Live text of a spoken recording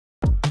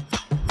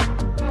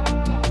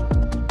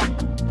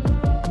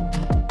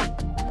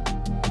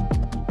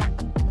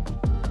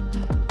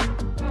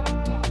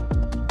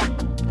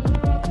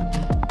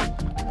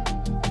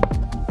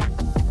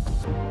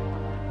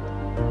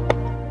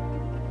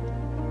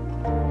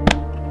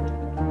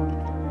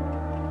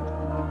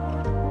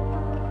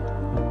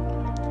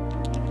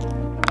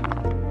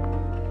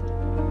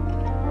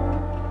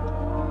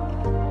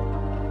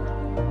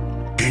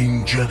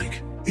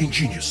Gamegenic,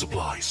 ingenious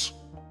supplies.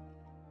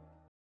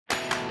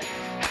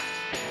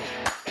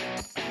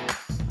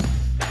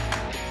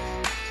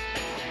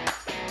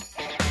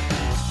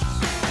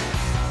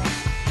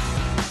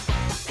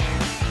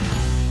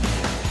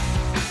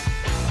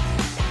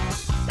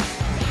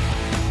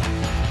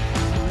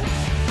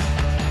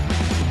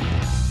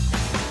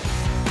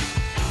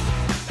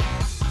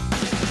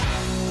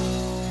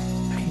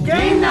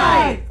 Game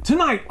night!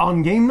 Tonight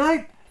on Game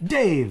Night,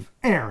 Dave,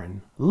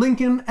 Aaron,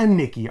 Lincoln, and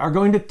Nikki are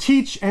going to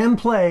teach and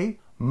play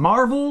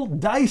Marvel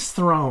Dice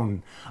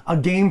Throne, a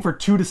game for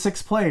 2 to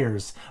 6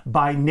 players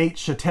by Nate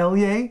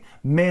Chatellier,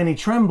 Manny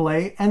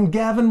Trembley, and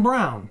Gavan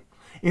Brown.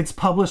 It's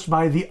published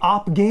by the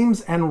Op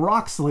Games and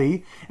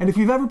Roxley, and if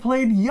you've ever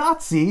played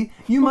Yahtzee,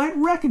 you might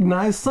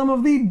recognize some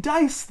of the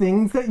dice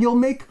things that you'll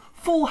make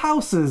full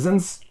houses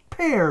and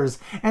pairs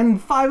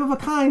and 5 of a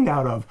kind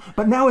out of.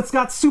 But now it's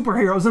got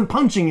superheroes and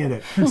punching in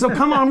it. So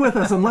come on with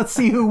us and let's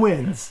see who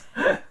wins.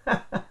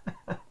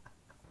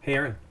 Hey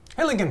Aaron.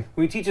 Hey Lincoln.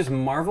 Will you teach us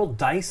Marvel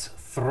Dice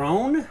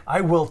Throne? I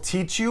will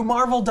teach you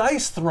Marvel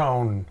Dice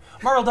Throne.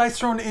 Marvel Dice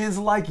Throne is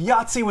like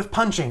Yahtzee with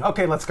punching.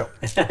 Okay, let's go.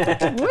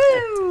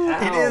 Woo!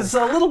 It is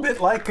a little bit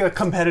like a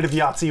competitive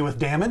Yahtzee with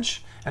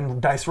damage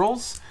and dice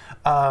rolls.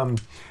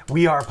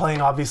 We are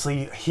playing,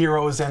 obviously,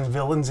 heroes and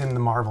villains in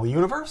the Marvel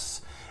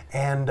Universe.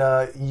 And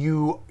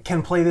you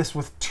can play this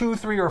with 2,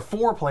 3, or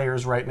 4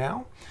 players right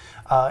now.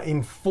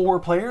 In 4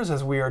 players,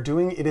 as we are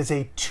doing, it is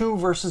a 2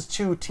 versus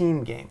 2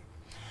 team game.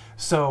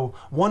 So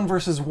 1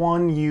 versus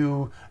 1,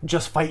 you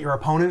just fight your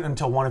opponent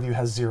until one of you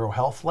has 0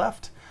 health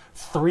left.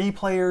 3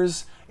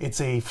 players, it's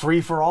a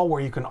free-for-all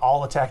where you can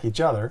all attack each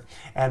other.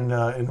 And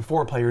in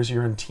 4 players,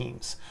 you're in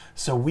teams.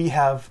 So we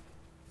have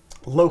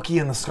Loki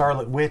and the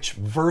Scarlet Witch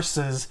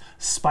versus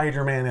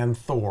Spider-Man and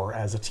Thor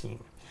as a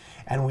team.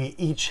 And we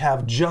each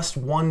have just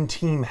 1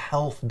 team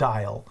health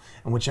dial,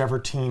 and whichever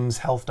team's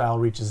health dial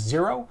reaches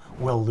 0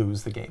 will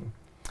lose the game.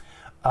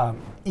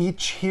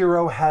 Each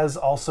hero has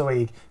also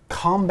a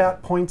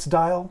combat points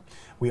dial.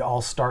 We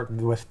all start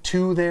with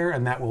 2 there,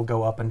 and that will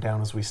go up and down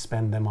as we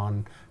spend them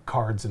on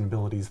cards and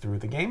abilities through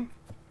the game.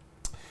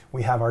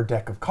 We have our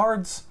deck of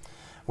cards,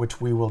 which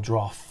we will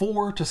draw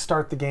 4 to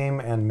start the game,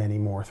 and many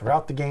more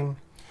throughout the game.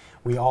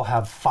 We all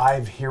have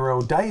 5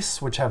 hero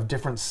dice, which have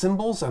different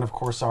symbols, and of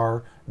course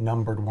are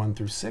numbered 1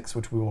 through 6,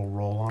 which we will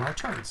roll on our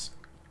turns.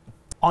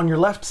 On your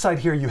left side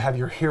here, you have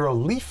your hero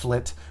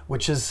leaflet,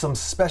 which is some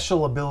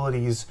special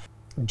abilities,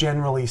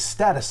 generally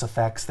status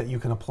effects that you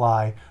can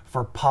apply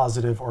for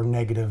positive or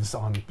negatives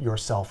on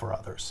yourself or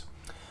others.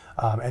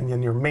 And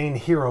then your main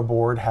hero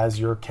board has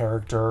your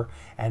character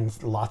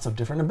and lots of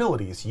different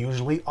abilities,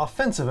 usually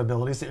offensive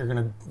abilities that you're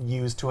going to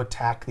use to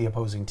attack the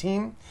opposing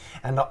team,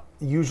 and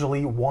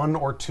usually 1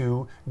 or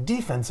 2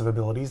 defensive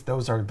abilities.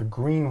 Those are the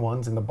green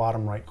ones in the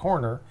bottom right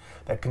corner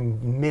that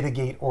can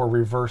mitigate or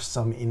reverse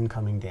some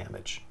incoming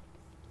damage.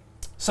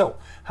 So,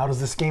 how does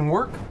this game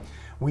work?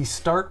 We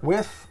start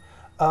with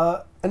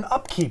an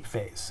upkeep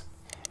phase.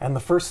 And the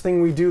first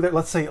thing we do there,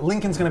 let's say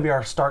Lincoln's going to be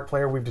our start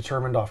player, we've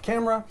determined off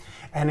camera,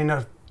 and in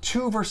a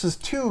 2 versus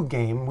 2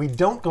 game, we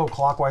don't go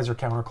clockwise or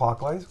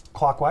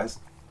counterclockwise.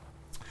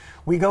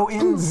 We go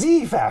in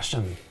Z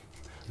fashion.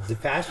 Z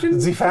fashion?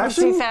 Z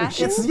fashion? Z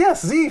fashion?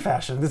 Yes, Z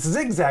fashion. It's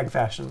zigzag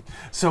fashion.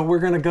 So we're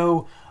going to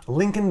go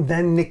Lincoln,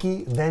 then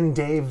Nikki, then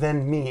Dave,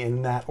 then me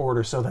in that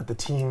order so that the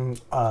team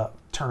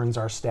turns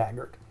are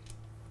staggered.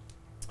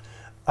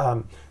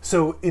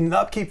 So in the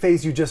upkeep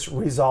phase, you just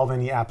resolve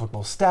any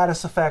applicable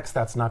status effects.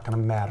 That's not going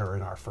to matter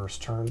in our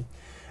first turn.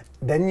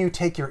 Then you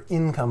take your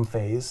income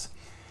phase.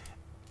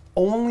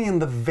 Only in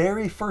the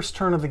very first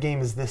turn of the game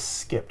is this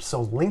skipped.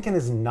 So Lincoln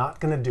is not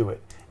going to do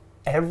it.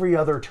 Every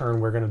other turn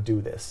we're going to do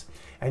this.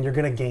 And you're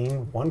going to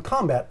gain 1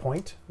 combat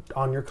point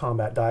on your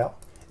combat dial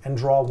and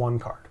draw 1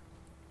 card.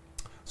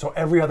 So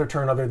every other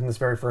turn other than this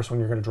very first one,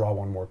 you're going to draw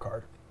 1 more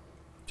card.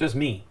 Just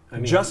me. I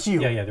mean, just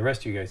you. Yeah, the rest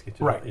of you guys get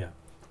to right. draw, yeah.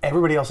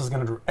 Everybody else is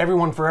going to,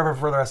 everyone forever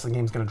for the rest of the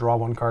game is going to draw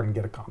 1 card and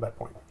get a combat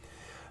point.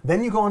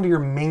 Then you go into your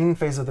main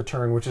phase of the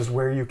turn, which is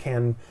where you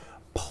can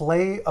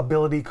play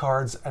ability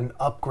cards and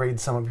upgrade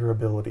some of your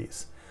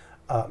abilities.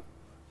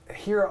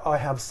 Here I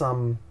have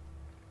some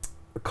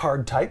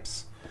card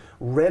types.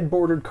 Red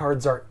bordered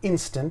cards are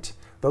instant.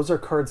 Those are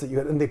cards that you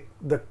get, and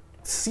the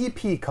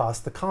CP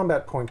cost, the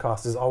combat point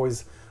cost, is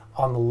always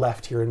on the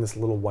left here in this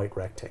little white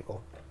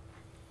rectangle.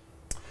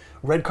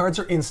 Red cards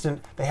are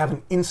instant. They have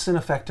an instant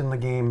effect in the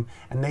game,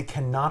 and they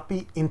cannot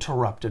be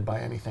interrupted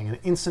by anything. An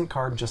instant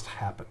card just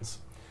happens.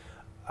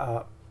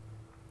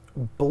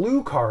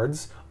 Blue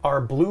cards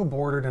are blue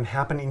bordered and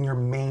happen in your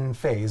main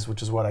phase,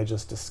 which is what I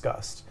just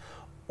discussed.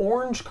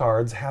 Orange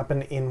cards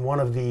happen in one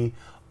of the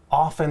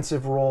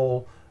offensive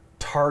roll,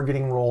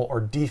 targeting roll,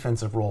 or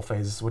defensive roll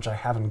phases, which I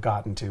haven't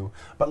gotten to.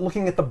 But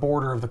looking at the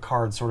border of the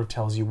card sort of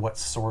tells you what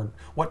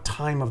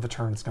time of the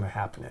turn it's going to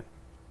happen in.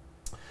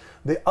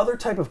 The other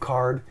type of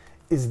card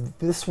is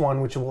this one,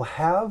 which will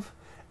have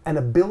an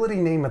ability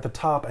name at the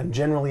top and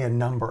generally a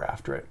number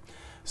after it.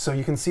 So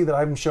you can see that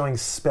I'm showing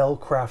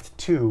Spellcraft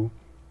 2.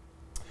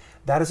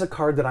 that is a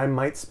card that I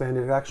might spend.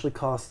 It actually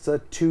costs a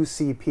 2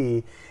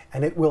 CP,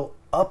 and it will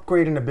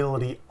upgrade an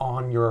ability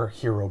on your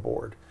hero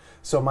board.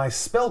 So my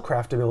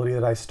spellcraft ability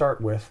that I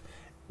start with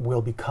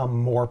will become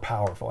more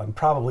powerful and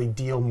probably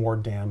deal more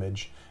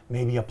damage,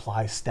 maybe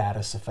apply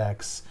status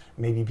effects,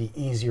 maybe be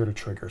easier to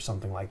trigger,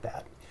 something like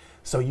that.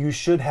 So you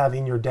should have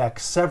in your deck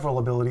several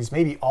abilities,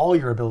 maybe all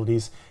your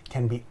abilities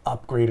can be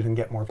upgraded and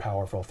get more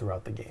powerful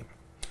throughout the game.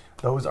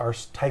 Those are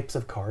types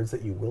of cards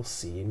that you will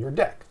see in your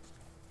deck.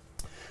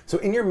 So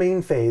in your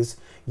main phase,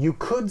 you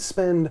could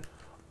spend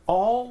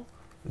all,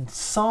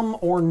 some,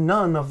 or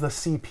none of the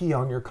CP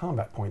on your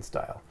combat points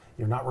dial.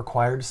 You're not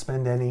required to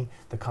spend any.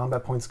 The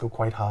combat points go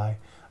quite high.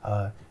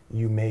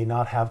 You may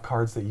not have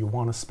cards that you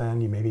want to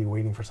spend. You may be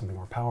waiting for something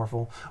more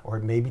powerful, or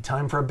it may be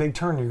time for a big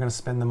turn. You're going to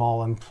spend them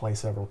all and play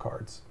several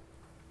cards.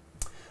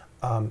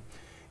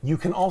 You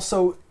can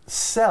also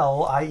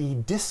sell, i.e.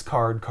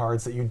 discard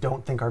cards that you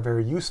don't think are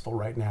very useful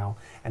right now.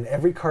 And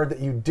every card that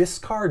you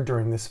discard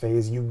during this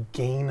phase, you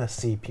gain a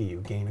CP, you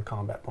gain a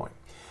combat point.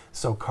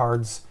 So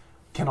cards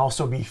can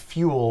also be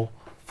fuel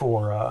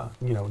for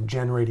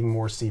generating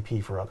more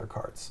CP for other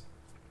cards.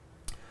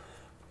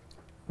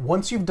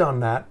 Once you've done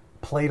that,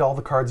 played all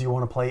the cards you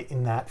want to play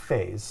in that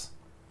phase,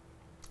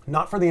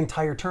 not for the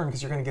entire turn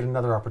because you're going to get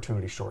another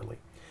opportunity shortly.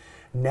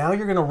 Now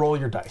you're going to roll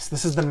your dice.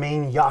 This is the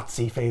main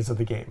Yahtzee phase of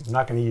the game. I'm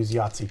not going to use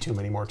Yahtzee too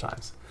many more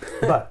times.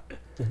 But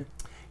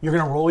you're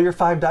going to roll your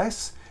 5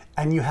 dice,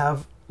 and you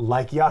have,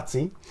 like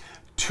Yahtzee,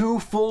 2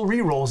 full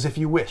re-rolls if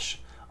you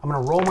wish. I'm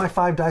going to roll my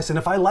 5 dice, and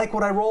if I like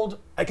what I rolled,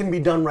 I can be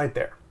done right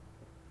there.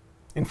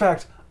 In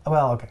fact,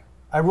 well, okay.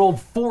 I rolled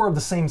 4 of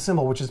the same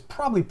symbol, which is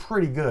probably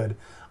pretty good.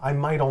 I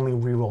might only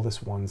re-roll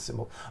this 1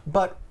 symbol.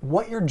 But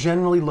what you're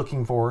generally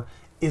looking for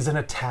is an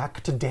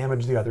attack to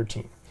damage the other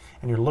team.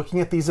 And you're looking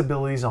at these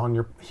abilities on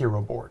your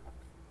hero board.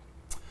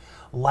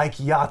 Like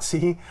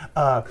Yahtzee,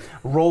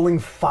 rolling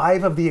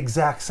 5 of the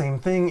exact same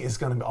thing is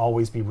going to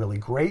always be really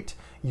great.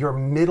 Your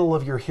middle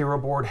of your hero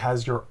board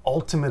has your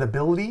ultimate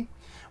ability,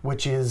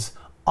 which is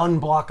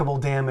unblockable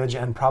damage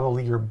and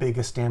probably your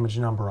biggest damage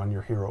number on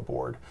your hero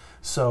board.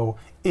 So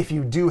if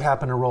you do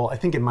happen to roll, I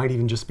think it might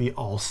even just be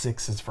all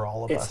 6s for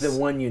all of us. It's the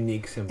one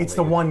unique symbol. It's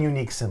the one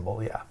unique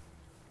symbol, yeah.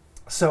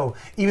 So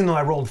even though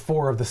I rolled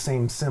 4 of the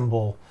same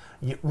symbol,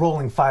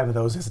 rolling 5 of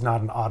those is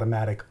not an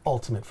automatic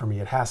ultimate for me.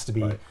 It has to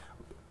be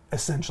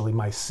essentially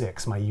my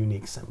 6, my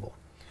unique symbol.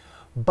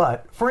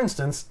 But for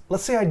instance,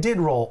 let's say I did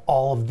roll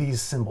all of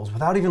these symbols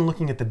without even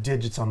looking at the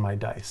digits on my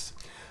dice.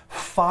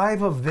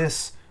 5 of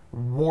this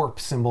warp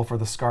symbol for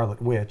the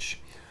Scarlet Witch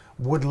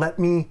would let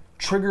me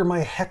trigger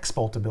my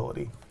Hexbolt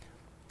ability.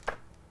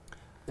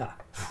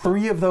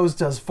 3 of those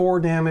does 4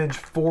 damage,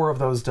 4 of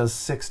those does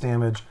 6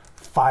 damage,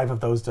 5 of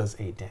those does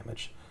 8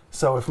 damage.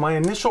 So if my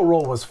initial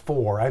roll was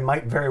 4, I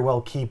might very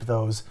well keep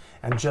those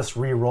and just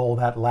re-roll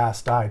that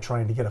last die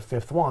trying to get a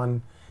 5th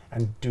one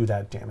and do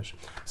that damage.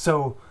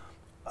 So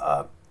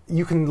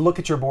you can look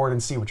at your board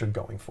and see what you're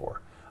going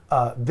for.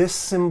 This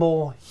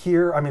symbol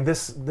here, I mean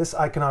this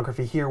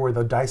iconography here where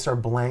the dice are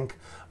blank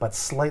but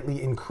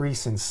slightly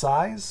increase in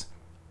size,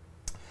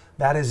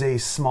 that is a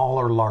small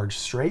or large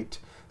straight.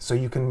 So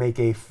you can make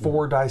a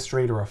 4 die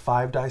straight or a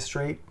 5 die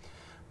straight.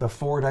 The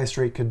 4 die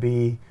straight could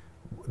be,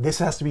 this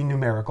has to be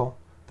numerical.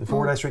 The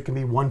 4 die straight can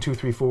be 1, 2,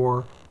 3,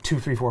 4, 2,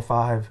 3, 4,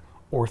 5,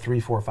 or 3,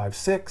 4, 5,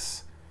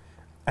 6.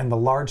 And the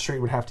large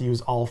straight would have to use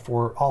all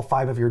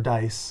 5 of your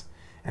dice,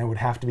 and it would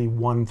have to be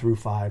 1 through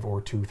 5 or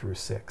 2 through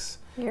 6.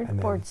 Your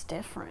board's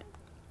different.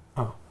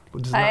 Oh,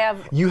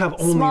 You have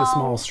only a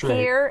small straight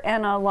here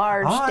and a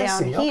large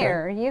down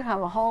here. Okay. You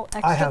have a whole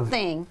extra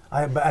thing.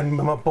 And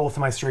both of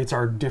my straights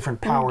are different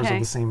powers of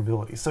the same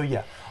ability. So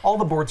yeah, all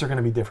the boards are going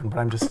to be different, but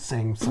I'm just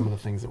saying some of the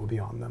things that will be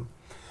on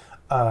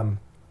them.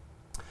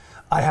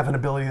 I have an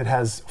ability that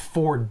has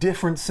 4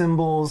 different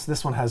symbols.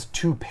 This one has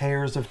 2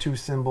 pairs of 2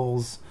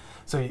 symbols.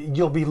 So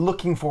you'll be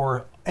looking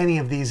for any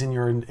of these in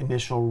your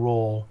initial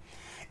roll.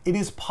 It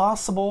is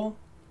possible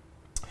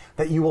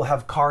that you will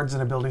have cards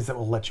and abilities that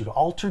will let you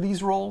alter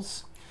these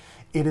rolls.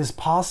 It is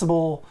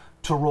possible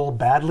to roll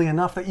badly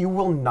enough that you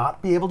will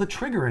not be able to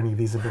trigger any of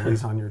these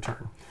abilities on your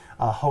turn.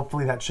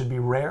 Hopefully that should be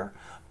rare,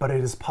 but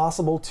it is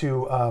possible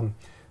to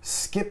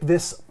skip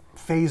this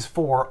phase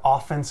 4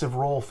 offensive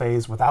roll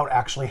phase without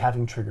actually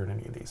having triggered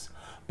any of these.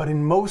 But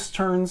in most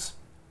turns,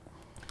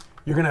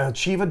 you're going to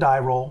achieve a die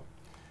roll,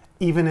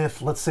 even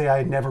if, let's say,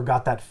 I never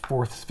got that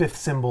 5th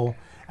symbol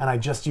and I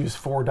just used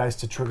 4 dice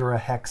to trigger a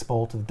Hex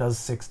Bolt that does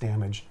 6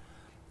 damage.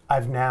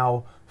 I've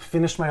now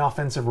finished my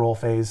offensive roll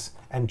phase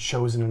and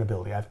chosen an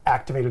ability. I've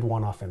activated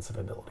 1 offensive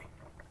ability.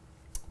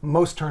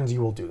 Most turns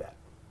you will do that.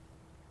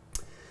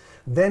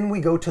 Then we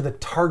go to the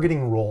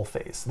targeting roll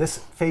phase. This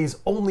phase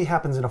only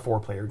happens in a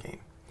 4-player game.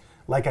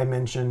 Like I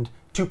mentioned,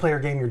 2-player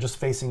game, you're just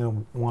facing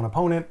one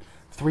opponent.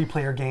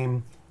 3-player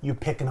game, you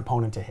pick an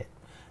opponent to hit.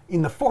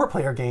 In the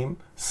 4-player game,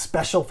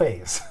 special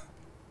phase.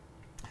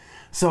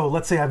 So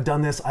let's say I've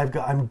done this,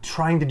 I'm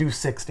trying to do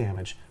 6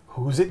 damage.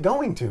 Who's it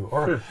going to?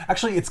 Or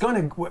actually, it's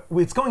going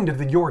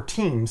to your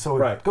team,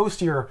 so it goes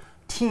to your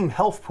team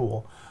health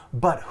pool,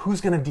 but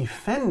who's going to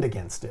defend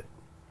against it?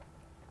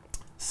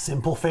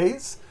 simple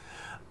phase.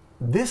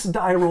 This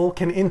die roll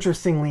can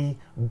interestingly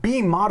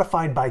be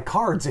modified by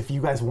cards if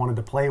you guys wanted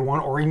to play one,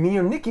 or me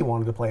or Nikki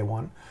wanted to play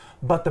one.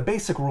 But the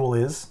basic rule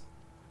is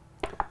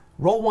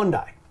roll 1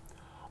 die.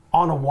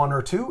 On a 1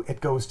 or 2,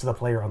 it goes to the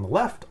player on the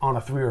left. On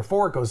a 3 or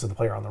 4, it goes to the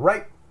player on the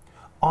right.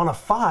 On a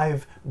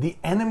 5, the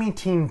enemy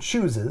team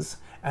chooses,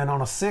 and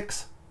on a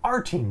 6,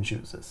 our team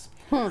chooses.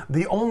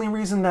 The only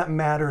reason that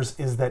matters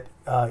is that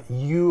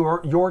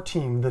your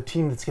team, the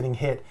team that's getting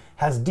hit,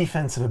 has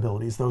defensive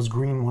abilities, those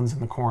green ones in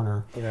the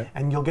corner,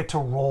 and you'll get to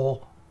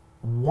roll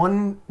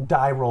 1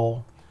 die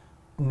roll,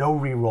 no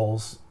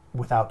re-rolls,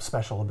 without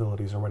special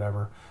abilities or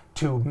whatever,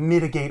 to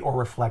mitigate or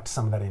reflect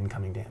some of that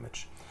incoming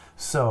damage.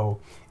 So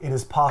it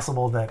is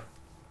possible that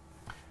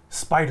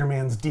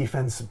Spider-Man's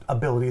defense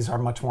abilities are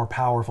much more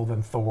powerful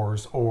than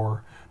Thor's,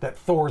 or that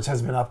Thor's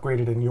has been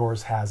upgraded and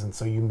yours hasn't,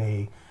 so you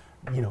may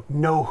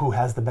know who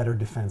has the better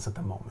defense at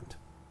the moment.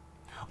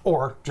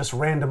 Or just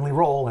randomly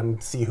roll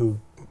and see who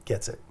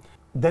gets it.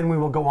 Then we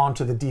will go on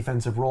to the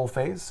defensive roll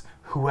phase.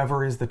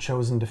 Whoever is the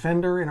chosen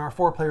defender in our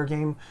 4-player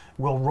game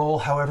will roll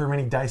however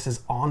many dice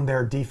is on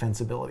their defense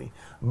ability.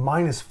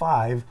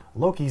 -5,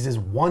 Loki's is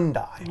 1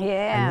 die.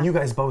 Yeah. And you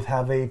guys both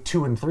have a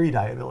 2 and 3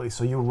 die ability.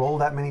 So you roll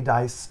that many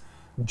dice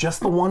just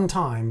the one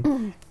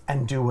time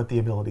and do what the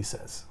ability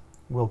says.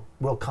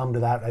 We'll come to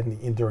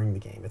that during the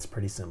game. It's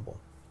pretty simple.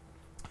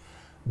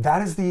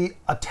 That is the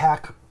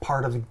attack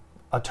part of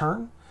a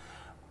turn.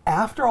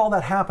 After all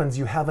that happens,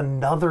 you have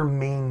another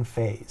main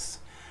phase.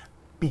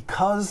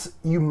 Because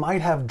you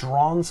might have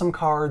drawn some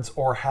cards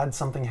or had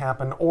something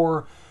happen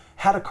or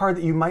had a card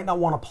that you might not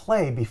want to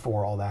play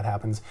before all that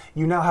happens,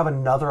 you now have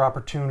another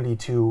opportunity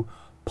to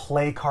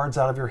play cards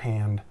out of your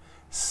hand,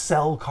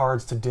 sell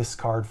cards to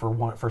discard for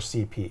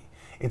CP.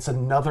 It's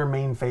another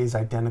main phase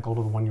identical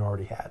to the one you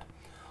already had.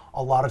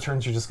 A lot of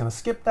turns you're just going to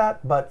skip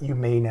that, but you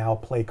may now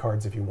play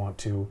cards if you want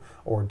to,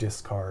 or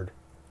discard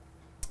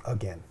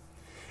again.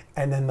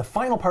 And then the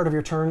final part of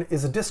your turn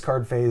is a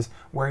discard phase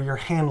where your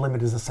hand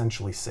limit is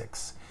essentially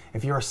 6.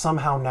 If you are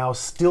somehow now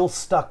still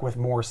stuck with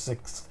more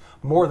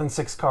than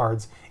 6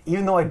 cards,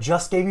 even though I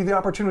just gave you the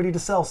opportunity to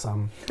sell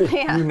some,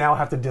 you now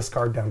have to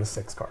discard down to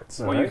 6 cards.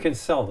 Well, you can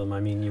sell them.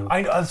 I mean,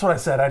 that's what I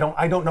said.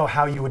 I don't know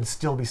how you would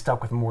still be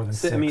stuck with more than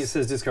 6. I mean, it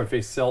says discard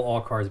phase, sell all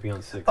cards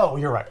beyond 6. Oh,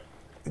 you're right.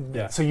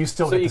 Yeah. So you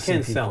still so get you the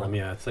can CP sell for them.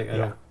 Yeah, it's like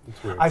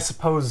it's weird. I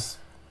suppose.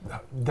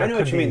 I know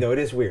what you mean, though. It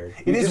is weird.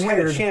 It is weird. You weird.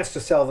 had a chance to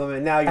sell them,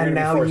 and now you're and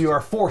now you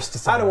are forced to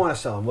sell. I don't them. want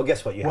to sell them. Well,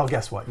 guess what? You have Well,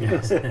 guess what?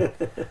 Yes.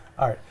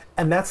 All right,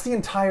 and that's the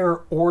entire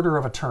order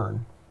of a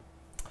turn.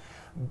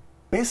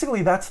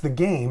 Basically, that's the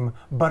game,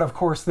 but of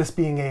course, this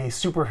being a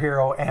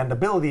superhero and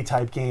ability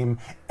type game,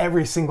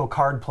 every single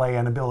card play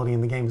and ability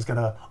in the game is going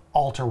to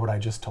alter what I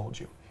just told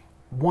you.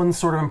 One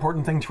sort of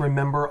important thing to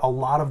remember, a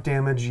lot of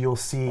damage you'll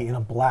see in a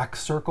black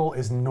circle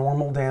is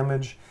normal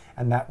damage,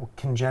 and that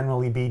can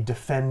generally be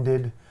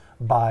defended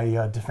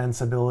by defense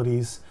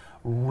abilities.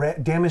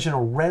 Damage in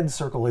a red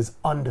circle is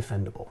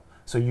undefendable,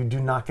 so you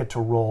do not get to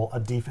roll a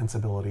defense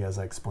ability as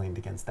I explained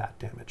against that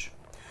damage.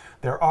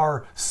 There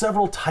are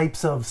several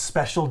types of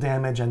special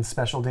damage and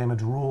special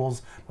damage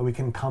rules, but we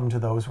can come to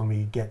those when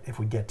if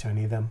we get to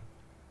any of them.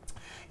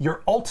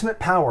 Your ultimate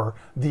power,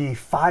 the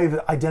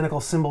 5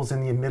 identical symbols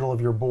in the middle of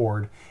your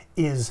board,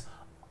 is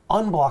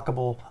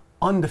unblockable,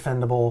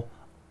 undefendable,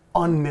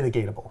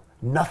 unmitigatable.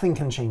 Nothing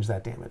can change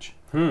that damage.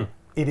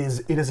 It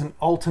is an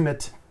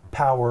ultimate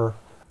power.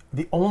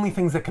 The only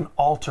things that can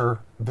alter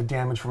the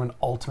damage from an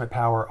ultimate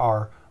power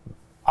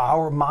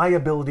are my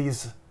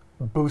abilities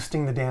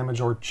boosting the damage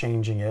or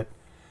changing it,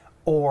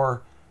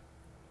 or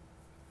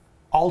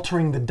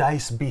altering the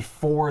dice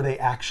before they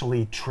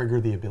actually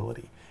trigger the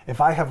ability. If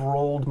I have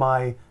rolled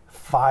my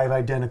 5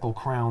 identical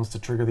crowns to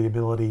trigger the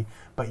ability,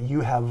 but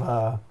you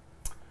have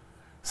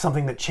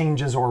something that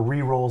changes or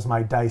re-rolls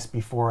my dice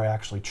before I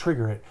actually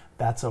trigger it,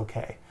 that's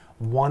okay.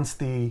 Once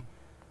the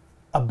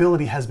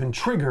ability has been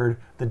triggered,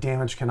 the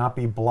damage cannot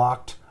be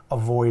blocked,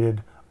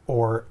 avoided,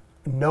 or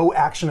no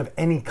action of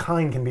any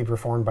kind can be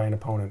performed by an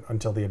opponent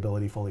until the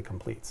ability fully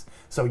completes.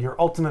 So your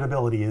ultimate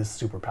ability is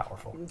super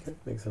powerful. Okay,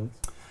 makes sense.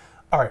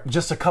 All right,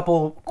 just a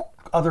couple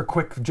other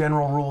quick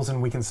general rules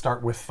and we can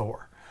start with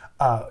Thor.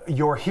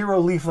 Your hero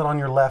leaflet on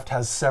your left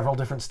has several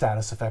different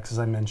status effects, as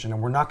I mentioned,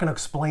 and we're not going to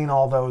explain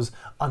all those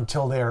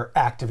until they're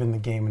active in the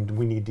game and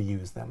we need to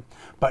use them.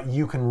 But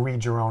you can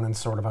read your own and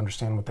sort of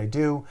understand what they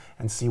do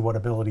and see what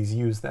abilities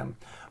use them.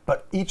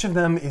 But each of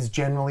them is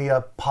generally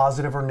a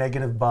positive or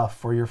negative buff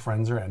for your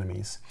friends or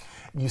enemies.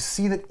 You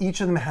see that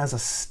each of them has a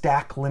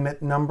stack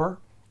limit number.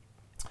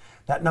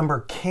 That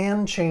number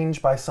can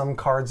change by some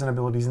cards and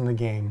abilities in the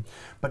game,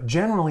 but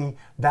generally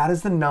that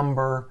is the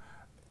number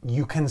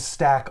you can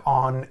stack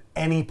on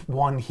any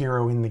one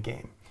hero in the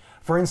game.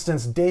 For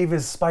instance, Dave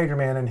is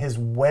Spider-Man and his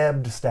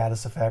webbed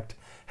status effect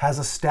has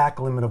a stack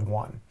limit of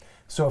 1.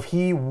 So if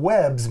he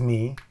webs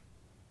me,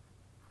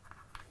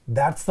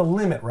 that's the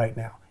limit right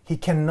now. He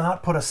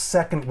cannot put a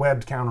second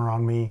webbed counter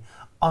on me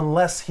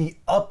unless he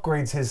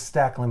upgrades his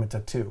stack limit to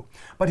 2.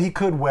 But he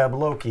could web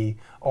Loki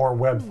or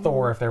web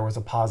Thor if there was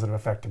a positive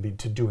effect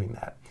to doing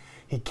that.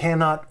 He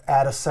cannot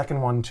add a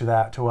second one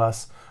to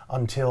us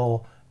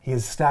until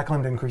his stack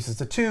limit increases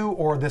to 2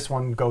 or this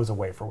one goes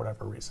away for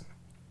whatever reason.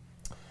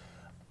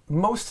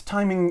 Most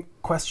timing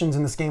questions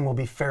in this game will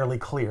be fairly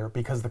clear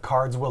because the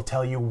cards will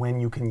tell you when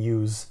you can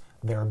use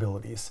their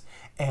abilities.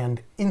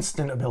 And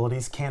instant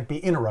abilities can't be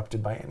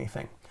interrupted by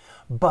anything.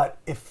 But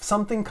if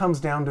something comes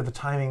down to the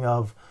timing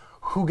of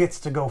who gets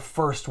to go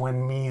first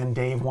when me and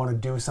Dave want to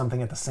do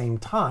something at the same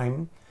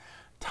time,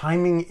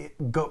 timing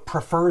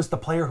prefers the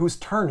player whose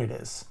turn it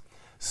is.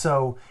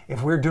 So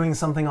if we're doing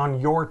something on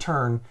your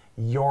turn,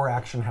 your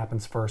action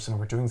happens first, and if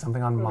we're doing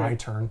something on my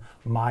turn,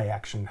 my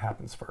action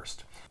happens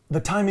first. The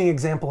timing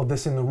example of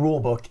this in the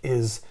rulebook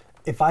is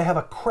if I have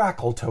a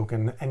crackle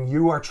token and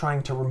you are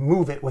trying to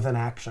remove it with an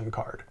action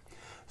card.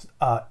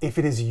 If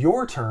it is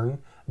your turn,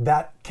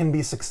 that can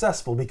be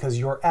successful because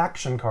your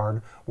action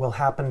card will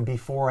happen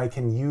before I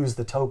can use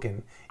the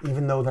token,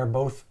 even though they're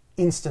both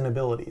instant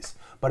abilities.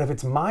 But if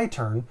it's my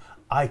turn,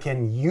 I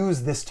can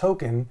use this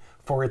token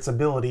for its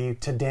ability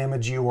to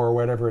damage you or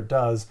whatever it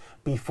does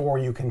before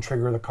you can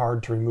trigger the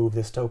card to remove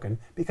this token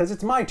because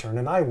it's my turn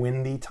and I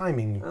win the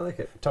timing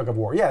tug of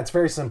war. Yeah, it's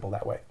very simple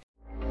that way.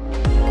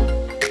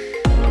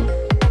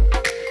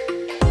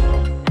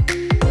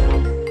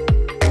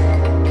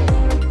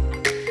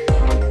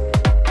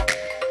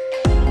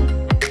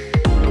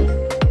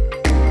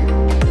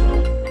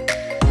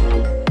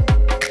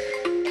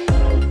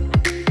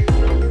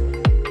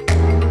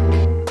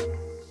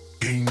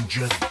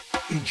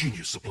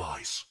 Ingenious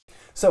supplies.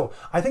 So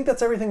I think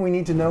that's everything we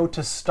need to know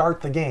to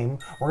start the game.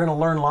 We're going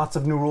to learn lots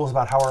of new rules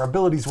about how our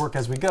abilities work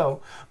as we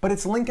go, but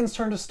it's Lincoln's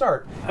turn to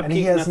start. Upkeep, and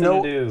he has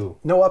no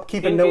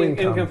upkeep and no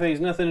income. Income phase,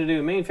 nothing to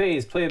do. Main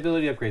phase, play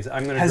ability upgrades.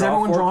 I'm going to Has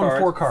draw everyone drawn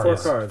 4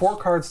 cards? 4 cards. 4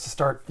 cards to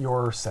start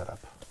your setup.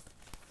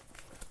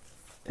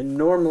 And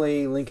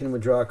normally Lincoln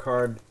would draw a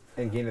card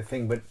and gain a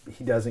thing, but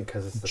he doesn't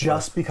because it's the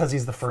just because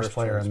he's the first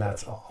player, and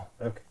that's all.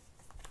 Okay.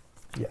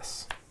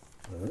 Yes.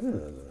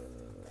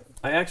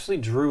 I actually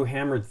drew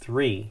hammered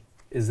 3.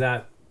 Is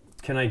that,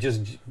 can I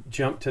just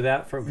jump to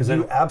that?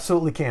 You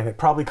absolutely can. It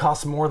probably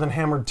costs more than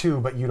hammered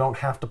 2, but you don't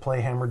have to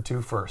play hammered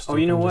 2 first. Oh,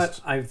 you know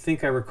what? I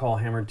think I recall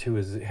hammered 2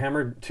 is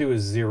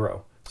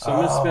 0. So I'm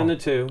going to spend the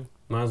 2.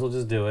 Might as well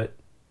just do it.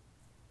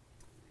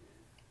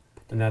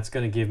 And that's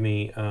going to give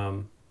me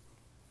a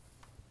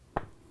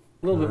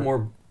little bit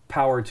more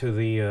power to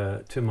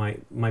the to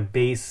my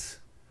base.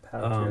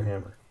 Power to your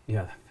hammer.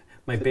 Yeah,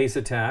 my base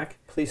attack.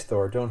 Please,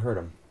 Thor, don't hurt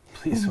him.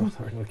 Please,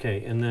 Thor.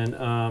 Okay, and then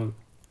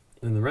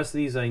and the rest of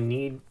these I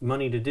need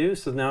money to do,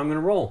 so now I'm going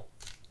to roll.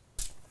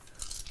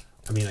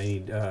 I mean, I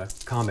need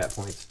combat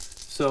points.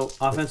 So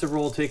offensive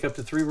roll, take up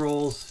to 3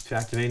 rolls to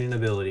activate an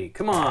ability.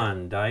 Come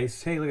on,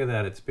 dice. Hey, look at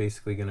that. It's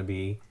basically going to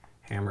be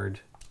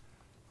hammered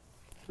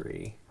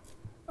 3.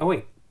 Oh,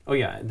 wait. Oh,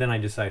 yeah. Then I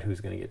decide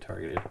who's going to get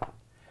targeted.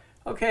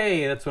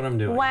 Okay, that's what I'm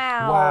doing.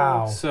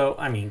 Wow. So,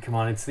 I mean, come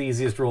on. It's the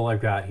easiest roll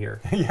I've got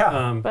here.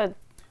 Yeah. But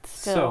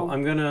still. So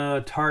I'm going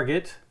to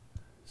target.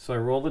 So I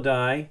roll the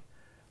die.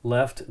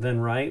 Left,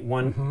 then right.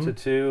 1 to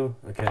 2.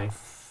 Okay.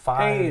 5.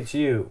 Hey, it's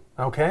you.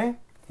 Okay.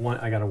 1.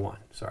 I got a 1.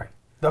 Sorry.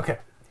 Okay.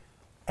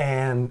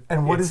 And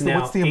what's the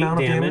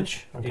amount of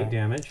damage? Okay. 8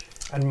 damage.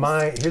 And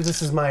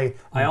this is my.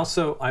 I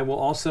will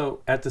also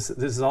at this.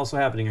 This is also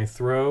happening. I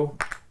throw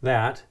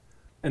that,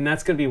 and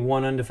that's going to be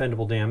 1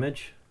 undefendable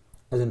damage.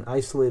 As an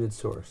isolated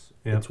source.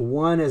 Yep. It's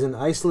 1 as an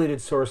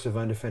isolated source of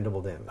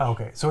undefendable damage.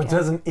 Okay, so it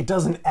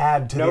doesn't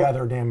add to the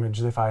other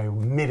damage if I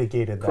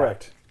mitigated that.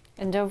 Correct.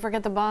 And don't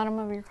forget the bottom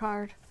of your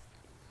card.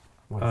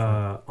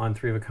 On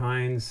 3 of a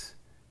kinds,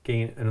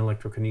 gain an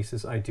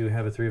electrokinesis. I do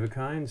have a 3 of a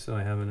kind, so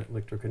I have an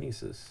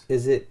electrokinesis.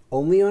 Is it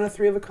only on a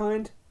 3 of a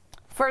kind?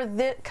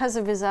 Because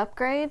of his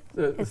upgrade,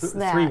 it's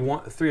that.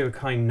 3 of a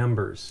kind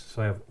numbers.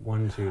 So I have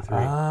 1, 2, 3.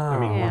 I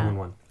mean, 1, 1,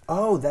 1.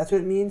 Oh, that's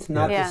what it means?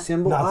 Not the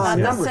symbol? Not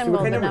the numbers. symbol,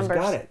 Okay, the numbers.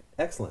 numbers. Got it.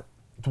 Excellent.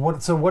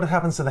 So what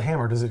happens to the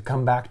hammer? Does it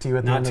come back to you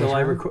at the end of the turn?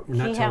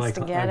 Not till I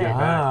to get get it it. back.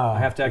 I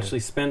have to actually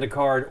spend a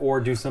card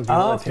or do something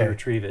that lets me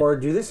retrieve it. Or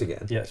do this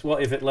again. Yes. Well,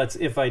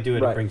 if I do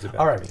it, it brings it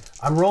back. All right.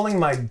 I'm rolling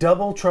my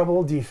double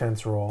trouble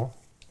defense roll.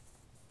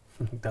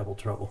 Double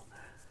trouble.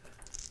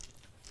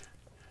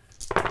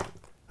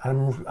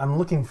 I'm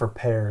looking for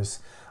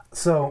pairs.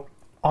 So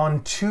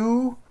on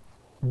 2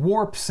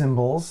 warp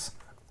symbols,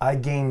 I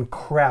gain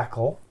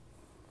crackle.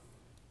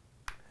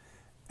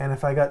 And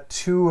if I got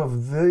 2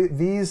 of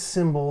these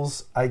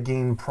symbols, I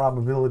gain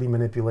probability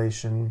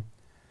manipulation.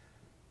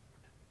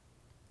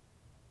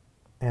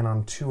 And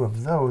on 2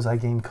 of those, I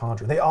gain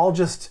conjure. They all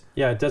just...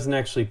 Yeah, it doesn't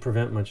actually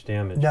prevent much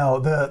damage. No,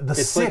 the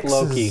it's 6 like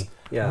Loki.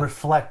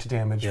 reflect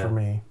damage for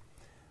me.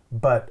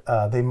 But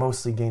they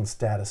mostly gain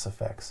status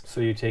effects.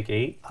 So you take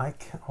 8?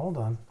 Hold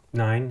on.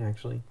 9,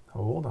 actually.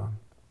 Hold on.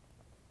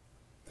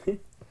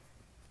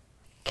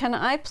 Can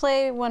I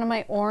play one of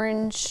my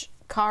orange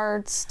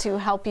cards to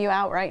help you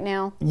out right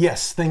now?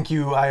 Yes, thank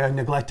you. I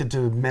neglected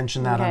to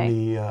mention that on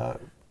the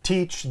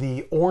teach.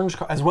 The orange,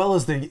 as well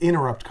as the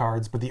interrupt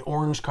cards, but the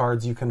orange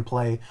cards you can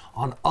play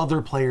on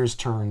other players'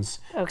 turns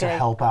to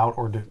help out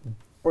or to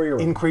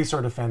increase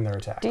or defend their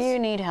attacks. Do you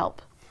need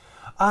help?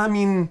 I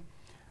mean,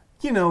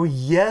 You know,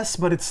 yes,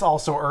 but it's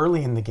also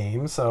early in the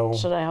game, so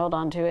Should I hold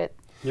on to it?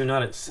 You're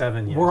not at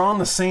 7 yet. we're on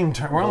the same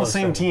turn. We're on the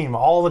same 7. team.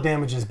 All the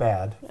damage is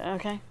bad.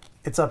 Okay.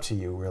 It's up to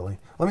you, really.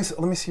 Let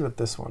me see what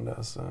this one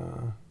does.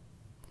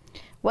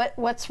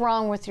 What's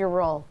wrong with your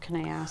roll? Can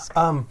I ask?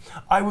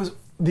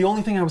 The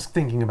only thing I was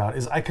thinking about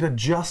is I could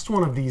adjust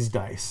one of these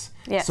dice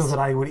Yes. so that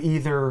I would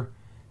either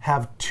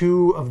have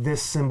 2 of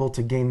this symbol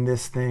to gain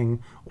this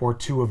thing or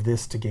 2 of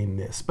this to gain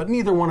this. But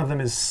neither one of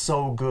them is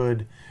so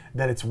good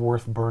that it's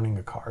worth burning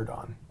a card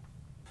on.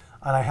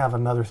 And I have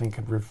another thing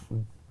could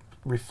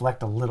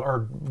reflect a little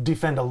or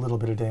defend a little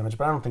bit of damage,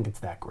 but I don't think it's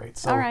that great.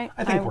 So All right.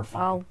 I think we're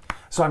fine.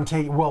 So I'm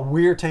taking. Well,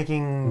 we're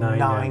taking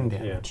 9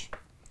 damage.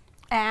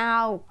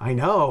 Ow. I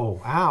know.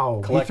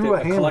 Ow. He threw a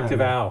hammer. Collective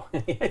at me.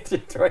 ow. He had to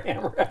throw a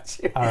hammer at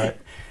you. All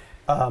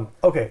right.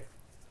 Okay.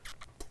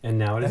 And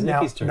now it is And now,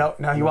 Nikki's turn.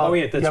 now you, oh,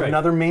 yeah, you that's have right.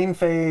 another main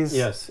phase.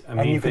 Yes, a and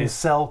main you can phase.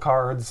 sell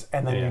cards,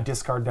 and then Yeah. you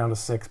discard down to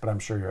 6. But I'm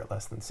sure you're at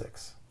less than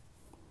 6.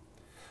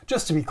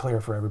 Just to be clear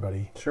for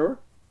everybody. Sure.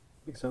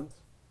 Makes sense.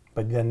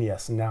 But then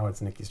yes, now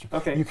it's Nikki's turn.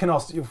 Okay. You can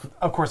also,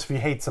 of course, if you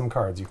hate some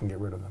cards, you can get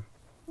rid of them.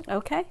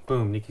 Okay.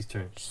 Boom, Nikki's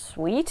turn.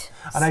 Sweet.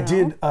 And I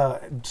did,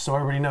 so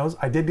everybody knows,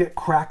 I did get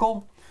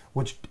Crackle,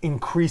 which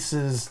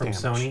increases From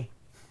damage. Sony.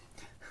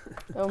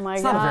 Oh my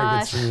It's not a very good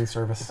gosh. streaming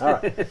service. All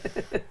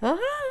right.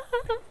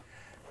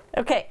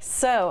 Okay,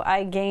 so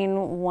I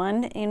gain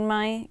 1 in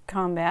my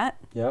combat,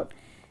 Yep.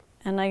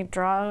 and I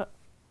draw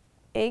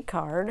a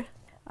card.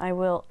 I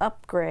will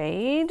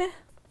upgrade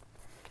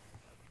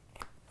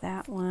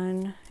that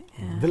one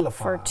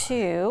Vilify. for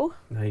 2.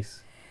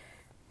 Nice.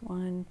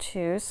 1,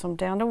 2. So I'm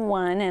down to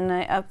 1, and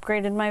I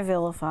upgraded my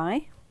Vilify.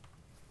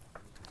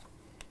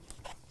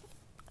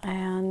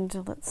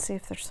 And let's see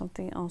if there's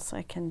something else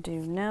I can do.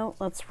 No,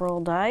 let's roll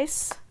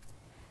dice.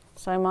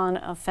 So I'm on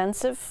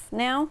offensive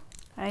now.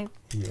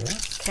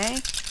 Yes. Okay.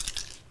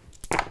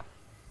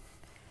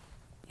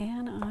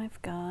 And I've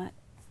got,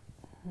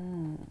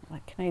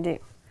 what can I do?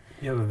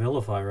 You have a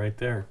Vilify right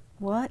there.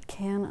 What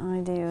can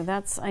I do?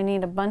 I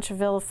need a bunch of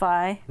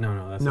Vilify.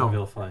 No, that's No. not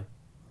Vilify.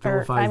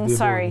 Vilify is I'm the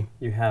sorry, ability.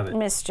 You have it.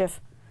 Mischief.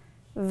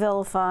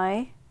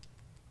 Vilify.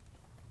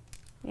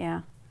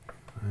 Yeah.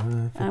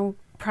 I'm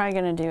probably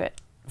going to do it.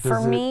 For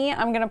Does it- me,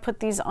 I'm going to put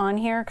these on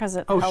here because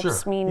it Oh,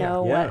 helps sure. me Yeah.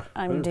 know Yeah, what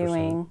I'm 100%.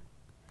 doing.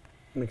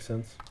 Makes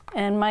sense.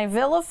 And my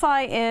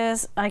Vilify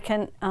is I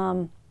can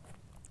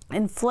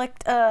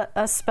inflict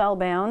a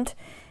spellbound.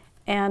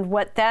 And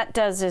what that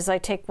does is I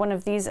take one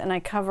of these and I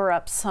cover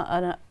up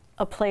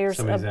a player's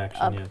Somebody's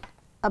action, yeah.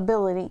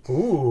 ability.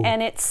 Ooh.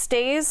 And it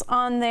stays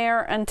on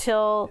there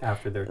until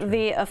After their turn.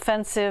 the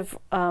offensive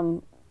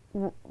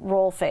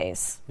roll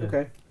phase. Yeah.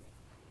 Okay.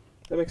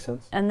 That makes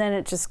sense. And then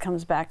it just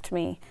comes back to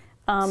me.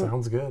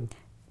 Sounds good.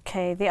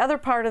 Okay, the other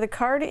part of the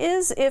card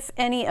is if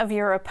any of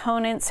your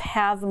opponents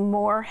have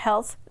more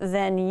health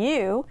than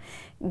you,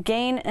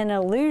 gain an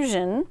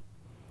illusion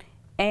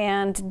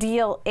and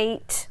deal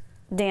 8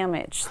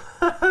 damage.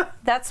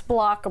 That's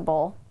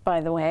blockable, by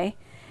the way.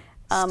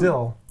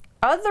 Still.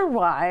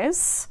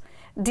 Otherwise,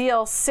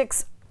 deal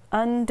 6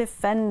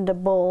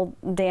 undefendable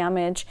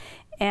damage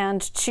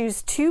and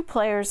choose 2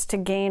 players to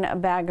gain a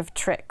bag of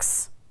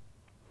tricks.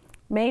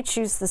 May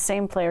choose the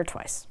same player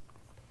twice.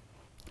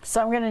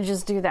 So I'm going to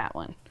just do that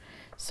one.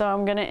 So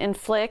I'm going to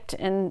inflict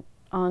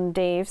on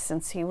Dave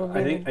since he will be.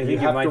 I think You you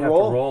have might to have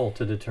roll? to roll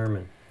to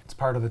determine. It's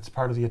part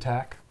of the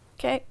attack.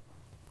 Okay.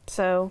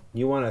 So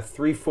You want a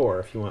 3-4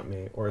 if you want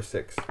me, or a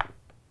 6.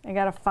 I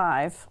got a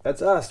 5.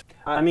 That's us.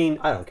 I mean-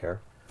 I don't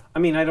care. I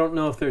mean, I don't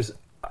know if there's.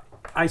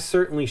 I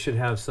certainly should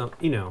have some.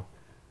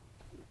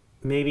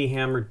 Maybe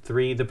hammered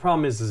 3. The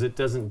problem is it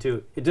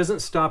doesn't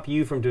stop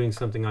you from doing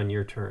something on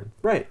your turn.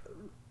 Right.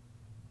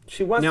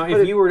 She wants Now, to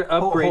put if you were to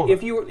upgrade, hold on.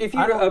 if you were I to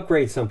don't-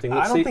 upgrade something, I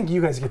let's don't say, think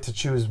you guys get to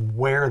choose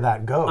where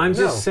that goes. I'm No.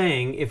 just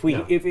saying if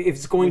No.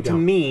 it's going We to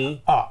don't.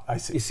 me, Ah, I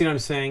see. you see what I'm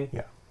saying?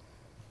 Yeah.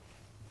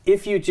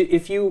 If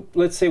you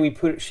let's say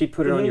she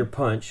put it on Mhm. your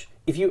punch,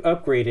 if you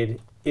upgraded,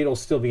 it'll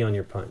still be on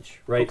your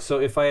punch, right? Okay. So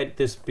if I had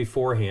this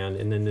beforehand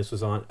and then this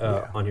was on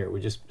Yeah. on here, it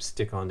would just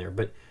stick on there.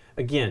 But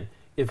again,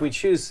 if we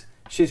choose,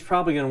 she's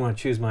probably going to want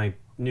to choose my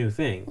new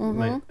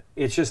thing.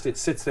 It's just it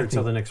sits there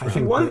till the next I round.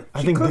 think-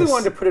 She think clearly this-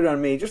 wanted to put it on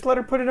me. Just let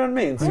her put it on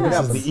me and see I what think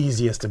this happens. is the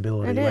easiest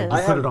ability. It right? is. You I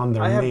put have- it on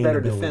their I have main better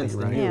ability, defense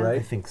than right? you, Yeah. right? I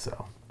think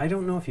so. I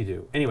don't know if you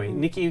do. Anyway,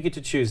 Nikki, you get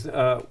to choose.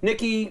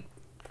 Nikki,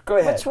 go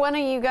ahead. Which one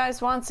of you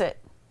guys wants it?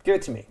 Give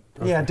it to me.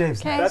 Yeah,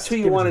 Dave's Okay. next. That's who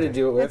you Give it wanted to Dave.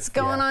 do it with. It's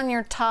going Yeah. on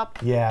your top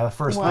Yeah, the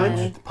first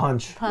One.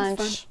 punch.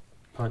 punch.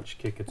 punch,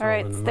 kick, it's All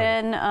right, all in the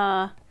then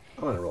I'm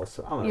gonna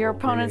roll. your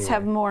opponents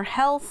have more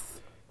health.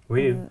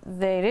 We do.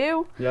 They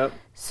do. Yep.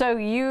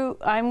 So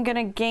I'm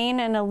gonna gain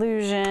an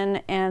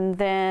illusion, and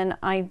then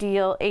I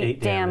deal 8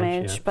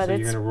 damage, yeah. but So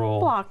you're it's gonna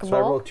roll- blockable. So I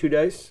roll 2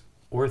 dice.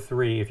 Or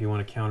 3 if you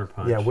want to counter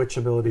punch. Yeah, which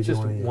ability It's do you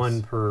just want to use?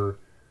 one per.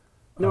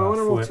 No, I want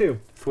to roll flip. 2.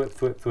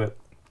 Flip.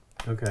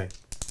 Okay.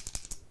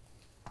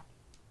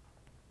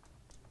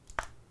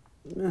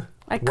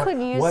 I could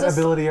use What this.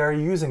 ability are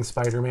you using,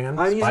 Spider-Man?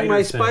 I'm using Spider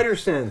my sense. spider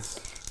sense.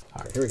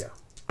 All right, here we go.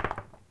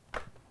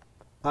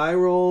 I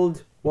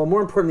rolled. Well,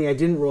 more importantly, I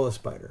didn't roll a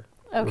spider.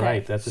 Okay.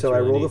 Right, that's what So you I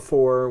really rolled a need.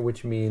 4,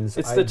 which means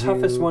It's the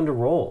toughest one to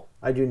roll.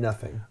 I do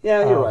nothing.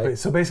 Yeah, you're right.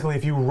 So basically,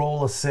 if you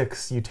roll a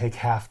 6, you take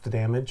half the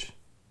damage.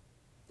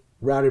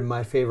 Rounded in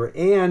my favor,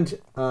 and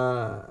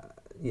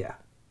yeah,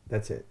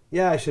 that's it.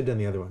 Yeah, I should have done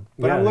the other one,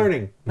 but Yeah. I'm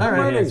learning. All I'm right,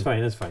 learning. It's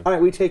fine. It's fine. All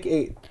right, we take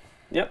 8.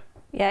 Yep.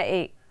 Yeah,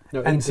 8. No,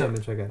 8 And so-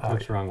 damage. I got.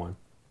 That's the wrong one.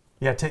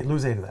 Yeah,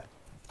 lose 8 of that.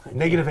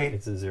 -8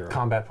 It's a 0.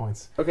 combat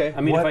points. Okay.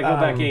 I mean, What, if I go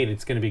back um, 8,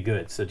 it's going to be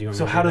good. So do you want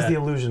So me to how do does the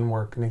that? illusion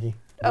work, Nikki?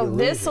 Oh,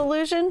 this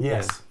illusion?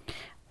 Yes.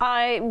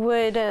 I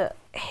would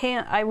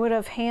I would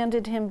have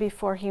handed him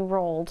before he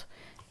rolled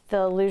the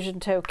illusion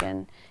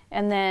token,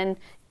 and then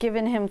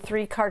given him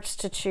 3 cards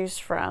to choose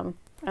from,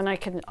 and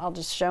I'll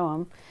just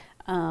show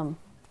him.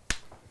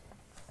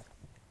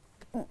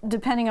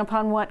 Depending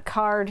upon what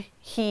card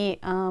he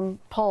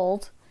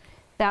pulled,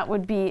 that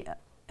would be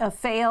a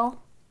fail.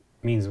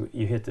 Means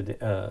you hit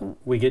the.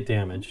 We get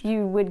damaged.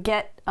 You would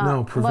get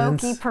No,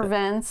 prevents- Loki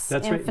prevents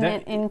That's right,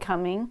 infinite that-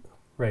 incoming,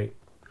 Right.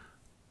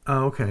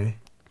 Oh, okay.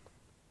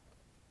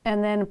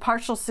 and then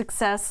partial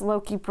success.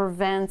 Loki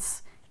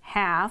prevents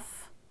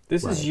half.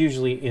 This is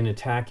usually in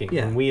attacking.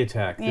 Yeah. When we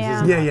attack. This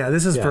Yeah. isn't- Yeah,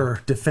 this is Yeah.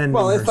 for defending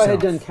Well, if I had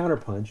done yourself.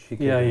 counterpunch, you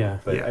could Yeah, do it, yeah.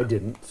 but Yeah. I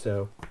didn't.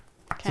 So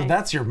So Okay.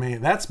 that's your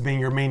main. That's being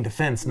your main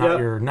defense, not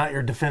Yep.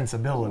 your defense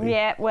ability.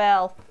 Yeah,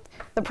 well,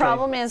 the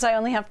problem is I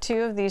only have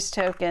 2 of these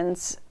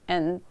tokens,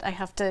 and I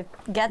have to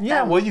get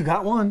Yeah, them well, you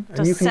got one, to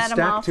and you can set them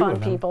stack off 2 on of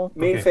them. people.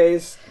 main Okay.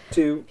 phase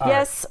 2.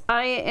 Yes,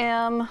 I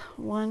am.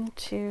 1,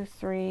 2,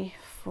 3,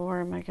 4.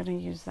 Am I going to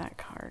use that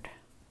card?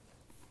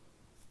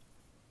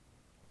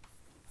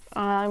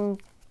 I'm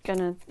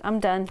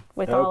done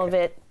with all of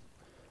Okay. it.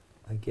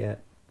 I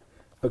get.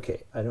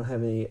 Okay, I don't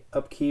have any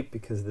upkeep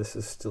because this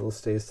is still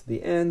stays to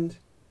the end.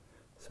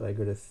 So I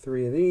go to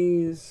 3 of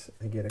these.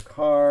 I get a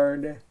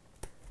card.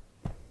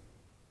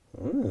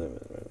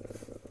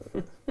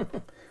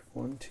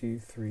 1, 2,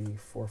 3,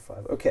 4,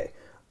 5. Okay,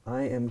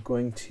 I am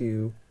going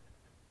to.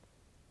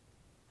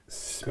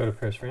 Go to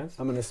Paris, France.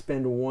 I'm going to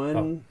spend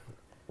 1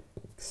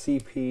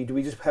 CP. Do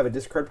we just have a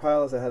discard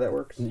pile? Is that how that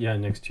works? Yeah,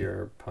 next to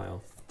your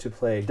pile. To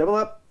play double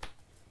up,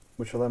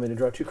 which will allow me to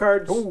draw 2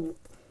 cards. Ooh.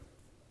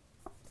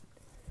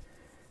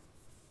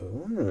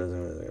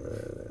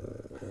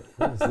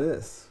 What is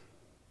this?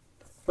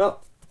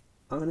 Well,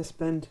 I'm going to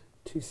spend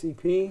 2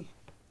 CP.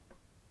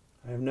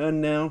 I have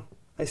none now.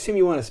 I assume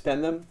you want to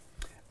spend them.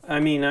 I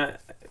mean,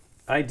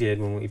 I did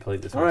when we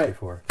played this All once right.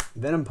 before.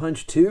 Venom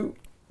Punch 2.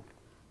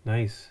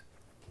 Nice.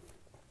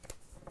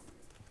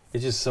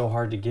 It's just so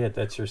hard to get.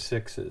 That's your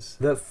 6s.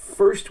 The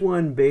first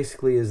one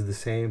basically is the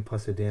same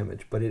plus a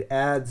damage, but it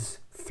adds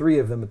 3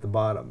 of them at the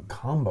bottom.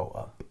 Combo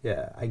up.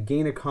 Yeah, I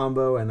gain a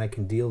combo and I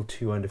can deal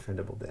 2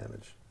 undefendable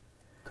damage.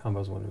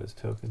 Combo's one of his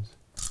tokens.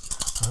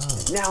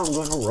 Now I'm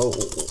going to roll.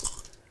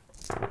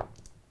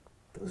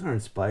 Those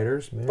aren't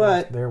spiders, They're-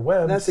 but they're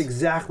webs. that's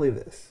exactly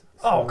this.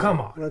 Oh, come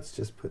on. Let's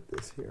just put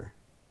this here.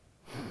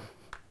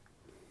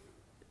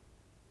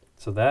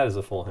 So that is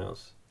a full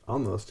house.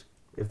 Almost.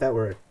 If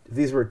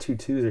these were 2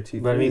 2s or 2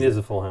 3s. But I mean, it is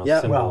a full house. Yeah,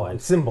 well,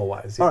 symbol-wise.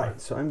 symbol-wise. Yeah. All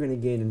right, so I'm going to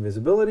gain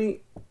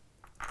invisibility,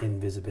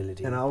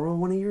 Invisibility. and I'll roll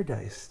one of your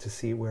dice to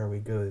see where we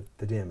go.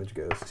 The damage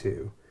goes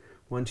to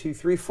 1, 2,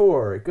 3,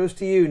 4. It goes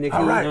to you, Nikki.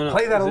 All right, No, no,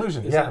 play that is it-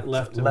 illusion. is yeah, it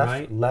left and left,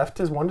 right? Left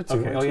is 1 to 2.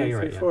 Okay. Oh, yeah, you're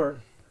right, yeah. 4.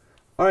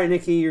 All right,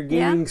 Nikki, you're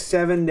gaining Yeah.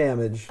 7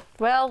 damage.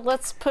 Well,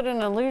 let's put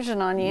an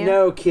illusion on you.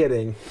 No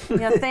kidding.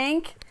 You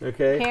think?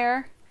 Okay.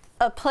 Here.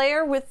 A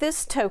player with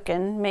this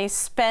token may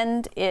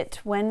spend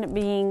it when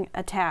being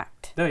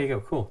attacked. There you go.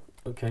 Cool.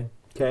 Okay.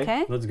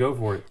 Okay? Let's go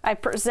for it. I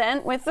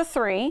present with the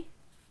 3.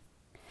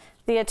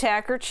 The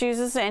attacker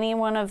chooses any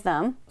one of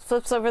them,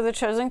 flips over the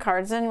chosen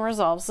cards, and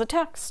resolves the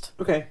text.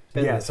 Okay.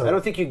 Spend Yeah, it. so I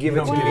don't think you give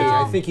you it don't to give me. it to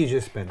I him. think you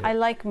just spend it. I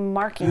like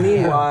marking.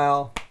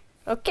 Meanwhile,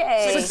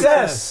 Okay.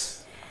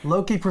 success.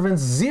 Loki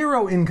prevents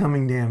 0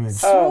 incoming damage.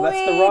 Oh,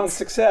 that's the wrong Sweet.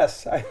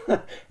 success.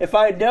 If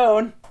I had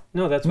known.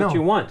 No, that's no, what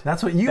you want.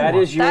 That's what you That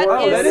want. is your. That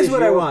Oh, that is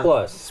what I your want.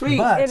 Plus. Sweet.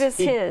 But It is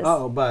his.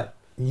 Oh, but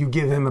you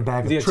give him a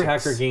bag The of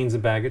tricks. attacker gains a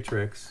bag of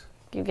tricks.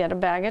 You get a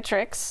bag of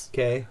tricks.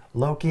 okay.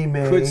 Loki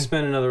may. Could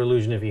spend another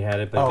illusion if he had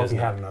it, but Oh, he if doesn't.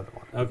 you have another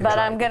one. Okay. But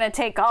I'm going to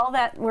take all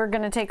that. We're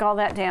going to take all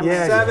that damage.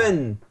 Yeah.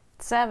 7.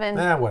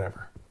 7.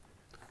 Whatever.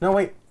 No,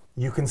 wait.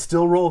 You can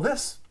still roll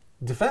this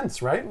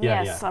defense, right?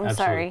 Yeah, yes, yeah, I'm absolutely.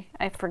 sorry.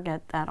 I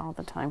forget that all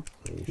the time.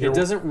 It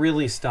doesn't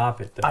really stop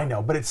it, though. I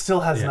know, but it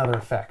still has Yeah. another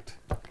effect.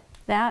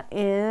 That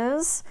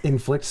is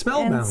Inflict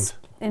spellbound.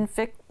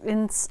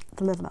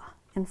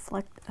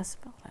 inflict a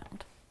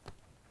spellbound.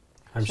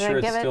 I'm Should I sure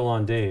it's give it- still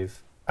on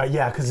Dave.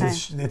 Yeah, because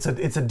Okay.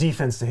 it's a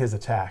defense to his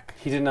attack.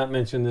 He did not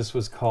mention this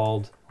was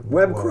called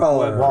Web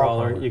crawler. Web Wall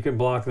Crawler. crawler. You can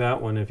block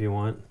that one if you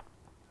want.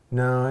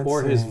 No, it's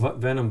Or his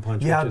Venom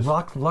Punch. yeah, which is,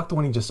 block the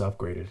one he just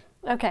upgraded.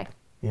 Okay.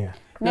 Yeah,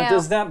 now, Now,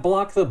 does that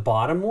block the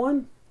bottom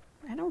one?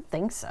 I don't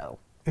think so.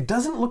 it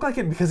doesn't look like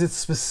it because it's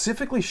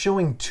specifically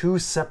showing 2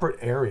 separate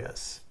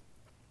areas,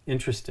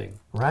 Interesting.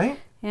 right?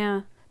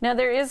 Yeah. Now,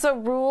 there is a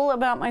rule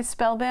about my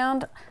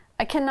spellbound.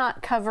 I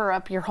cannot cover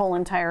up your whole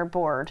entire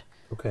board.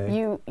 Okay.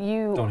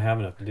 You Don't have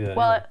enough to do that.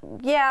 well, either.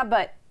 yeah,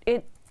 but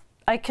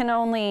I can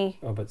only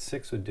Oh, but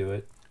 6 would do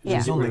it. Yeah.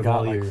 She's get only rid of got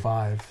all like your-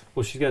 5.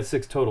 Well, she's got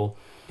 6 total.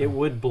 It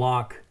would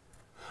block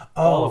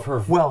all of her.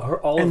 Well,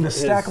 all and of the his-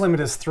 stack limit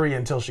is 3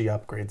 until she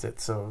upgrades it.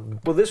 So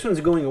Well, this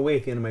one's going away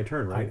at the end of my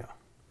turn, I right? know.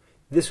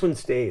 This one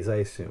stays, I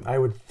assume. I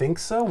would think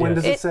so. When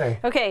Yes. does it say?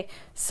 Okay,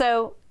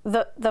 so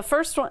the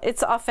first one,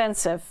 it's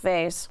offensive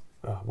phase.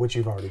 Which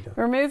you've already done.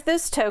 Remove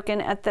this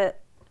token at the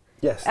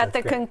Yes. at the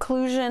that's great.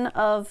 conclusion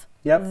of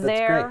Yep, that's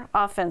their great.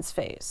 offense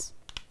phase.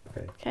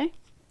 Okay. Okay.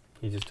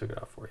 He just took it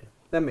off for you.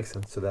 That makes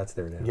sense. So that's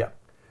there now. Yeah.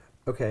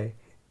 Okay.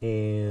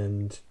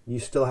 And you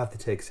still have to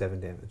take 7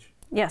 damage.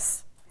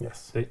 Yes.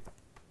 Yes. Yeah.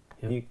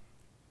 You-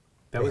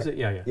 That was it.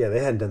 Yeah. Yeah, they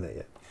hadn't done that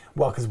yet.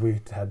 Well, because we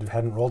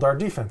hadn't rolled our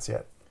defense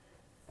yet.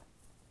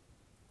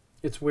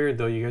 It's weird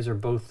though. You guys are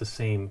both the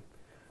same.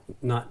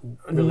 Not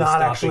really Not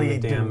stopping actually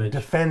the damage.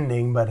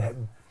 defending, but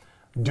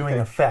doing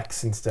Okay.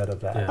 effects instead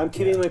of that. Yeah. I'm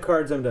keeping my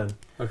cards. I'm done.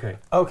 Okay.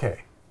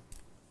 Okay.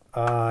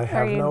 I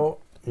have you- no.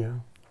 Yeah.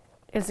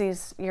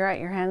 You're at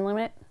your hand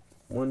limit?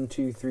 1,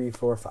 2, 3,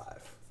 4,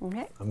 5.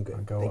 Okay. I'm good.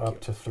 I'll go Thank up you.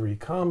 to 3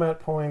 combat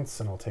points,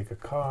 and I'll take a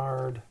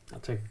card. I'll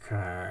take a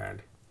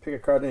card. Pick a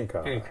card, any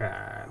card. Any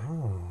card.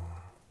 Oh,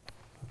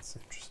 that's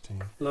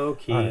interesting.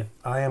 Loki. All right,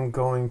 I'm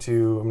going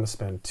to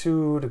spend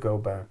 2 to go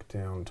back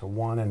down to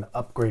 1 and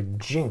upgrade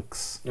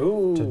Jinx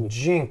Ooh. to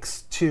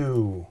Jinx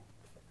 2.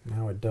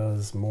 Now it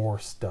does more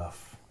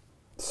stuff.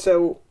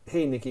 So,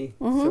 hey, Nikki.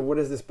 Mm-hmm. So what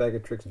does this bag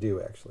of tricks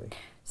do, actually?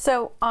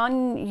 So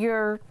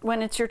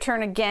when it's your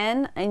turn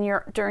again and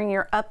during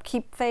your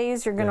upkeep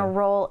phase, you're going to Yeah.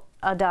 roll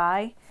a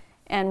die,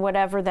 and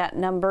whatever that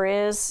number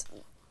is,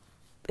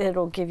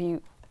 it'll give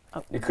you.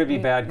 It could be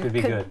bad, could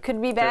be good.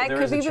 Could be bad, There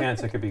could is be a good.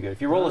 chance it could be good.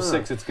 If you roll a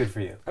 6, it's good for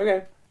you.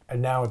 Okay.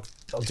 And now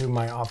I'll do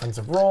my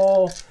offensive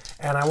roll,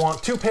 and I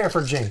want 2 pair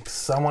for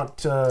Jinx. I want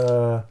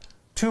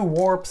 2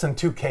 warps and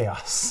 2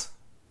 chaos.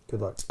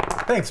 Good luck.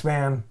 Thanks,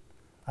 man.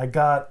 I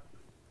got.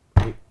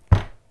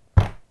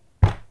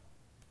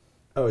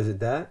 Oh, is it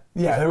that?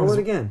 Yeah, Just it roll was-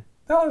 it again.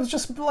 No, it was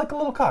just like a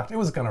little cocked. It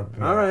was gonna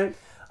be. All right.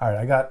 All right,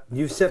 I got.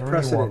 You've set 3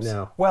 precedent warps.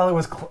 now. Well, it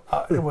was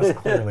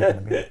clearly going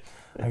to be.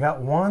 I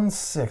got 1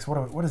 6.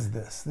 What is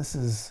this? This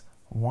is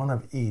 1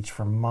 of each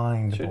for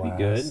Mind Should Blast.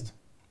 be good.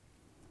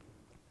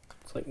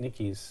 It's like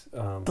Nikki's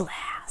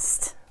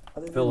Blast.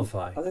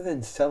 Vilify. Other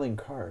than selling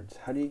cards,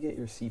 how do you get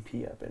your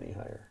CP up any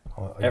higher?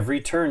 Well, Every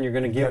turn you're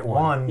going to get get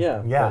one.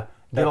 Yeah, Yeah.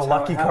 but Get a that's how it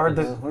lucky card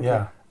that. happens. Okay.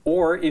 Yeah.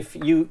 Or if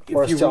you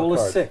Or a sell roll a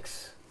card.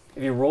 6.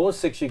 If you roll a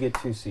 6, you get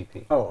 2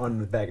 CP. Oh, on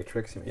the bag of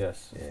tricks, you mean?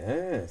 Yes.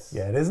 Yes.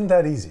 Yeah, it isn't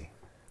that easy.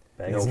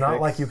 Bag It's of not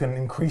tricks. like you can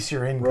increase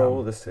your income.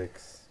 Roll the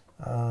 6.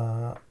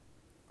 I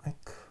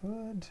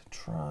could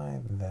try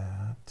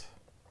that.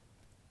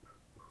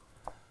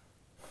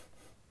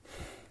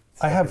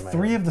 I have in my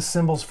 3 head. of the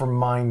symbols for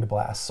Mind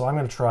Blast, so I'm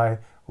going to try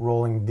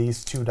rolling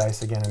these 2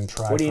 dice again and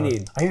try. What do you for-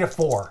 need? I need a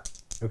 4.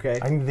 Okay.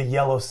 I need the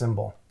yellow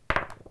symbol.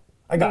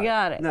 I got You it.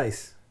 got it.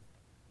 Nice.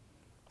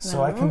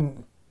 So I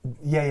can.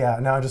 Yeah.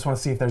 Now I just want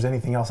to see if there's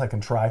anything else I can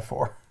try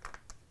for.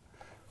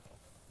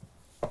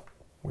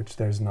 Which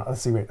there's not.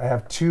 Let's see. Wait. I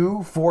have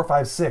 2, 4,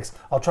 5, 6.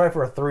 I'll try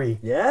for a 3.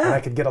 Yeah. And I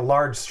could get a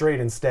large straight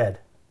instead.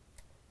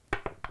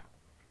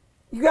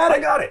 You got it. I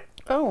got it.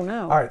 Oh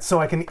no. All right. So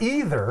I can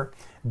either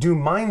do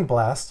Mind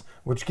Blast,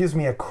 which gives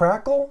me a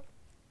crackle,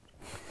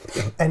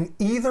 and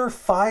either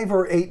 5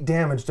 or 8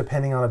 damage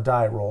depending on a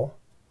die roll,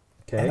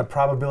 Okay. and a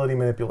probability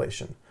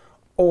manipulation,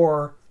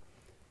 or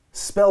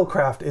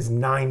Spellcraft is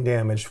 9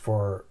 damage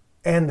for,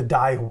 and the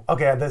die.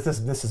 Okay, this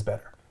is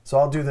better. So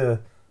I'll do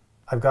the.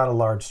 I've got a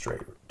large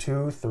straight.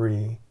 2,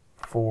 3,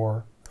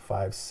 4,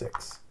 5,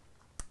 6.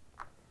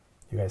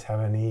 You guys have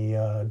any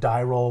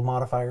die roll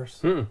modifiers?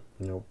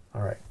 Nope.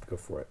 All right. Go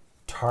for it.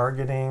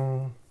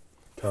 Targeting.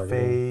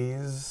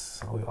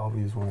 Phase. I'll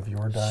use one of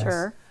your dice.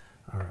 Sure.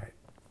 All right.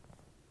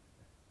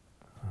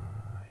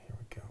 Here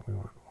we go. We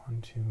want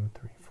 1, 2,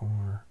 3,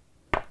 4.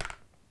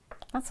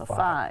 That's a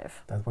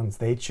 5. That one's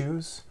they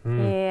choose.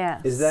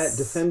 Yes. Is that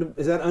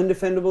Is that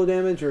undefendable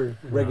damage or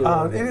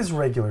regular? It is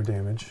regular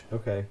damage.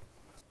 Okay.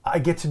 I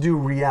get to do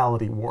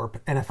reality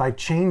warp, and if I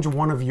change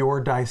one of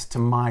your dice to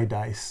my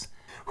dice,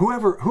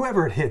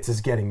 whoever it hits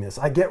is getting this.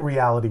 I get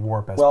reality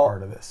warp as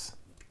part of this.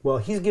 Well,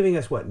 he's giving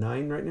us what,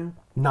 9 right now?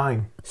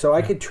 9. So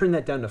I could turn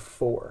that down to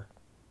 4.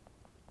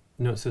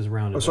 No, it says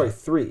rounded. Oh, sorry, up.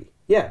 3.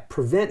 Yeah,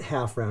 prevent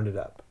half rounded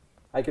up.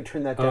 I could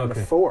turn that down to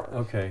okay. 4.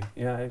 Okay.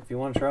 Yeah, if you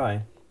want to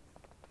try.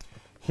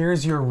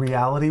 Here's your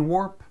reality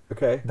warp.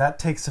 Okay. That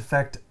takes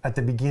effect at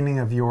the beginning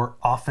of your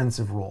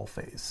offensive roll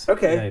phase.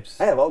 Okay. Yipes.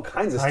 I have all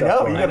kinds of I stuff. know,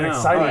 going you on. got know.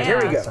 excited. All right, here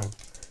we Yeah. go.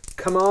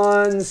 Come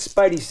on,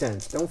 Spidey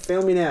sense. Don't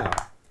fail me now.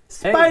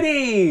 Hey.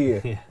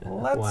 Spidey! Yeah.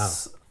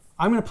 Let's.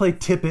 I'm going to play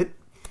Tippet.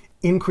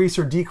 Increase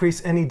or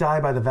decrease any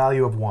die by the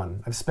value of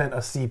 1. I've spent a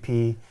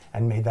CP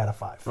and made that a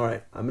 5. All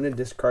right, I'm going to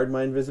discard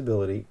my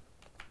invisibility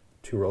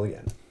to roll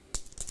again.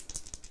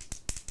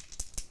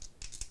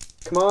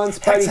 Come on,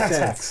 Spidey Hex, hex, sense.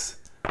 hex.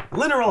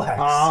 Literal hex.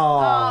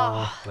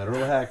 Oh,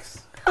 literal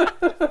hex.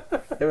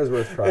 It was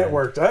worth trying. It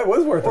worked. It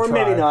was worth a Or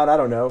try. maybe not, I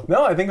don't know.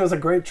 No, I think it was a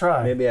great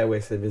try. Maybe I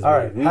wasted All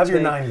invisibility. right, have your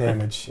 9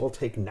 damage. We'll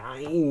take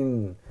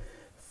 9.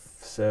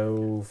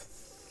 So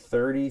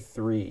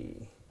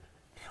 33.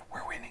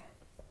 We're winning.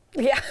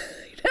 Yeah.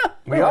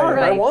 We are,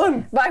 by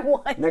one. By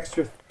one. Next,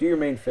 do your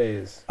main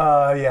phase.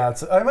 Yeah,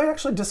 I might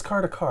actually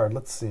discard a card.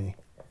 Let's see.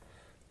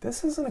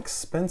 This is an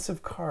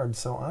expensive card,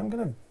 so I'm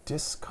going to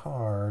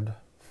discard...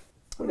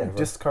 Whatever.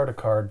 Discard a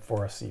card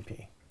for a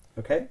CP.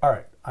 Okay. All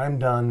right, I'm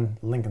done.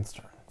 Lincoln's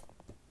turn.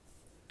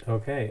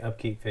 Okay,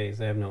 upkeep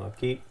phase. I have no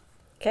upkeep.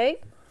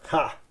 Okay.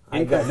 Ha!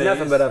 I got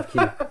nothing but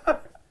upkeep.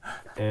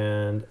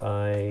 And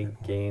I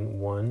gain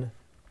 1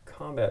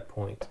 combat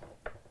point.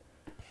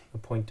 A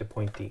point to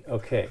pointy.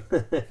 Okay.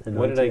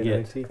 What did I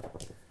get?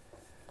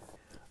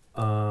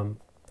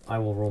 I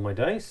will roll my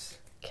dice.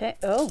 Okay.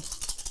 Oh.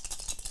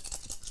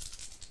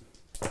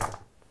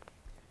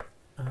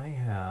 I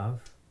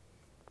have...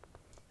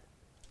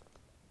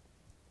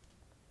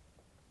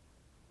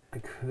 I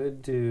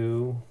could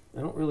do...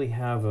 I don't really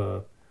have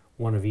a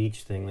one of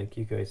each thing like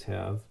you guys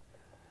have.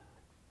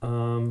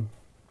 No,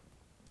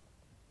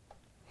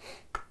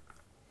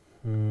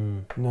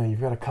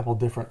 you've got a couple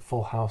different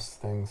full house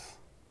things.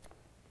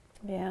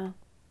 Yeah.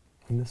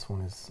 And this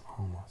one is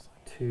almost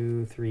like...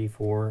 2, 3,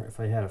 4. If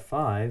I had a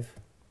 5,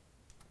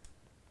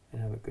 I'd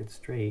have a good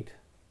straight.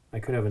 I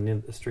could have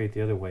a straight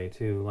the other way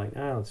too. Like,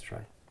 let's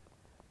try.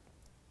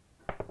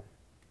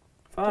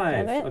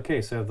 5.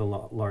 Okay, so I have the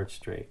large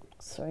straight.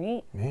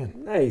 Sweet. Man.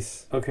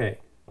 Nice. Okay.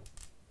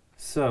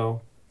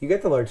 So. You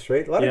get the large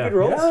straight. A lot of good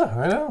rolls. Yeah,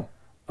 I know.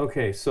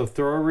 Okay, so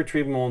throw a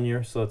retrieve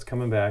Mjolnir, so it's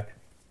coming back.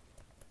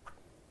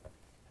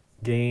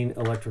 Gain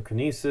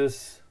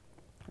electrokinesis.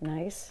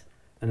 Nice.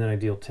 And then I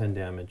deal 10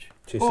 damage.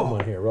 To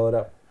someone here. Roll it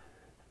up.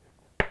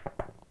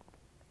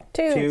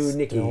 2. To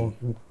Nikki.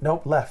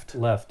 Nope, left.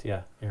 Left,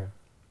 yeah. Here.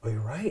 Oh,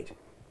 you're right.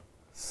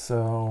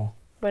 So...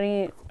 What do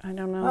you... I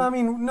don't know I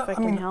mean, no, if I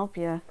can help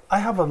you. I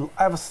have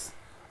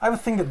a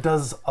thing that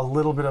does a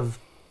little bit of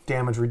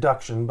damage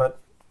reduction, but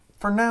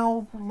for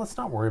now, let's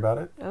not worry about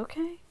it.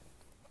 Okay.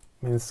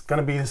 I mean, it's going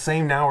to be the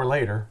same now or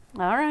later.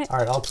 All right. All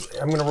right,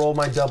 I'm going to roll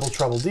my double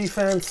trouble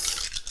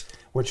defense,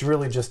 which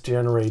really just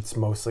generates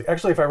mostly...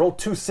 Actually, if I roll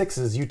 2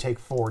 6s, you take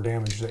 4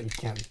 damage that you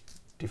can't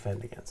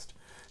defend against.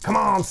 Come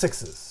on,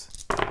 6s.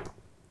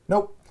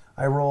 Nope.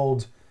 I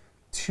rolled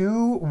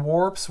 2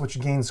 warps, which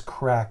gains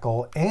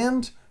crackle,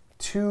 and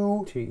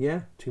 2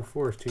 2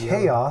 4s, 2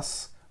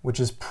 chaos, which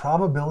is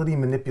probability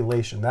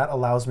manipulation. That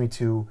allows me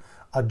to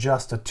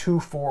adjust a 2,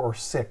 4, or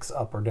 6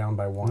 up or down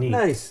by 1. Neat.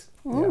 Nice.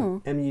 Yeah.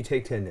 And you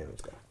take 10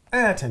 damage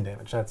though. 10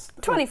 damage. That's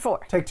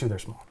 24. Take 2, they're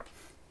small.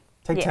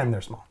 Take 10,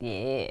 they're small.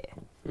 Yeah.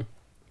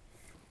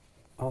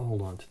 I'll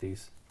hold on to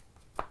these.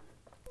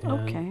 And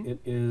Okay. it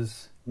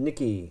is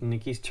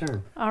Nikki's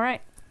turn. All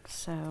right.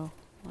 So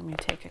let me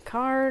take a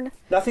card.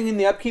 Nothing in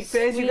the upkeep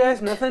phase, you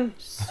guys? Nothing?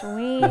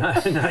 Sweet.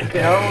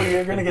 No,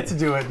 you're going to get to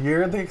do it.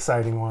 You're the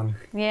exciting one.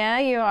 Yeah,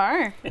 you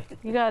are.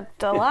 You got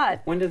a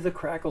lot. When does the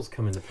crackles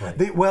come into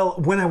play? Well,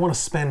 when I want to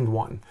spend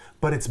 1.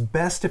 But it's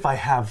best if I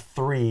have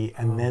 3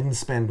 and then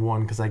spend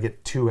 1 because I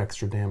get 2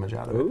 extra damage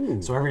out of it.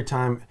 Ooh. So every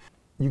time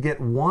you get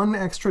 1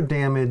 extra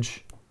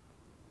damage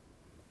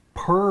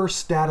per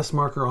status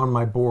marker on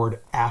my board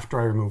after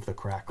I remove the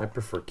crackle. I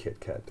prefer Kit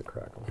Kat to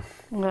crackle.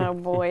 Oh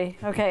boy.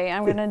 Okay,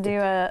 I'm gonna do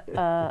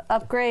a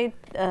upgrade,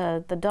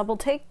 the double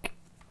take,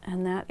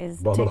 and that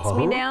is takes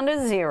me down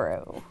to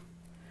 0.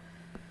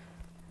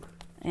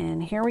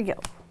 And here we go.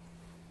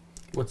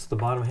 What's the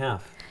bottom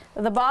half?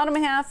 The bottom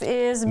half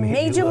is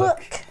Made you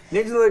look.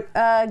 Nikki's look.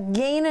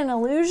 Gain an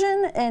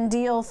illusion and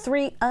deal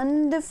 3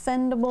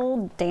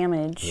 undefendable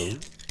damage.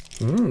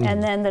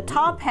 And then the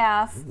top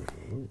half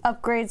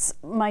upgrades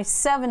my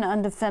 7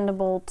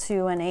 undefendable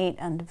to an 8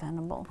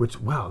 undefendable. Which,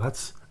 wow,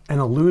 that's an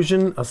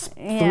illusion, 3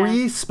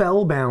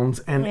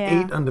 spellbounds, and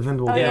 8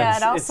 undefendable Oh damage. yeah,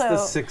 it it's also the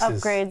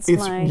sixes. upgrades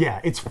It's, my...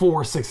 yeah, it's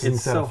 4 6s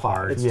instead so of 5.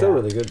 hard. It's still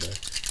really good though.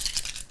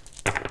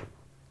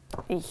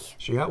 Eesh.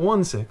 She got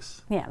 1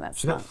 6. Yeah, that's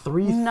She got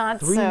 3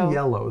 so-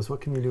 yellows.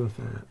 What can you do with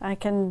that? I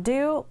can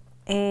do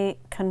a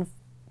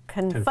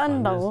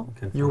confundle.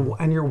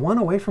 You're 1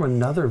 away from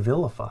another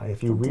vilify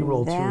if you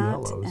re-roll 2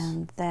 yellows.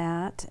 And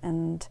that,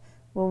 and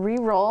we'll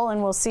re-roll,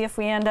 and we'll see if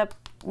we end up,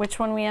 which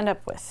one we end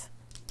up with.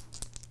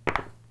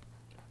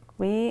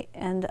 We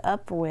end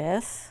up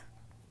with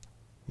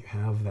You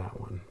have that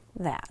one.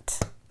 that.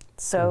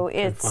 So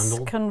it's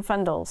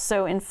confundle.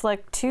 So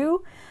inflict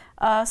 2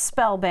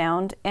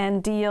 spellbound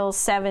and deal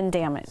 7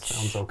 damage.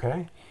 Sounds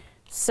okay.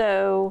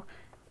 So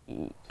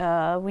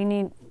we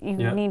need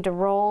need to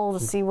roll to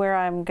see where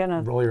I'm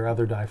gonna roll your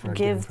other die for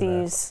give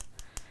these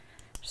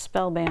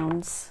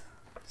spellbounds.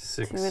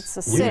 6. So it's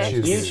a 6.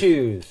 You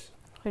choose.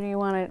 Who do you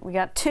want to? We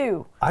got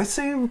 2. I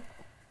say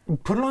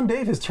put it on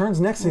Dave. His turn's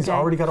next, and he's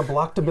already got a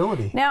blocked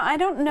ability. Now I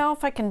don't know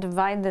if I can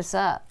divide this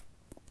up.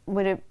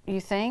 Would it?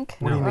 You think?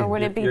 What do you or mean?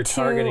 would it be You're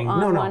 2 targeting-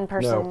 on No. one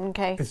person? No.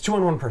 Okay. It's 2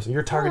 on 1 person.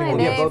 You're targeting Hi,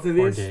 one. Dave. Both of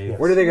Or these? Dave.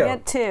 Where do they You go?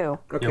 get 2.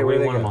 Okay, Yeah, where do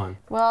they want go? them on?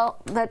 Well,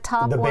 the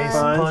top The one. base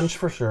punch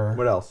for sure.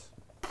 What else?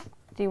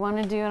 Do you want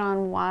to do it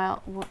on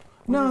wild?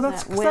 No, is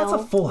that's that? that's a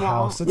Will? full Wall?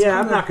 house. It's Yeah,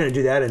 I'm kinda- not going to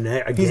do that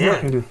again. He's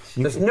not going to do.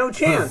 There's no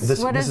chance.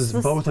 This What this is is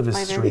this both of his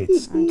spider?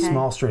 straights, Okay.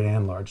 small straight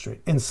and large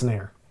straight.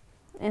 Ensnare.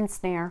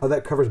 ensnare. Oh,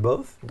 that covers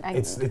both?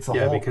 It's the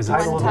Yeah, whole because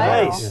title of it's the one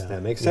title. race. Nice.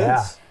 That makes Yeah.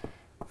 sense.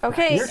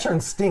 Okay. Your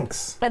turn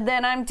stinks. And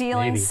then I'm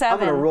dealing Maybe. 7. I'm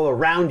going to roll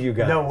around you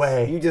guys. No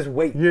way. You just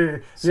wait.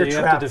 You're So you have to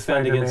trapped,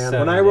 defend against Spider-Man. seven.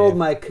 When I rolled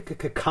my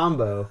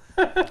combo.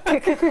 And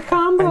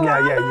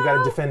yeah, you got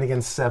to defend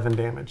against 7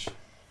 damage.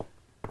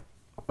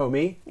 Oh,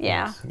 me?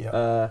 Yeah.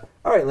 Yeah.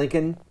 All right,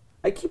 Lincoln.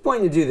 I keep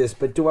wanting to do this,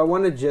 but do I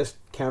want to just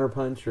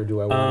counterpunch or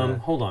do I want to...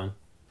 Hold on.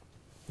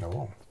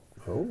 No.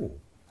 Oh,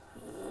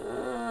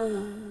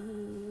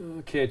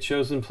 Okay, a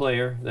chosen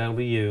player. That'll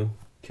be you.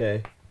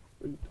 okay.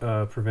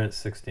 Prevent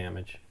 6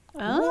 damage.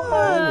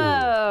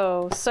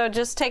 Oh, so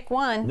just take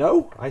 1.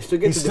 No, I still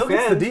get He to still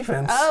defend. gets the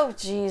defense. Oh,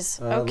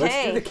 jeez. Okay.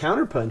 Let's do the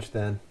counterpunch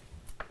then.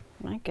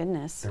 My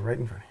goodness. They're right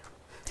in front of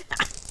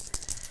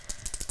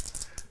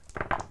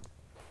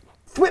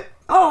Thwip!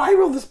 Oh, I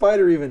rolled the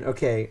spider even.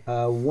 Okay,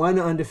 1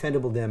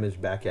 undefendable damage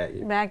back at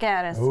you. Back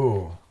at us. you.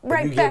 Ooh.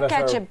 Right you gave back us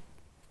at our- you.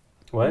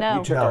 What? No.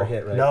 You took our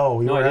hit, right? No,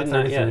 you No, were I at did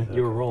not 33. yet.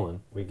 You were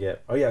rolling. We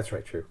get... Oh, yeah, that's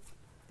right, true.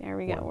 There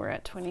we go. We're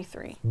at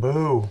 23.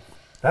 Boo.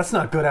 That's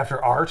not good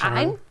after our turn.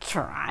 I'm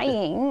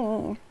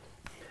trying.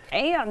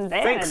 And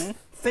then.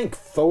 Think,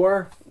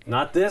 Thor.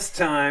 Not this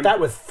time. That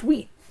was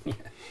sweet.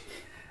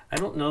 I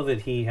don't know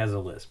that he has a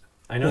lisp.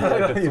 I know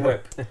he like the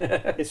whip.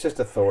 It's just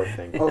a Thor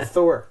thing. Oh,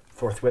 Thor.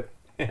 Thor Thwip.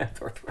 Yeah,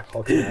 Thor.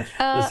 Hulk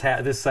smash.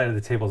 This side of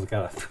the table's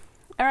got a...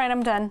 All right,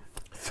 I'm done.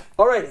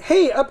 All right,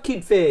 hey,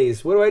 upkeep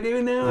phase. What do I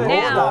do now?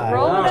 Now,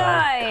 roll All the right.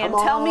 die and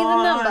tell me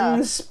the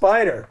number.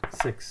 Spider.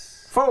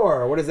 6.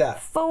 4. What is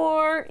that?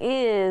 4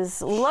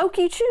 is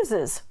Loki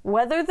chooses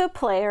whether the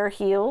player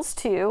heals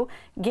 2,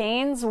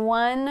 gains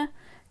 1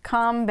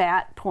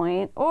 combat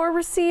point, or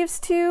receives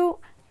 2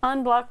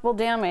 unblockable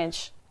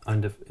damage.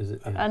 Is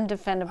it? Yeah.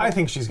 Undefendable. I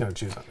think she's going to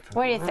choose undefendable.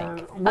 What do you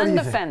think? What do you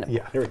think? Undefendable.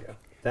 Yeah. Here we go.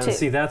 Two.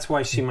 See, that's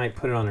why she might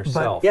put it on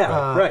herself.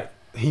 Yeah, right.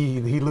 He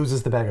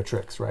loses the bag of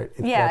tricks, right?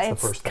 Yeah, That's the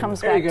it first thing. comes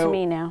There you back to go.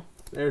 me now.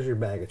 There's your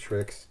bag of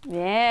tricks.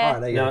 Yeah.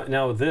 All right, I got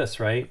Now this,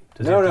 right?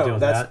 Does he have to deal no,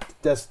 with that's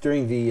that's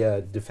during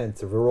the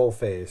defensive roll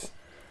phase.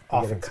 I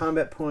get a Offensive.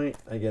 combat point.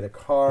 I get a He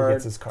card.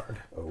 gets his card.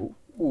 Oh,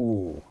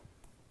 ooh.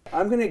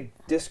 I'm gonna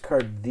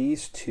discard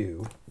these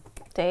 2.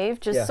 Dave,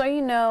 just Yeah. so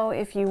you know,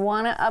 if you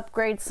want to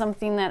upgrade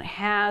something that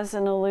has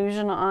an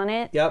illusion on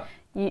it, Yep.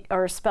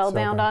 or spellbound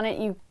Spellbound. on it,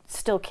 you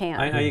still can.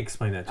 I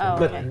explained that to Oh,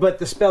 him. okay. But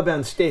the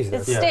spellbound stays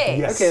there. It Yeah. stays.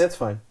 Yes. Okay, that's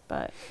fine.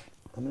 But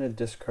I'm gonna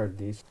discard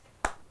these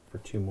for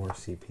 2 more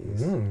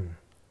CPs. Mm.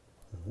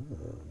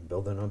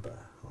 Building up an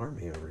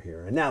army over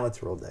here. And now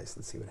let's roll dice.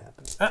 Let's see what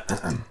happens.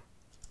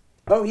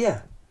 Oh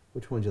yeah.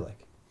 Which one would you like?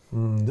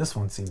 This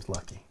one seems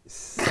lucky.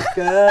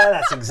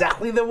 That's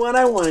exactly the one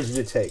I wanted you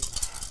to take.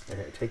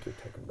 Okay, take your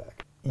token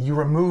back. You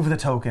remove the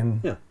token.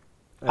 Yeah.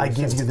 I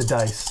give you the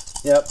dice.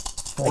 Yep.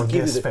 For I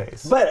give this you the,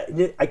 phase. But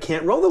I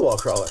can't roll the wall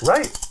crawler.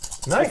 Right.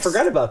 Nice. I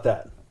forgot about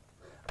that.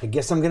 I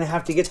guess I'm gonna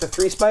have to get the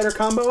 3 spider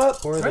combo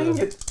up. Or Right, you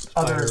the get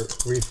other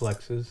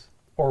reflexes.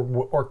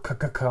 or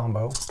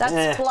combo.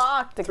 that's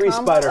blocked. The 3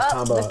 combo spider up,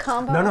 combo. The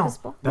combo No, no. is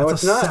blocked. That's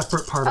it's a not.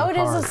 separate part Oh, of it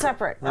the is card. a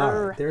separate. All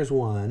right, there's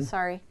 1.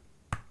 Sorry.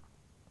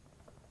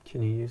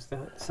 Can you use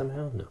that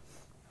somehow? No.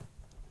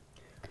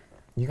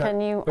 You got,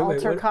 Can you Wait,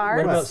 alter what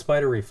cards? about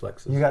spider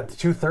reflexes? you got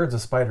 2/3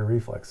 of spider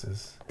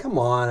reflexes. Come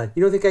on.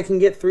 You don't think I can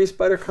get 3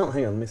 spider combo?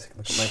 Hang on, let me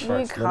look at my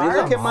New cards. Let me look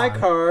cards? at my Come on.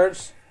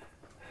 cards.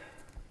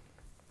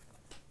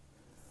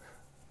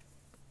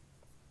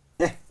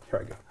 Here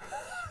I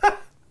go.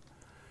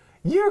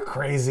 You're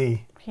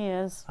crazy. He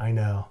is. I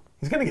know.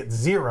 He's gonna get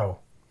 0.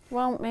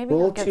 Well, maybe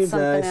Roll he'll get 2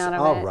 something dice. out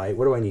of All it. right.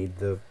 What do I need?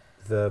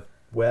 The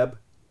web?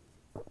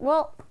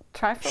 Well,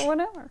 try for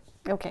whatever.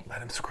 Okay.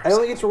 Let him I scratch.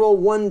 only get to roll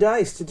 1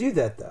 dice to do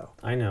that, though.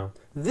 I know.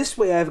 This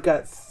way, I've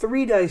got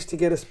 3 dice to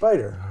get a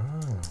spider.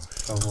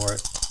 Go for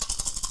it.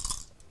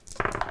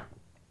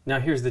 Now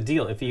here's the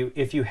deal: if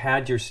you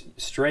had your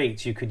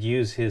straights, you could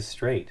use his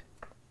straight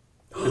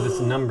because it's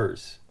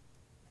numbers.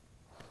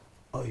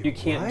 Oh, you're You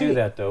can't right. do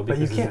that though But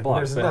you because it's can't. blocked.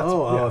 There's- But that's-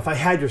 Oh, yeah. if I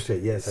had your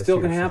straight, yes. I still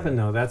see can what you're happen saying.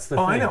 though. That's the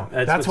Oh, I thing. know.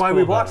 That's what's why we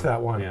cool about blocked it.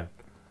 that one. Yeah.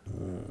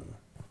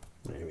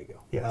 There we go.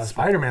 Yeah,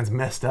 Spider-Man's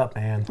messed up,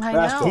 man. I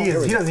Rascal. know.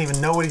 He doesn't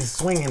even know what he's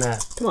swinging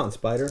at. Come on,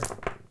 spider.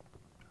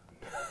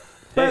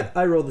 But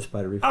I rolled the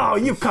spider reflexes. Oh,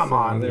 you come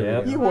on. There we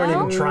Yep. go. You weren't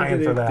even Well-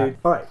 trying for that.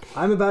 All right,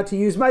 I'm about to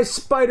use my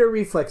spider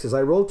reflexes.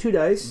 I roll 2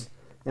 dice,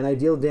 and I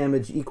deal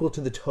damage equal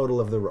to the total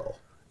of the roll.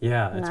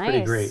 Yeah, that's pretty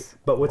Nice. great.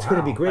 But what's going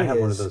to be Wow, great I have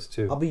is one of those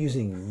too. I'll be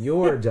using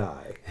your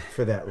die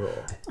for that roll.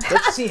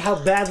 Let's see how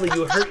badly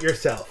you hurt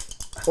yourself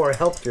or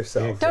helped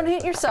yourself. Don't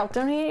hit yourself.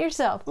 Don't hit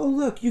yourself. Oh,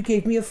 look, you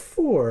gave me a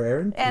 4,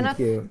 Aaron. And Thank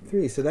a- you.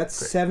 3, so that's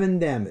 7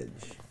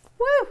 damage.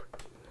 Woo!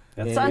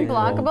 That's It's And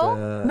unblockable?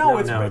 rolled, No,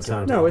 it's no, it's regular.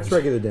 not. No, it's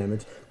regular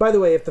damage. By the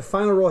way, if the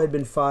final roll had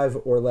been 5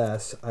 or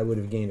less, I would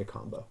have gained a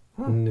combo.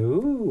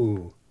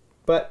 No,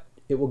 But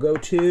it will go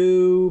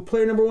to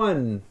player number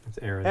 1, it's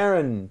Aaron.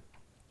 Aaron.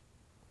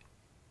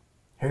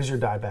 Here's your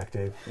die back,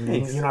 Dave.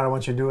 Thanks. You know what I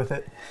want you to do with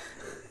it?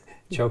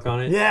 Choke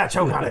on it. Yeah,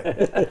 choke on it.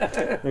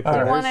 Okay, Do you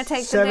right. want to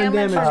take the 7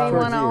 damage, or do you towards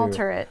want to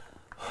alter it?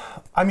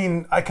 I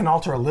mean, I can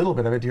alter a little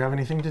bit of it. Do you have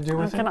anything to do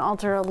I with can it?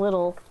 alter a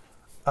little.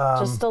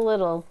 Just a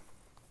little.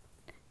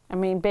 I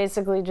mean,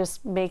 basically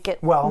just make it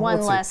Well, one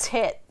let's see. less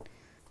hit.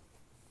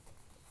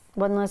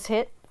 One less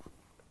hit?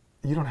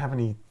 You don't have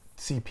any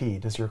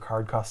CP. Does your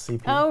card cost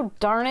CP? Oh,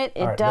 darn it,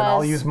 it All right, does. then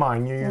I'll use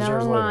mine. You use Never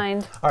yours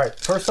mind. later. All right,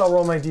 first I'll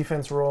roll my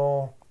defense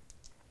roll.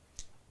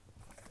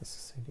 This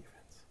is a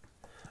defense.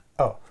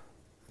 Oh,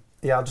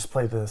 yeah, I'll just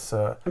play this.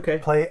 Okay.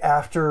 Play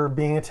after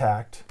being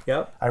attacked.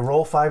 Yep. I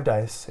roll 5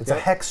 dice. It's a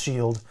Yep. hex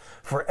shield.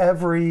 For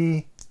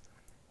every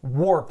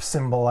warp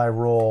symbol I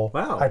roll,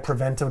 Wow. I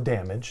prevent a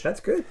damage. That's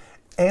good.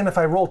 And if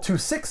I roll 2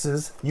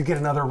 6s, you get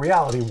another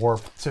reality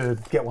warp to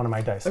get one of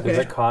my dice. Okay. Does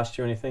it cost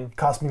you anything?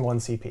 Cost me 1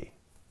 CP.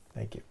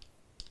 Thank you.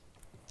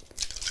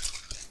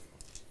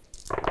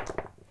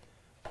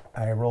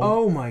 I rolled.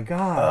 Oh my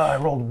gosh. I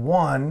rolled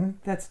 1.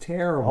 That's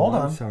terrible. Hold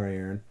I'm on. sorry,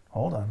 Aaron.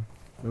 Hold on.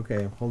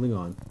 Okay, I'm holding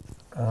on.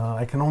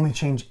 I can only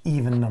change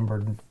even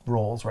numbered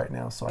rolls right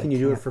now, so Can I you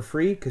do it can't- for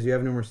free? Because you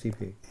have no more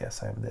CP.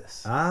 Yes, I have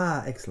this.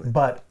 Ah, excellent.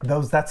 But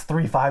that's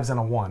 3 5s and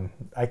a 1.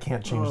 I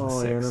can't change the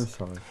 6. Aaron, I'm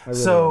sorry. I really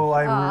So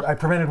I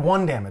prevented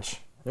 1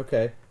 damage am.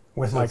 Okay.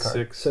 with my card.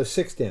 6. So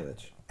 6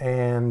 damage.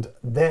 And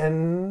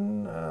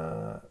then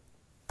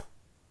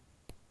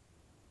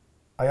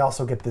I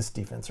also get this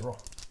defense roll.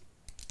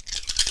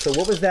 So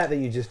what was that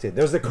you just did?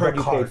 That was the card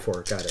you card. paid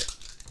for. Got it.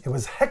 It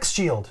was Hex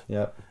Shield.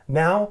 Yep.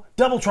 Now,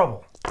 Double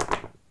Trouble.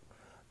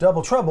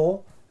 Double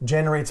Trouble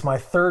generates my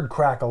 3rd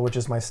crackle, which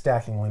is my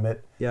stacking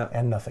limit, Yeah.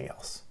 and nothing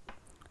else.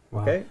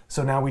 Wow. Okay.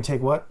 So now we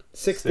take what?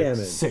 6 Six.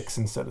 damage. 6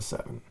 instead of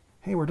 7.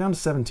 Hey, we're down to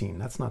 17.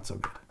 That's not so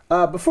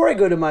good. Before I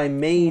go to my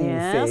main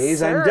Yes, phase,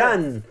 sir. I'm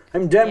done.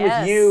 I'm done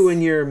Yes. with you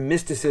and your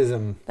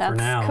mysticism. That's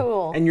now.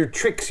 cool. And your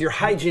tricks, your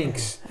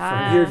hijinks,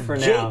 Ah. your For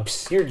now.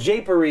 japes, your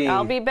japery.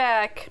 I'll be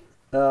back.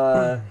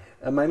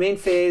 My main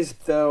phase,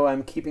 though,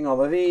 I'm keeping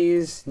all of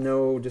these.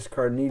 No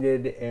discard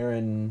needed.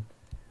 Aaron,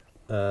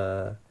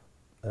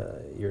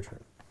 your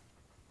turn.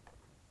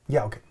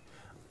 Yeah, okay.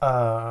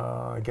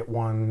 I get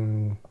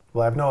 1.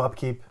 Well, I have no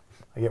upkeep.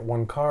 I get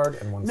 1 card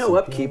and 1 No CP.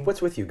 upkeep.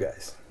 What's with you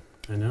guys?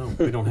 I know.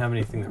 We don't have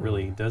anything that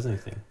really does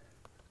anything.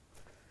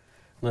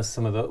 Unless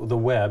some of the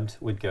webbed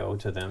would go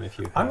to them if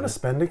you had I'm going to it.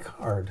 spend a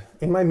card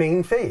in my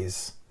main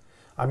phase.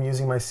 I'm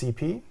using my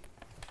CP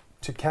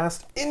to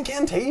cast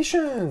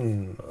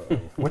Incantation,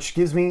 which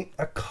gives me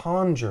a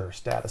Conjure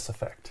status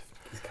effect.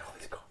 He's got all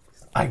these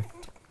cards. I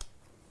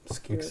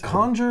Excited.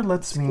 Conjure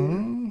lets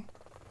me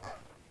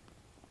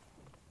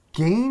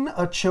gain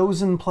a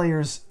chosen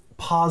player's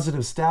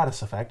positive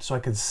status effect, so I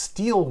could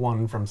steal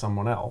one from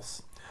someone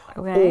else,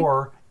 Okay.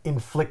 or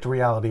inflict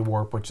reality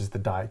warp, which is the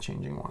die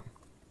changing one.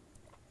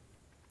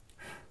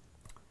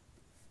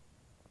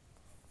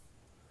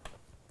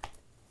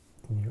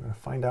 And you're going to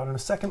find out in a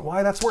second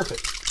why that's worth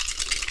it.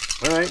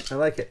 All right, I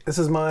like it. This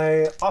is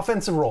my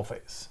offensive roll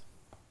phase.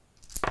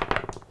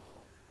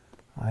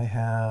 I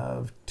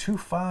have 2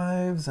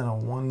 5s and a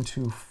 1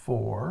 2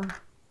 4.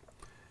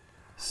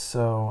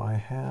 So I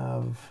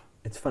have.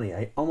 It's funny.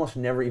 I almost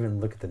never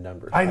even look at the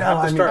numbers. I know, have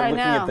I to mean- start I looking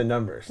know. at the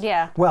numbers.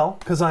 Yeah. Well,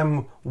 because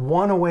I'm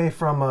 1 away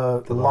from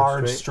a The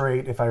large large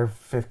straight. If I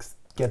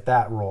get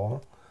that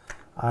roll,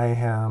 I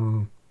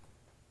am.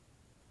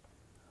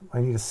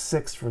 I need a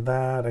 6 for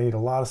that. I need a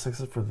lot of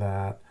 6s for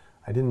that.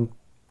 I don't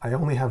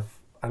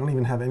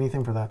even have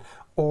anything for that.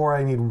 Or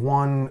I need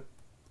 1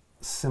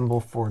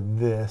 symbol for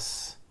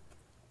this.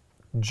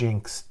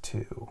 Jinx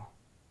 2.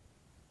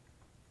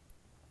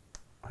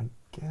 I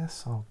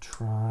guess I'll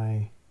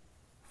try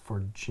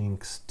for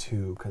Jinx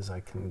 2 because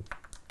I can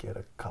get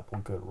a couple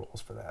good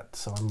rolls for that.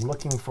 So I'm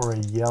looking for a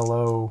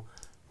yellow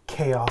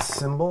chaos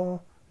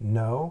symbol.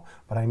 No,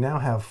 but I now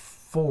have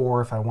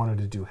 4 if I wanted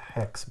to do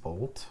Hex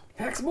Bolt.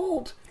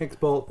 Hexbolt!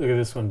 Hexbolt. Look at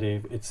this one,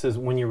 Dave. It says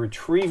when you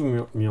retrieve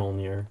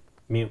Mjolnir,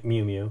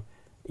 Mew,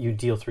 you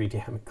deal 3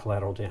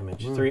 collateral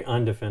damage. 3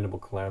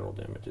 undefendable collateral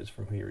damages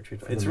from who you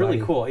retrieve. It's the really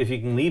mighty. cool if you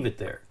can leave it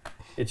there.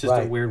 It's just a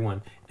Right. weird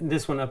one. And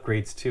this one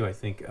upgrades too, I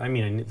think. I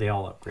mean, they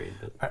all upgrade.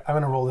 But I'm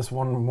going to roll this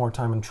one more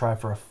time and try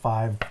for a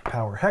 5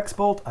 power Hex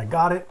Bolt. I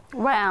got it.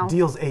 Wow.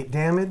 Deals 8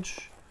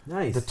 damage.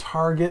 Nice. The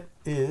target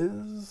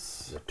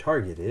is The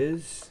target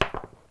is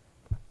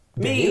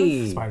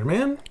Dave, me.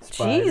 Spider-Man.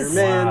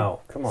 Spider-Man.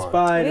 Wow, come on.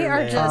 Spider-Man. We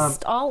are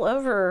just all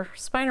over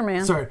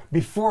Spider-Man. Sorry,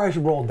 before I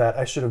rolled that,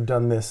 I should have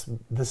done this.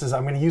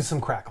 I'm going to use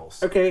some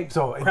crackles. Okay,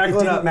 So it crackle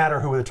it didn't up.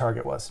 matter who the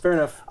target was. Fair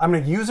enough. I'm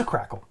going to use a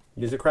crackle.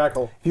 Use a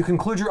crackle. If you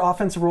conclude your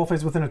offensive roll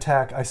phase with an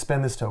attack, I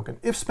spend this token.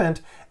 If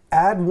spent,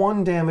 add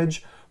 1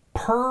 damage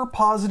per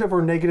positive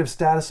or negative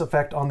status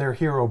effect on their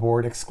hero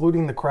board,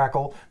 excluding the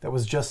crackle that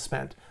was just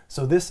spent.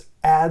 So this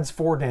adds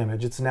 4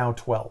 damage. It's now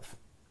 12.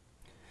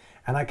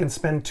 And I can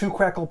spend 2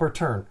 crackle per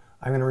turn.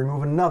 I'm going to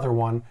remove another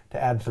one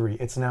to add 3.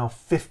 It's now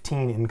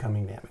 15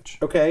 incoming damage.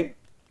 Okay.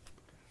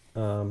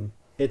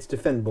 It's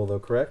defendable though,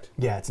 correct?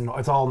 Yeah, it's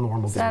all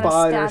normal Is that damage. a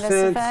Spider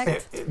status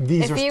sense. effect?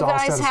 These If are you stall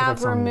guys status have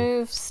effects on-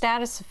 removed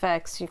status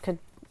effects, you could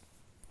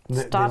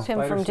Th- stop th- him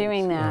Spider from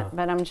doing sense? that. Yeah.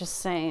 But I'm just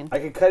saying. I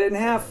could cut it in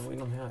half. we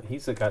don't have.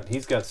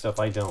 He's got stuff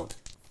I don't.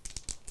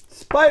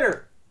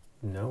 Spider.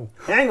 No.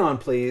 Hang on,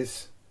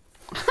 please.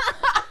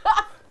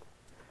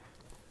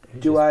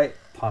 Do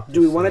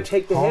we want to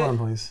take the Hold hit? on,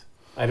 please.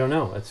 I don't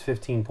know. That's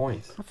 15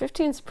 points.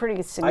 15 is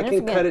pretty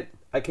significant.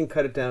 I can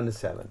cut it down to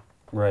 7.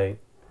 Right.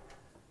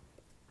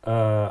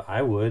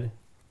 I would.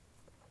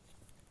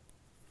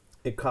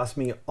 It cost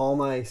me all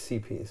my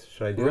CPs.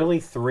 Should I do Really?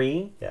 it?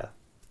 3? Yeah.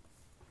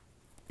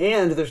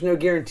 And there's no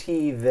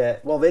guarantee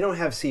that... Well, they don't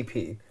have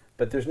CP,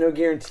 but there's no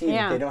guarantee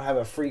that they don't have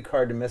a free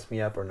card to mess me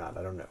up or not.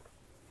 I don't know.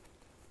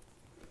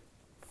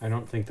 I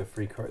don't think the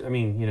free card... I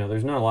mean, you know,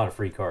 there's not a lot of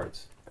free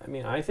cards. I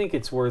mean, I think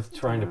it's worth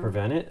trying to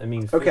prevent it. I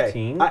mean,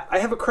 15... Okay, I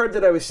have a card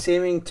that I was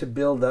saving to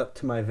build up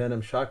to my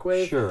Venom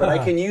Shockwave, Sure. but I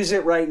can use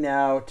it right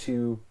now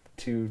to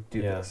do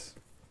this.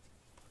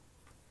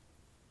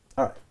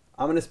 All right,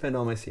 I'm going to spend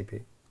all my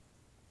CP.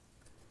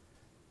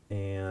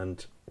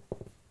 And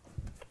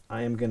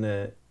I am going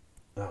to...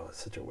 Oh,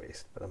 it's such a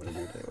waste, but I'm going to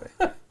do it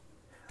anyway.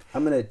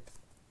 I'm going to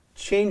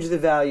change the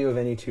value of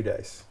any 2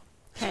 dice.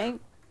 Okay.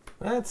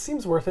 That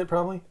seems worth it,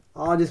 probably.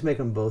 I'll just make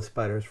them both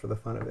spiders for the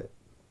fun of it.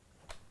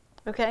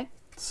 Okay.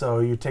 So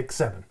you take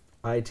 7.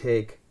 I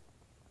take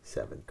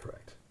 7,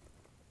 correct.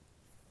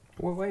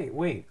 Well,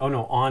 wait. Oh,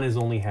 no, on is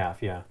only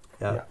half, yeah.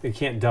 Yeah. You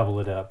can't double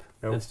it up.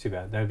 Nope. That's too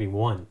bad. That would be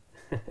 1.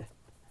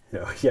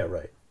 No, yeah,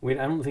 right. Wait,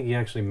 I don't think you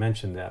actually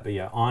mentioned that, but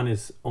yeah, on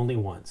is only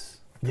once.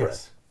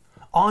 Yes.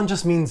 On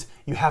just means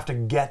you have to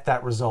get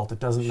that result. It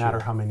doesn't matter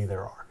how many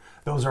there are.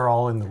 Those are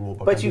all in the rule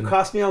book. But you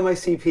cost me all my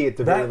CP at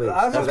the very least.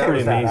 I was That's okay pretty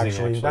with that, amazing,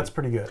 actually. actually. That's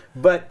pretty good.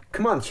 But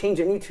come on, change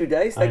any 2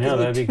 dice. That I know, gives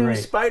that'd me be 2 great.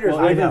 spiders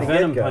Well, right even from the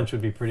Venom get-go. Punch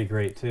would be pretty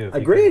great, too. If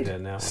Agreed. You could do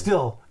that now.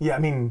 Still, yeah, I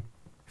mean,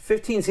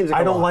 15 seems like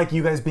I a don't lot. like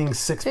you guys being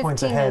 6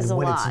 points 15 ahead is a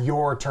when lot. it's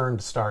your turn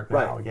to start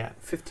now again.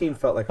 15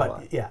 felt like a lot.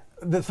 But yeah,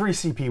 the 3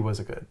 CP was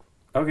a good.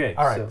 Okay.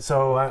 All right,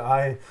 so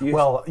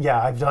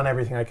I've done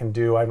everything I can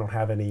do. I don't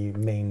have any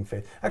main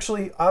phase.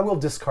 Actually, I will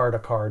discard a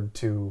card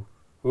to...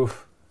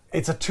 Oof.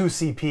 It's a 2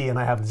 CP and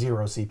I have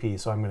 0 CP,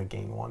 so I'm going to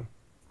gain 1.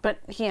 But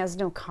he has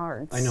no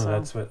cards. I know, so.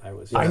 that's what I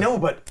was... I know,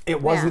 but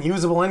it wasn't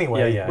usable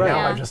anyway. Yeah, Now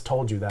yeah. I've just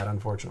told you that,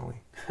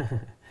 unfortunately.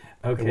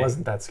 Okay. It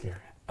wasn't that scary.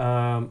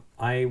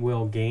 I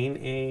will gain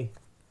a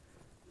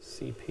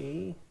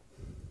CP,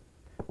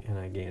 and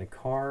I gain a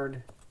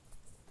card,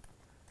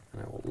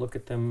 and I will look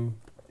at them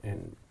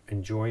and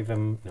enjoy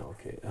them. No,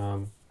 okay.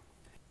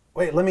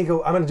 Wait, let me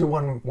go. I'm going to do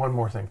one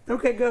more thing.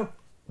 Okay, go.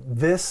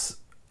 This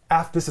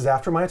is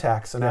after my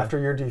attacks and after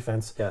your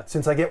defense. Yeah.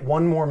 Since I get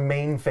one more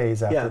main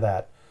phase after Yeah.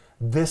 that,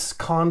 this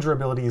conjure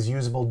ability is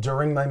usable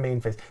during my main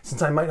phase.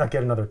 Since I might not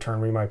get another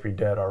turn, we might be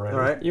dead already.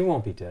 All right. You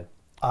won't be dead.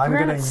 I'm We're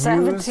going at to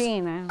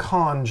 17 now. use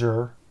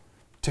conjure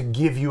to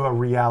give you a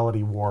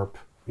reality warp.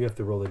 You have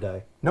to roll a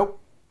die. Nope.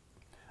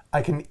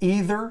 I can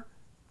either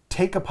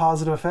take a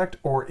positive effect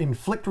or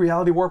inflict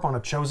reality warp on a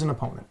chosen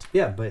opponent.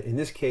 Yeah, but in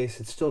this case,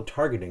 it's still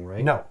targeting,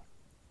 right? No.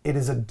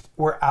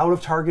 We're out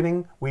of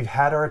targeting. We've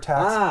had our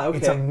attacks. Okay.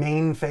 It's a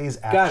main phase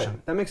action. Got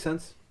it. That makes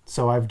sense.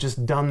 So I've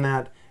just done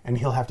that, and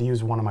he'll have to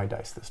use one of my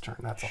dice this turn.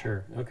 That's all.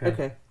 Sure. Okay.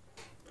 Okay.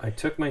 I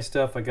took my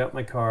stuff. I got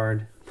my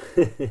card.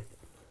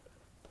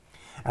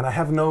 And I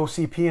have no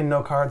CP and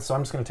no cards, so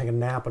I'm just going to take a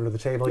nap under the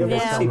table. You Yeah.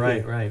 guys Yeah. tell me.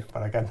 Right. Right.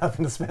 But I got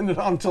nothing to spend it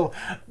on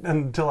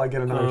until I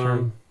get another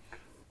turn.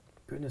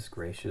 Goodness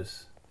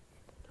gracious.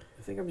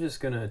 I think I'm just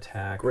gonna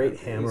attack. Great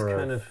He's hammer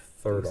kind of of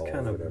third he's all kind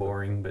or of whatever.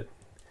 boring, but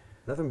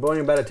Nothing boring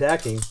about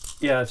attacking.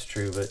 yeah, it's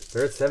true. But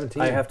They're at 17.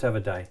 I have to have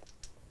a die.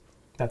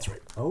 That's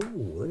right. Oh,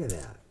 look at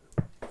that.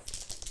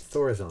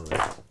 Thor is on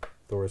it.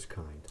 Thor is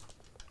kind.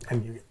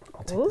 And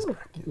I'll take this Ooh.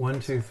 back. 1,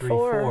 2, 3,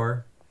 4.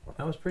 4.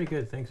 That was pretty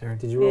good. Thanks, Aaron.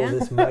 Did you roll Yeah.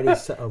 this mighty...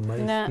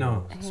 mighty No.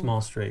 No, small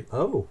straight.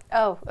 Oh.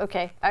 Oh,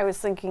 okay. I was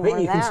thinking Wait, more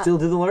you can that. still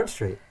do the large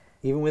straight,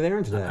 even with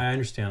Aaron's die. I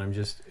understand. I'm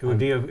just. It would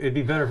be. It'd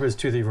be better if it was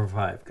 2, 3, 4,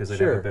 5 because I'd have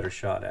Sure. a better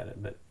shot at it.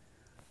 But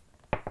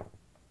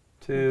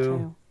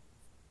 2,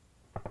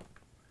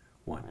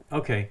 1.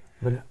 Okay.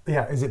 But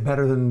yeah, is it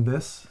better than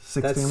this?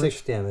 6 That's damage?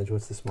 6 damage.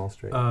 What's the small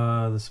straight?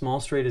 The small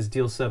straight is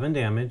deal 7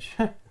 damage.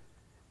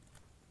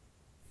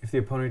 If the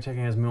opponent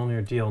attacking has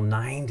Mjolnir, deal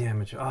 9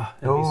 damage. Oh,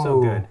 that'd be so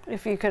Oh. good.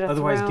 If you could have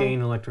Otherwise, thrown...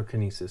 gain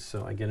electrokinesis.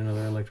 So I get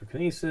another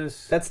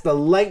electrokinesis. That's the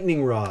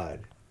lightning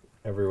rod,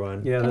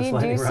 everyone. Yeah, Can that's you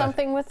lightning do rod.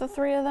 something with the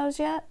 3 of those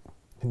yet?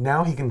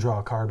 Now he can draw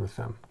a card with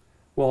them.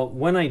 Well,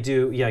 when I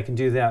do, yeah, I can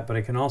do that, but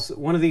I can also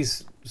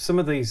some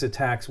of these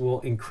attacks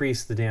will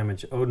increase the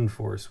damage. Odin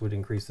Force would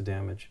increase the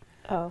damage,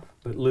 Oh.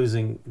 but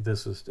losing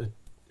this was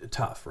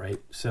tough, right?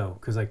 So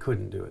because I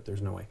couldn't do it,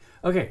 there's no way.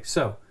 Okay,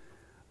 so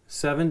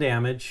 7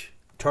 damage.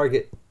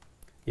 Target.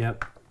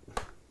 Yep.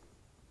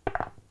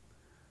 6.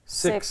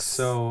 6.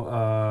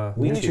 So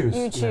You choose.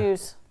 You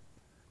choose.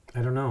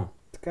 I don't know.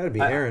 It's got to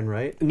be I- Aaron,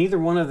 right? Neither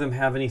one of them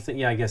have anything.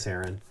 Yeah, I guess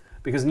Aaron,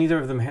 because neither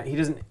of them.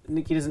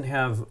 Nikki doesn't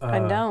have. I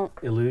don't.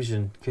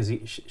 Illusion because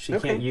she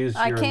Okay. can't use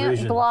I your can't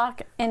illusion.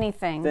 block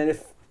anything. Then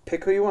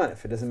pick who you want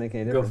if it doesn't make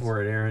any Go difference.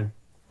 for it, Aaron.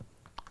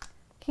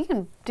 He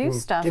can do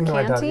stuff, Give me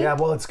my can't die. he? Yeah,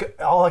 well,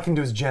 all I can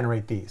do is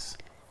generate these.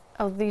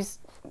 Oh, these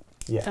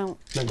Yeah. don't.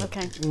 No.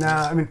 Okay.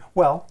 Nah, I mean,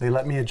 well, they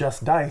let me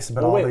adjust dice,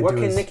 but Well, all wait, they what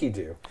do can is... Nikki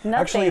do? Nothing.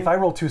 Actually, if I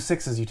roll 2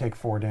 6s, you take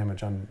 4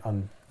 damage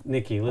on...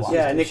 Nikki, listen.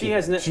 Yeah, she Nikki-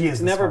 has she is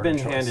the never smarter been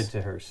choice. handed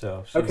to her,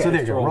 so she Okay. has So there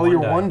to you go. Roll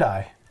your die. 1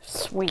 die.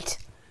 Sweet.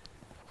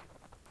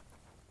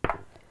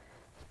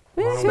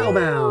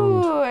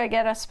 Spellbound. Ooh, I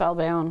get a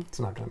spellbound. It's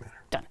not going to matter.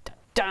 Dun, dun,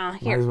 dun.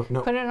 Here, as well-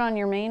 no. put it on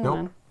your main Nope.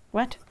 one.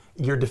 What?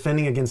 You're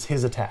defending against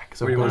his attack.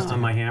 So What do it you goes want to on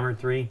him. my hammer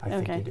 3? I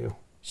think Okay. you do.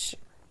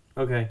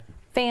 Okay. 'Cause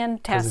it's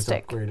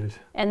Fantastic. upgraded.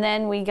 And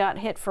then we got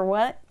hit for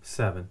what?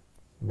 7.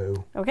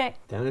 Boo. Okay,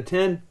 Down to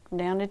 10.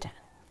 down to 10.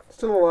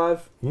 Still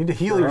alive. You need to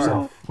heal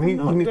yourself.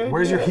 not dead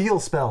Where's your yet. heal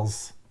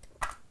spells?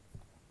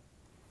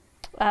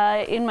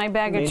 In my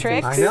bag Main of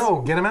phase. tricks. I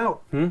know. Get them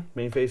out.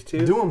 Main phase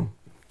 2. Do them.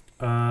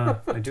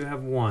 I do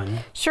have 1.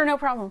 Sure, no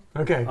problem.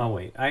 Okay. Oh,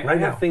 wait. I Right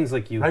have now. things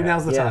like you Right have.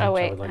 now's the Yeah. time. Oh,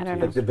 which wait, would like I to don't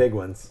use. know. Like the big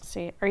ones.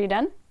 See, are you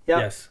done? Yep.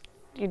 Yes.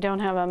 You don't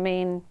have a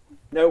main.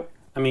 Nope.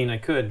 I mean, I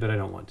could, but I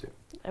don't want to.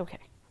 Okay.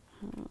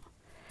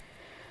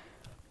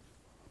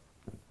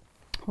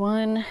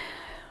 One.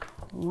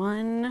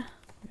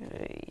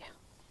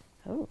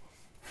 Oh.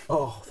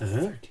 Oh, the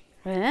Uh-huh.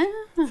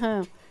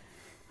 13.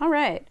 All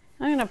right.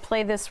 I'm going to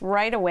play this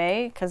right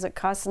away because it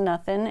costs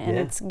nothing and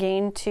Yeah. it's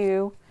gain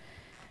 2.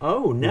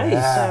 Oh, nice.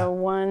 Yeah. So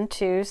 1,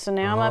 2. So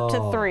now I'm up to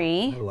Oh,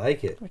 3, I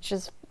like it. which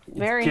is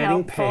very Getting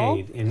helpful.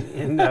 paid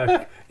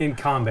in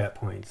combat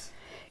points.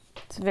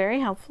 It's very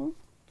helpful.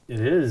 It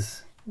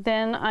is.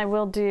 Then I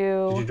will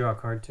do. Did you draw a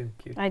card too?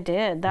 Cute. I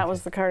did. That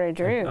was the card I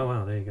drew. Oh,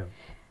 wow. There you go.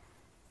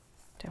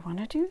 Do I want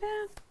to do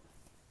that?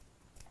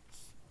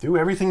 Do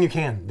everything you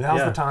can. Now's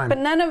Yeah. the time. But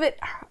none of it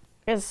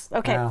is.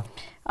 Okay. Yeah.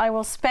 I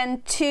will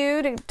spend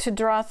 2 to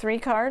draw 3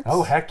 cards.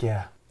 Oh, heck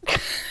yeah.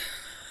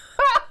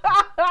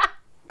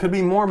 Could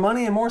be more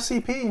money and more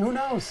CP. Who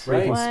knows? Or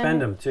you can One,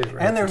 spend them too,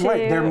 right? And they're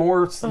right. They're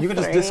more. You can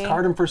just 3.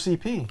 discard them for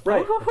CP.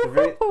 Right. That's a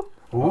great... Ooh,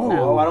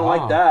 Oh, I don't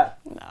like that.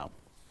 No.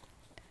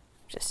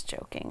 Just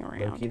joking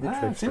around. Loki the That's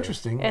trickster.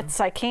 interesting.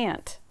 I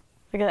can't.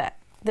 Look at that.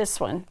 This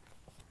one.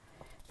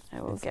 I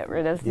will get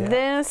rid of Yeah.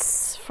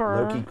 this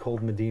for Loki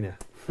Cold Medina.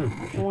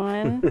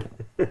 1.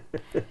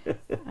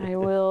 I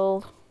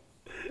will.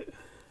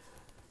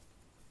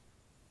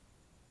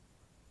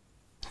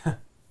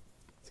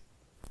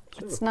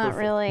 It's not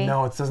really.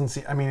 No, it doesn't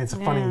seem. I mean, it's a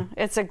funny. Yeah,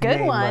 it's a good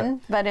name,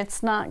 one, but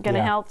it's not going to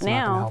yeah, help it's not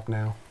now. gonna help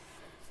now.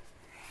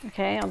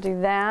 Okay, I'll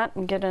do that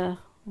and get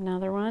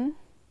another one.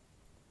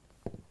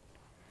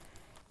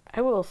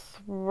 I will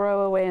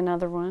throw away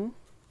another one.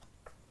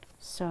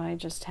 So I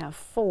just have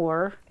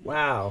 4.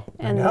 Wow.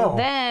 And know.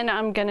 then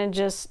I'm going to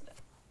just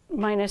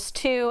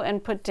 -2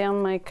 and put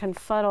down my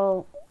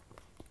confuddle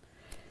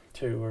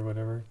 2 or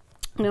whatever.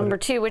 number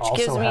it 2, which also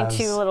gives me has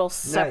 2 little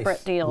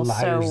separate deals.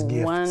 liar's So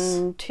gifts.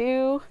 1,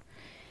 2,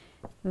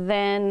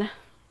 then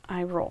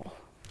I roll.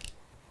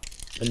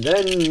 And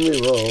then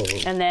we roll.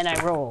 And then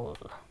I roll.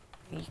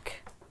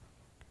 Eek.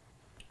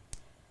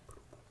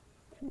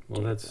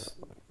 Well,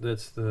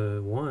 that's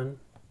the 1.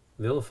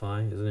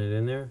 Vilify, isn't it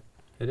in there?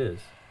 It is.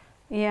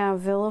 Yeah,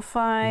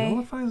 vilify.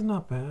 Nullify is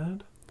not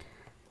bad,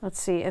 Let's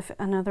see if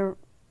another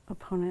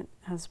opponent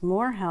has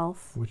more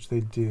health. which they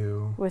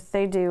do.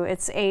 They do.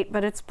 It's 8,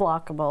 but it's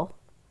blockable.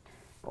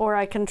 Or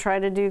I can try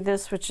to do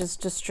this, which is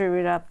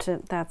distribute up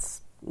to.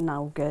 That's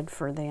no good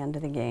for the end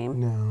of the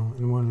game. No,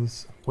 and what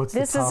is what's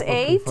This the top is of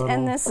 8, confuddle?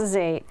 and this is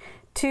 8.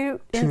 2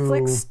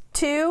 inflicts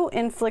 2,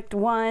 inflict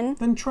 1.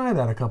 Then try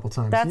that a couple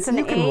times. That's you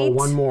an can roll 8.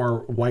 one more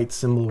white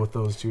symbol with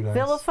those 2 dice.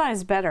 Vilify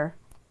is better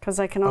because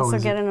I can also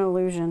is get it? an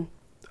illusion.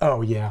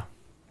 Oh yeah.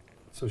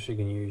 So she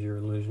can use your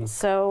illusion.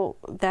 So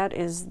that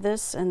is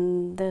this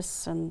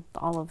and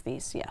all of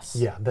these. Yes.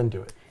 Yeah, then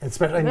do it.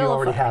 Especially and you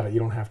already Vilify. have it. You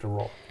don't have to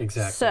roll.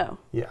 Exactly. So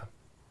Yeah.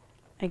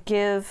 I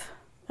give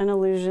an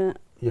illusion,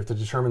 You have to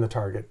determine the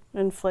target.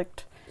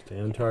 inflict. Stay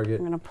on target.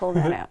 I'm going to pull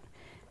that out.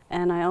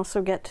 And I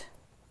also get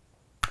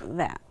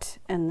that.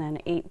 And then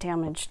 8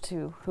 damage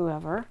to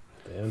whoever.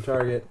 Stay on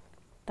target.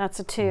 That's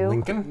a 2.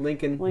 Lincoln?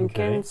 Lincoln.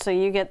 Lincoln. Okay. So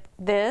you get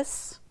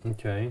this.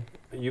 Okay.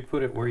 You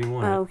put it where you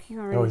want Oh, it. you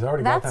already. Oh, he's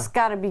already got That's that.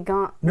 got to be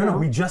gone. No,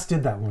 we just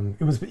did that one.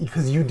 It was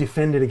because you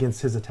defended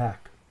against his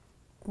attack.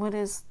 What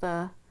is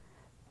the.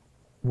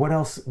 What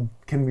else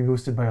can be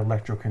boosted by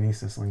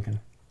electrokinesis, Lincoln?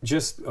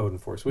 Just Odin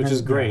Force, which Then-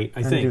 is great, yeah,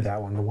 I then think. do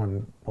that one, the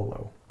one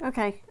below.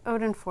 Okay,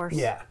 Odin Force.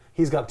 Yeah,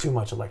 he's got too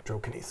much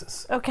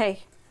electrokinesis.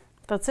 Okay,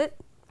 that's it.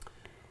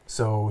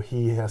 So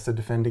he has to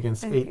defend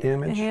against 8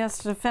 damage. He has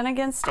to defend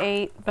against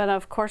 8, but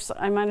of course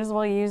I might as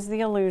well use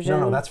the illusion.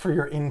 No, that's for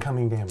your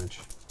incoming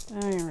damage.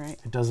 Oh, you're right.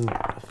 It doesn't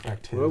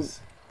affect his.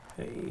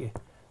 Hey.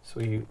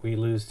 So we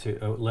lose to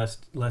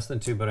less than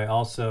 2, but I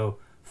also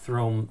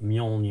throw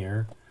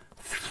Mjolnir.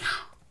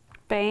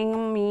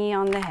 Bang me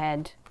on the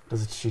head.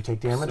 Does she take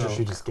damage or So-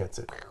 she just gets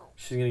it?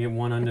 She's gonna get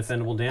 1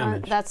 undefendable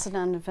damage. That's an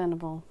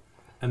undefendable.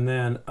 And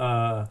then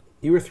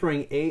You were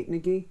throwing 8,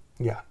 Nikki?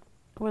 Yeah.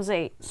 It was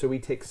 8. So we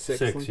take 6.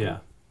 6, Lincoln? yeah.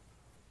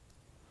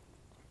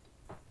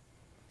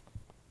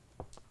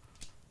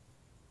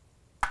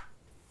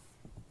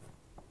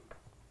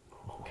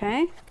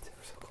 Okay.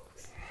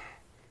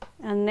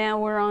 And now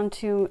we're on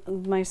to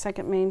my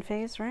second main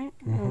phase, right?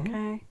 Mhm.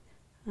 Okay.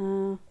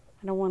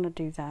 I don't want to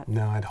do that.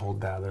 No, I'd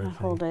hold that other I'll thing.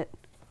 hold it.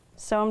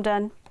 So I'm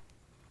done.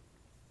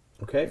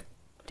 Okay.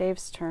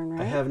 Dave's turn,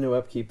 right? I have no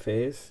upkeep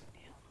phase.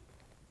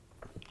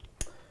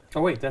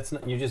 Oh wait, that's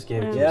not. You just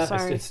gave it. Oh, to Yeah. me.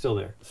 sorry. It's still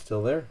there.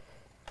 Still there.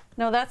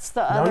 No, that's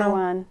the other no.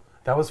 one.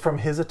 That was from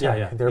his attack.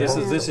 Yeah, yeah. They're both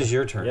This still is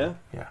your turn. Yeah.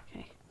 Yeah.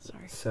 Okay,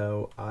 sorry.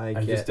 So I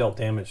just dealt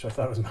damage, so I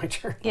thought it was my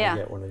turn. Yeah. I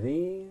get one of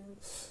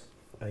these.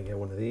 I get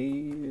one of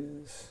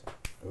these.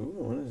 Ooh,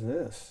 what is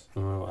this?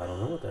 Oh, I don't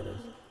know what that is.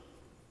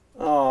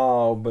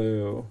 Oh,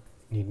 boo.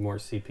 Need more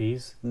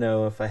CPs?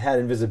 No, if I had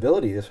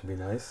invisibility, this would be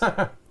nice.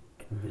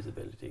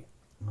 Invisibility.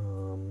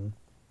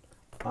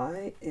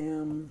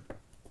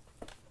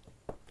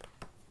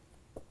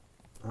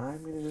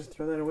 I'm going to just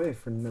throw that away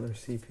for another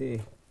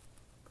CP.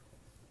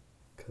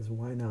 Because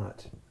why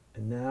not?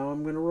 And now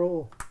I'm going to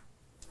roll.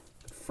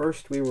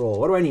 First we roll.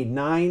 What do I need?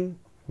 9?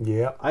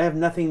 Yeah. I have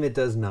nothing that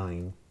does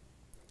 9.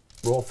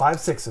 Roll 5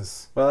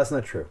 6s. Well, that's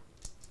not true.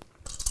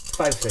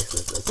 5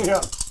 6s. That's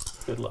Yeah.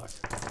 Good luck.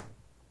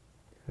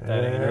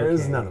 That ain't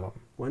There's okay. none of them.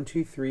 1,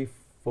 2, 3,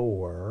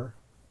 4.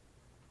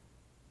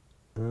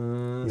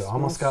 You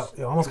almost got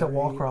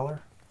wall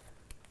crawler.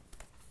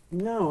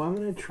 No, I'm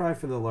going to try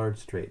for the large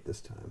straight this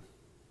time.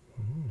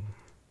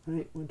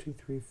 Right, 1, 2,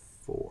 3,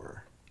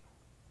 4.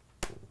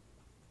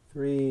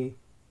 3,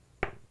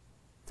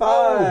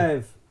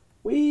 5.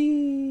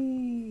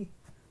 Whee!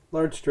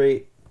 Large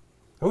straight.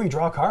 Oh, you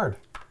draw a card.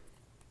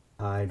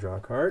 I draw a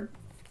card.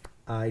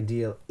 I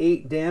deal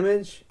 8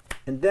 damage.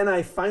 And then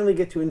I finally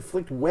get to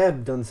inflict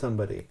webbed on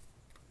somebody.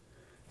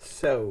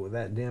 So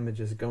that damage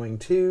is going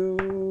to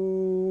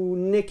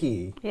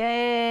Nikki.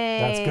 Yay!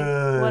 That's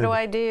good. What do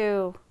I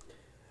do?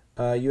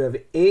 You have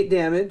 8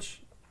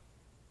 damage.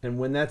 And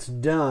when that's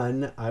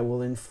done, I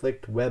will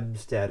inflict web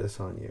status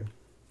on you.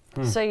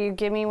 So you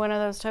give me one of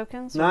those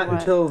tokens? or Not what?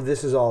 until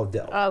this is all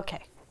dealt.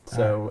 Okay.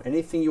 So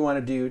anything you want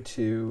to do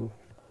to...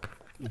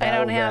 I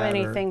don't have battle that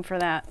or- anything for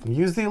that.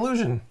 Use the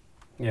illusion.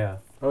 Yeah.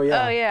 Oh,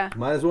 yeah. Oh, yeah.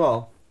 Might as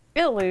well.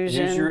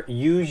 Illusion.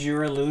 Use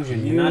your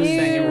illusion. You're not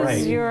saying it right.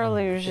 Use your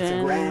illusion. It's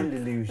a grand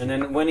illusion.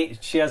 And then when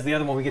she has the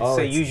other one, we get to Oh,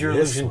 say it's use your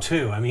this illusion one.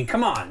 too. I mean,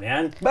 come on,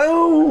 man.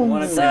 Boom!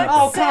 What a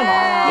Oh, come on.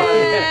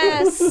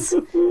 Yes!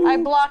 I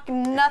block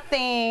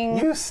nothing.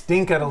 You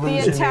stink at The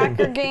illusion.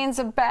 attacker gains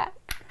a back.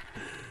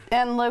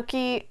 And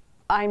Loki,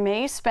 I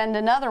may spend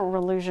another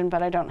illusion,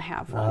 but I don't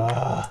have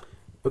one.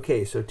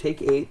 Okay, so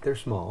take 8. They're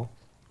small.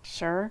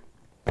 Sure.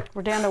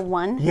 We're down to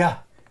 1. Yeah.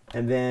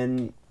 And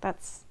then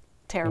That's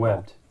terrible.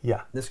 Webbed.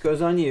 Yeah. this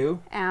goes on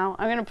you. Ow.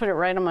 I'm going to put it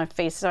right on my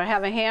face. So I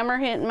have a hammer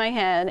hitting my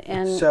head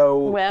and So-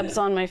 webs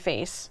on my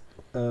face.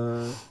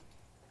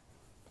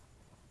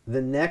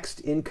 The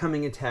next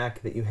incoming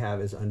attack that you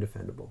have is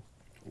undefendable.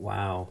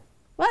 Wow.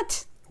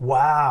 What?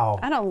 Wow.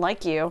 I don't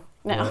like you.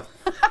 No.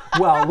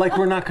 Well, like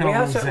we're not We going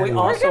to lose also, we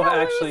anyway. also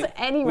gonna actually, lose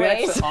we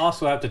anyways. actually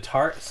also have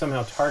to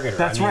somehow target her.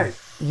 That's I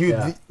mean,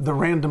 right. The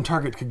random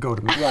target could go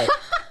to me. Right.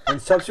 In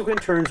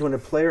subsequent turns, when a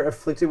player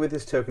afflicted with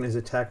this token is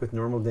attacked with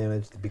normal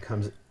damage, it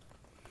becomes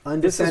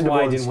undefendable This is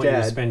why I didn't want you to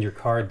instead, spend your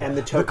card there. and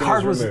the The token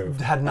card is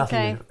removed. had nothing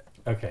Okay. to do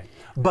with it. Okay.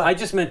 But I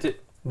just meant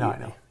it. No, I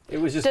know. It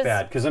was just Does-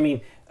 bad because I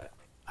mean,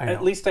 I know.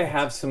 at least I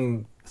have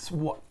some.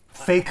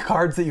 Fake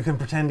cards that you can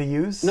pretend to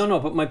use? No,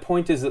 but my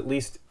point is at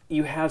least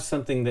you have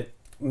something that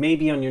may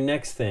be on your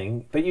next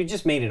thing, but you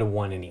just made it a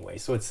 1 anyway,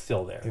 so it's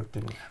still there It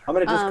didn't matter. I'm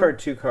going to discard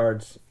 2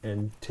 cards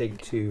and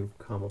take 2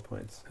 combo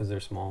points because they're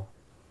small.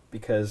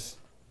 because,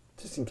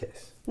 just in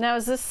case. Now,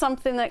 is this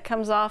something that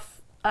comes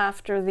off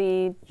after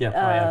the Yeah,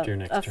 probably after your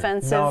next turn.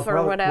 offensive No, or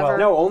probably- whatever? well,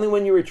 No, only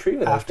when you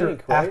retrieve it. After, I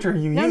think, right? after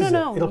you no, use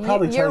no. it, it'll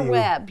probably your tell you.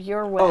 web.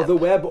 Your web. Oh, the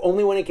web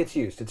only when it gets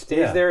used. It stays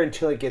Yeah. there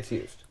until it gets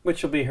used.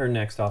 Which will be her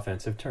next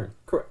offensive turn.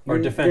 Correct. Or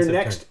Your defensive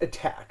next turn.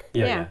 attack.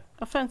 Yeah.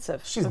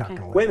 Offensive. She's not okay.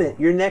 going to Wait a minute.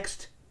 Your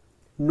next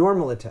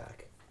normal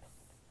attack.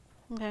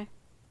 Okay.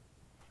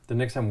 The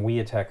next time we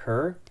attack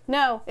her,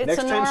 No, it's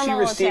Next a time normal she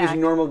receives attack.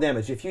 normal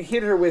damage. If you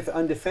hit her with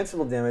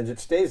undefensible damage, it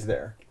stays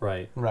there.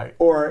 right? Right.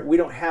 Or we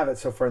don't have it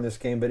so far in this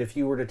game, but if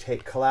you were to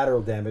take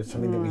collateral damage,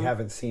 something that we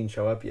haven't seen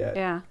show up yet,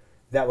 Yeah.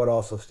 that would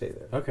also stay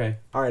there. Okay.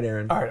 All right,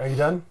 Aaron. All right, are you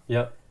done?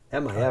 Yep.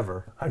 Am I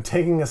ever? I'm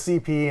taking a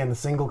CP and a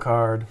single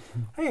card.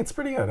 Hey, it's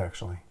pretty good,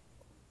 actually.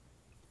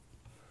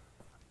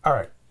 All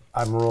right.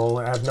 I'm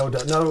rolling. I have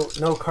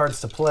no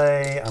cards to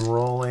play. I'm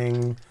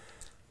rolling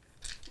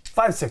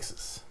 5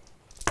 6s.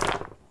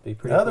 Be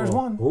pretty Yeah, there's cool.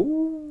 one.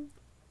 Ooh.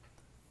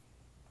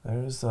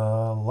 There's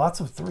lots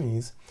of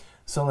 3s.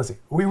 So let's see.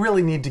 We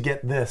really need to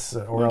get this,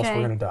 or else Okay.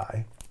 we're going to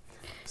die.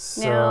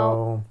 So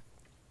Now-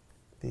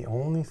 the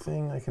only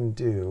thing I can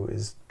do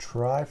is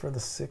try for the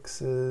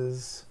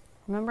 6s.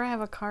 Remember, I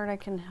have a card I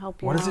can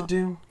help you What does out. it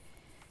do?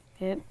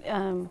 It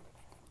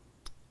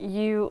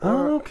you.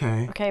 Oh,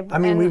 okay. Okay. I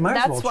mean, and we might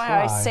as that's well why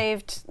try. I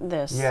saved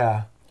this.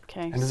 Yeah.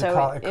 Okay. And does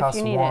so it if costs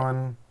you need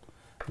 1.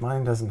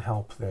 Mine doesn't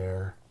help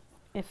there.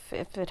 it,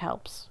 if it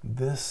helps.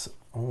 This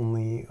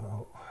only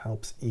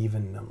helps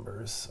even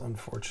numbers,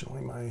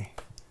 unfortunately.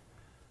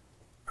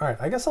 All right,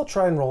 I guess I'll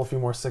try and roll a few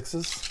more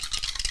 6s.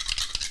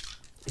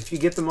 If you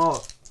get them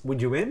all,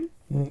 would you win?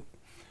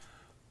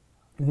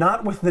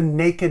 Not with the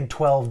naked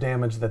 12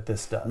 damage that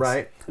this does.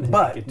 Right.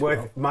 But Naked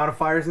With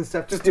modifiers and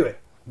stuff? Just do it.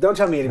 Don't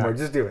tell me anymore. Right.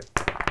 Just do it.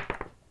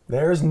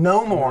 there's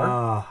no more.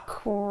 Ah.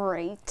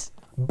 Great.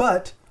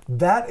 But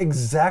That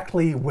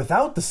exactly,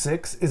 without the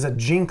 6, is a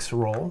Jinx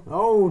roll.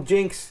 Oh,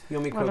 Jinx. You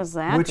owe me What coke. does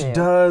that Which do?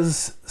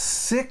 does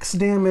 6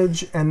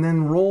 damage, and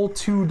then roll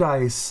 2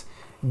 dice.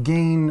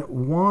 Gain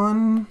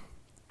 1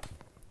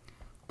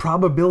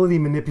 probability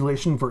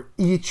manipulation for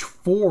each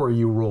 4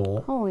 you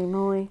roll. Holy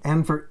moly.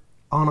 And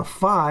on a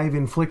 5,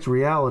 inflict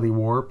reality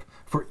warp.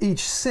 For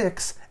each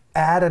 6,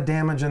 add a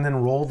damage and then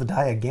roll the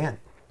die again.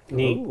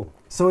 Neat. Ooh.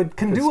 So it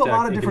can do a stack,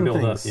 lot of it can different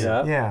build up, things.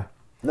 yeah. Yeah.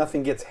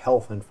 Nothing gets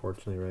health,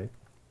 unfortunately, right?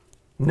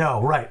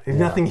 No, right.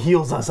 Nothing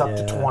heals us up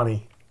to Yeah.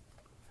 20.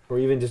 Or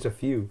even just a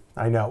few.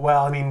 I know.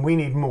 Well, I mean, we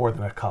need more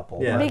than a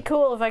couple. Yeah. It'd be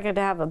cool if I could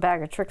have a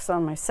bag of tricks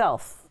on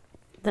myself.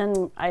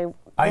 Then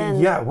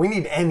Yeah, we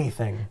need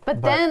anything.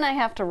 But then I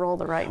have to roll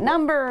the right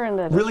number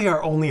and really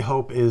our only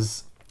hope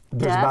is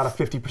there's Death? about a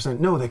 50%.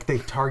 No, they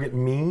target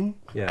me.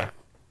 Yeah.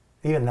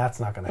 Even that's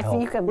not going to if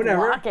help. you could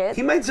Whatever. block it.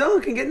 He might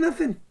zonk and get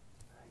nothing.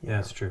 Yeah,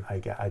 that's true. I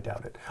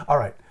doubt it. All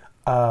right.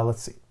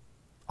 Let's see.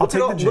 I'll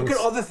take the Jinx. Look at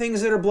all the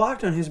things that are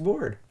blocked on his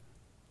board.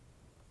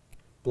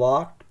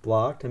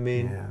 Blocked. I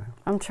mean, Yeah.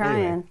 I'm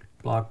trying. Anyway.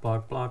 Block.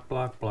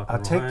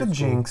 I'll take the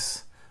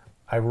Jinx.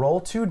 I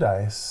roll 2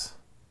 dice.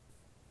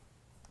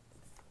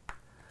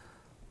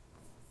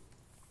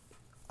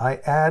 I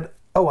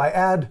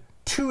add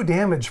 2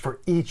 damage for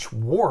each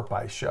warp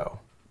I show.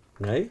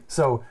 right?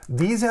 So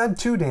these add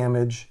 2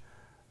 damage.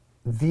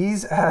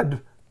 These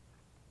add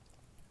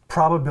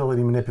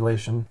probability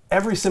manipulation.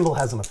 Every symbol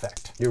has an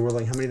effect. You're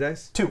rolling how many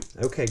dice? 2.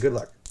 Okay, good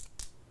luck.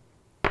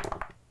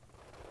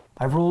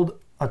 I've rolled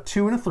a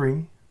 2 and a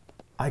 3.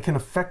 I can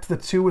affect the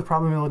 2 with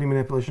probability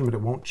manipulation, but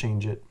it won't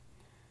change it.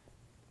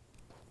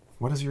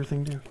 What does your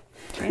thing do?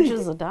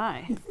 Changes the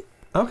die.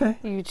 Okay.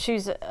 You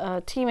choose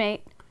a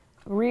teammate,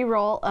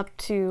 re-roll up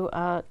to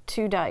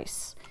 2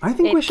 dice. I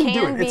think we should do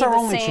can it. It's be our the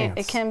only same, chance.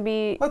 It can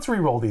be Let's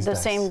re-roll these the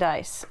dice. same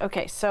dice.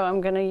 Okay, so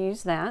I'm going to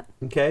use that.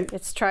 Okay.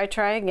 It's try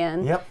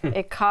again. Yep.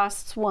 It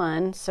costs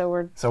 1, so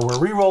we're So we're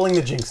re-rolling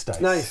the Jinx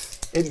dice. Nice.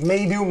 It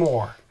may do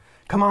more.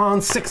 Come on,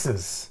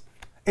 6s.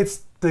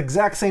 It's the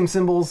exact same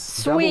symbols.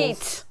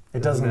 sweet.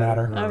 It doesn't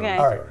matter. Okay.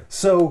 All right.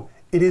 So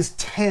it is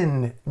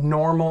 10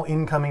 normal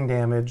incoming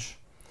damage,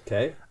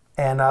 Okay.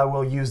 and I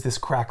will use this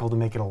crackle to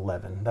make it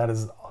 11. That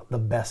is the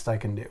best I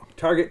can do.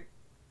 Target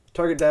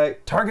die.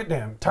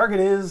 Target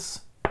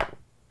is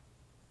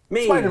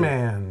Me.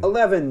 Spider-Man.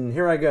 11.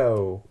 Here I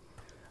go.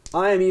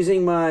 I am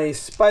using my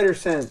spider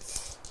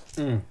sense.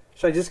 Should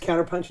I just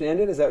counterpunch and end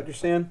it? Is that what you're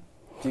saying?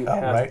 Do you Oh,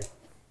 have right.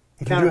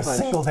 You can do a Counterpunch.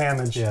 single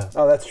damage. Yeah.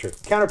 Oh, that's true.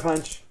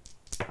 Counterpunch.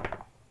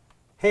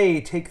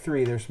 Hey, take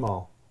 3. They're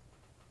small.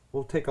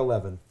 We'll take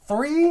 11.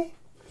 3?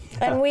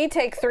 And we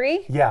take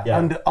 3? Yeah.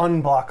 Yeah.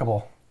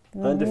 Unblockable.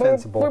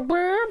 Undefensible.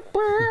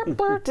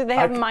 Do they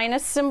have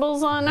minus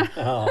symbols on?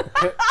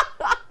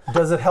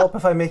 Does it help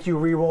if I make you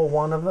re-roll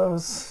one of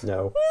those?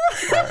 No.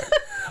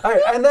 All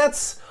right, and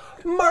that's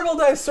Marvel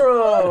Dice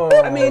Roll.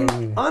 I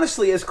mean,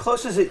 honestly, as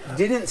close as it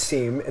didn't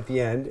seem at the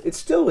end, it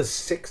still was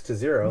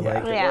 6-0. Yeah.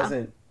 Like, it Yeah.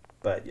 wasn't,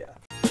 but yeah.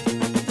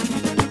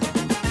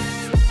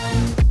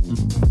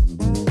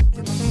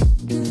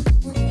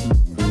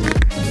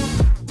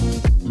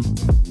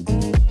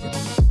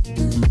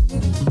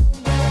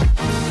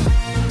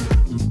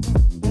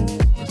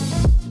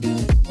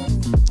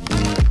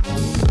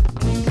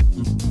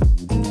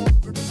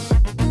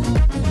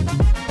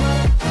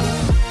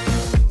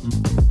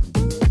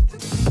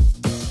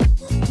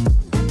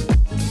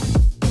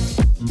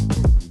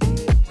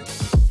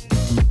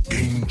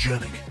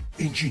 Gamegenic.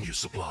 Ingenious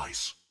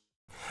supplies.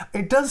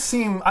 It does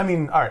seem. I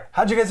mean, all right.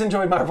 How'd you guys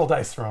enjoy Marvel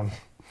Dice Throne?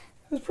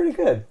 It was pretty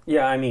good.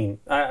 Yeah, I mean,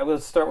 I will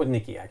start with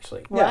Nikki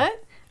actually.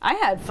 What? I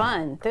had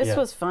fun. This Yeah.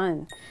 was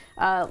fun.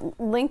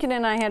 Lincoln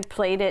and I had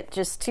played it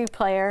just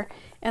 2-player,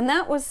 and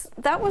that was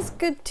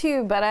good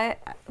too. But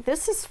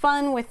this is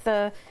fun with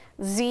the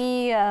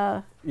Z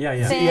Yeah.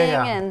 thing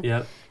Yeah. and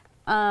Yep.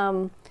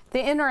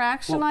 the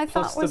interaction. Well, I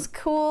plus thought was the-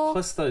 cool.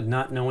 Plus the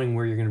not knowing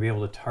where you're going to be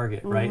able to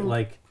target, right?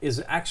 Like,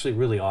 is actually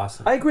really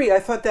awesome. I agree. I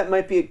thought that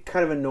might be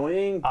kind of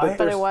annoying, but,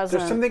 But it wasn't.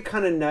 There's something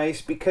kind of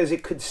nice because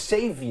it could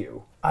save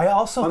you I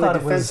also on the thought it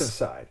defensive was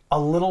side. a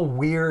little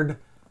weird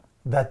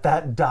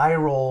that die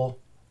roll,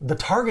 the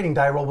targeting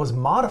die roll, was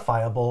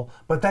modifiable,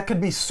 but that could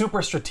be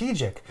super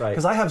strategic. Right.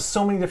 Because I have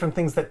so many different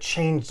things that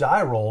change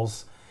die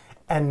rolls,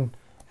 and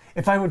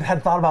if I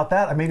had thought about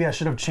that, maybe I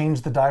should have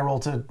changed the die roll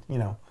to,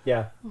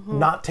 Yeah.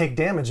 not take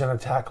damage and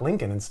attack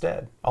Lincoln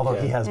instead. Although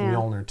he has Yeah.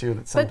 Mjolnir too,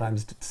 that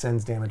sometimes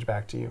sends damage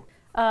back to you.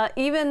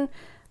 Even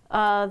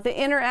the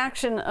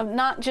interaction of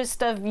not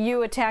just of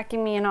you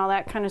attacking me and all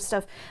that kind of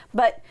stuff,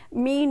 but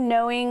me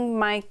knowing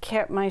my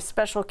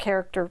special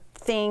character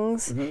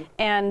things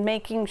and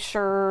making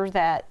sure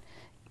that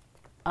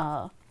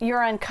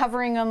you're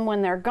uncovering them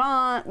when they're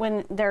gone,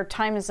 when their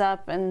time is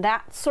up, and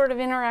that sort of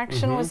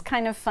interaction was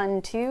kind of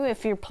fun too.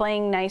 If you're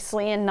playing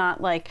nicely and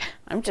not like,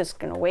 I'm just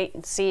gonna wait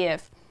and see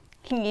if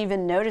he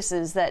even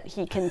notices that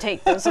he can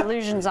take those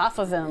illusions off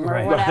of him or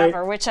Right.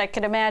 whatever, which I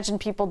could imagine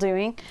people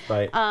doing.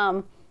 Right.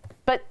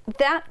 But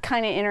that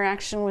kind of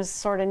interaction was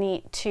sort of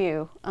neat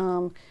too.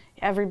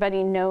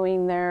 Everybody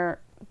knowing their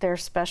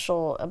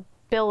special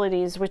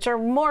abilities, which are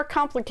more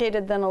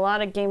complicated than a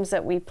lot of games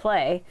that we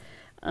play.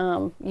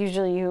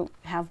 Usually you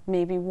have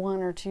maybe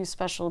 1 or 2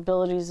 special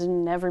abilities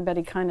and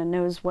everybody kind of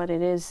knows what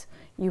it is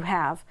you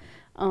have.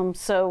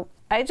 So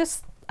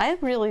I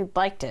really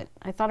liked it.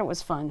 I thought it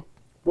was fun.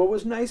 What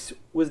was nice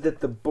was that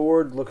the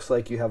board looks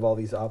like you have all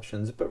these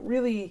options, but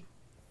really,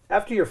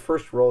 after your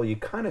first roll, you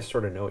kind of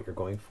sort of know what you're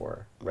going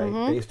for, right?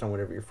 Based on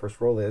whatever your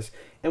first roll is.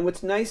 And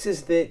what's nice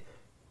is that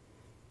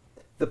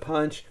the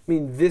punch, I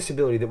mean, this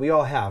ability that we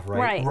all have,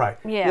 right? Right.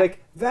 Yeah.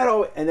 Like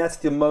that, and that's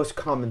the most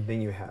common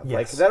thing you have. Yes.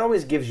 Like that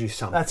always gives you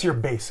something. That's your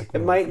basic. It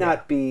move, might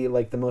not be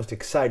like the most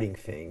exciting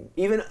thing,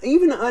 even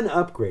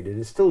unupgraded.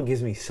 It still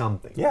gives me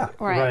something. Yeah.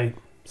 Right.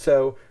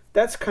 So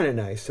that's kind of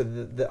nice. So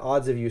the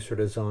odds of you sort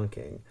of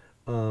zonking.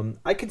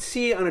 I could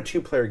see on a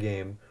 2-player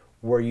game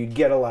where you'd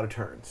get a lot of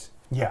turns.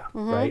 Yeah.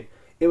 Right.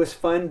 It was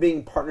fun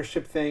being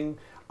partnership thing.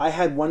 I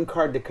had one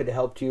card that could have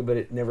helped you, but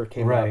it never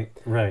came up.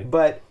 Right.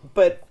 But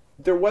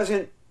there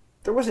wasn't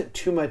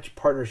too much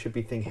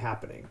partnershipy thing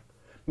happening.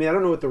 I mean, I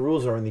don't know what the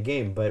rules are in the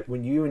game, but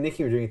when you and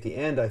Nikki were doing it at the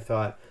end, I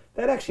thought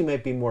that actually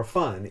might be more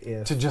fun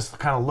if To just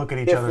kind of look at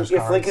each other's if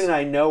cards. Lincoln and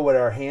I know what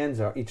our hands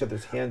are, each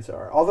other's hands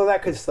are. Although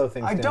that could slow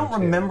things down. I don't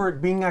too. remember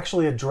it being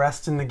actually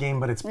addressed in the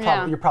game, but it's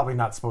Yeah. you're probably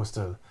not supposed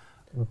to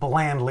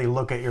blandly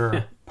look at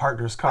your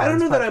partner's cards. I don't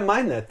know but- that I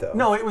mind that though.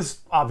 No, it was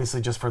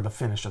obviously just for the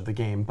finish of the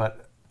game,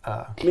 but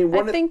I mean,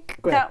 I think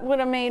that would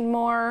have made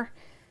more.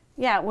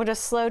 Yeah, it would have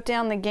slowed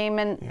down the game,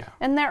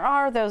 and there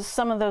are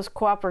some of those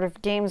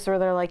cooperative games where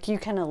they're like you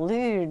can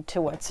allude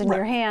to what's in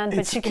your hand,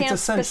 but you can't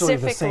it's essentially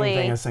specifically. the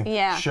same thing as saying,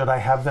 yeah. should I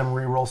have them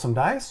re-roll some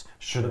dice?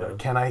 Should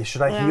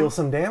I heal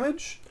some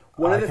damage?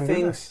 One I of the can do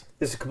things,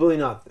 this is completely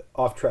not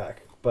off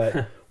track,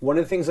 but one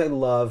of the things I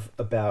love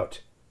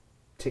about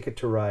Ticket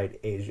to Ride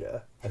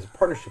Asia as a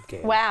partnership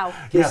game Wow.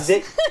 is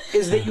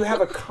that you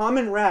have a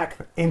common rack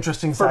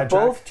Interesting for sidetrack.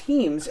 both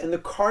teams, and the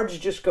cards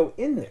just go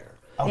in there.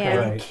 Okay.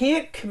 Yeah. And you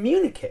can't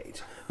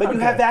communicate, but you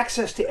Okay. have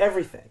access to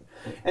everything.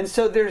 And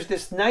so there's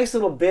this nice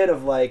little bit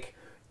of like,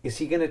 is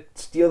he going to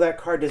steal that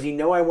card? Does he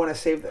know I want to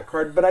save that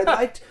card?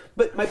 But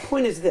but my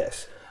point is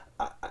this.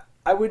 I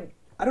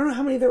don't know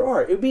how many there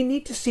are. It would be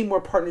neat to see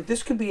more partners.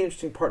 This could be an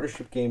interesting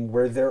partnership game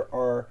where there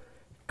are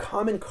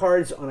common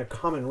cards on a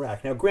common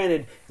rack. Now,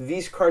 granted,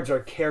 these cards are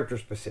character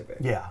specific.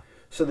 Yeah.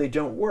 So they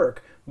don't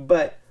work.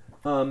 But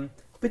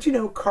you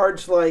know,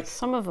 cards like,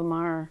 Some of them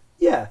are.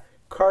 yeah,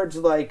 cards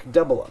like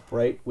Double Up,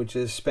 right? Which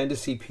is spend a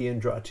CP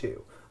and draw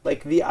 2.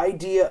 Like the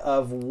idea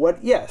of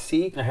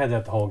see? I had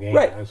that the whole game.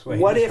 Right. I was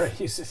waiting What to if- try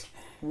to use this.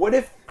 What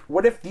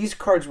if these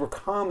cards were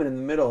common in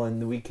the middle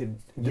and we could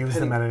Use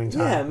them at any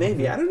time. Yeah,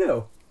 maybe. I don't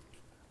know.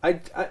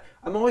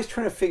 I'm always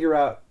trying to figure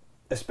out,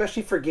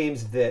 especially for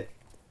games that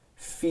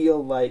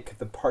feel like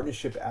the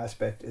partnership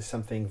aspect is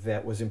something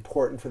that was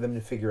important for them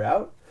to figure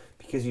out,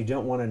 because you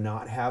don't want to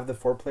not have the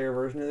 4-player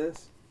version of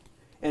this.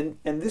 And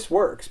this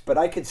works, but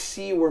I could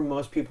see where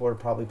most people are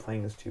probably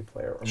playing this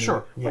 2-player,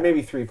 or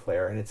maybe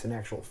 3-player, and it's an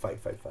actual fight.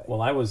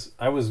 Well, I was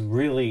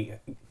really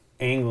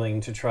angling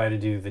to try to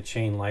do the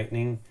chain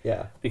lightning.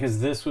 Yeah.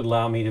 Because this would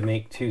allow me to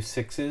make 2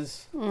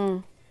 6s.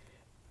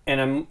 And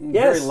I'm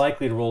Yes. very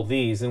likely to roll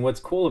these. And what's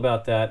cool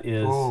about that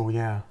is Oh,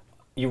 yeah.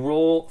 you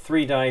roll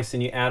 3 dice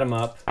and you add them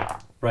up,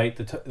 right?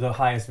 The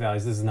highest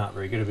values. This is not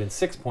very good. It would have been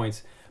 6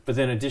 points. But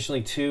then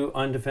additionally 2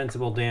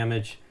 undefensible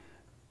damage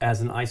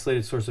as an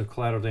isolated source of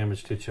collateral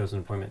damage to a chosen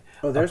opponent.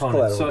 Oh, there's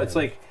collateral So it's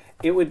damage.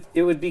 like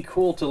it would be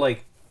cool to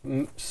like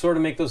sort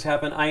of make those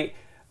happen. I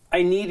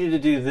needed to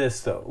do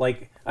this though.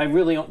 Like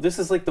this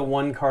is like the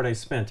one card I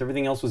spent.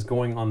 Everything else was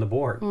going on the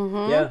board.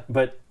 Yeah.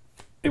 But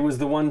it was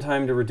the one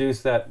time to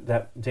reduce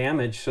that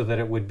damage so that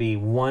it would be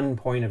 1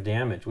 point of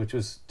damage, which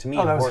was to me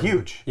Oh, that was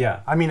important. huge.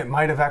 Yeah. I mean, it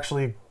might have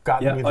actually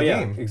gotten me the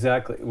game.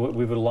 Exactly.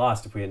 We would have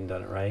lost if we hadn't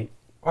done it right.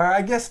 Or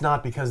I guess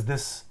not, because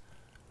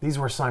these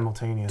were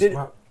simultaneous.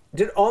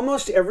 Did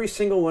almost every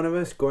single one of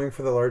us going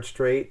for the large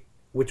straight,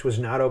 which was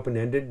not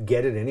open-ended,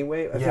 get it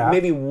anyway? I think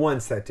maybe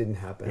once that didn't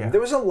happen. Yeah.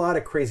 There was a lot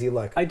of crazy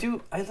luck. I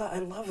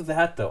love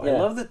that though. Yeah. I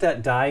love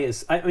that die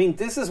is. I mean,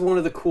 this is one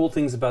of the cool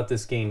things about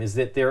this game is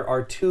that there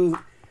are 2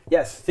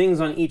 things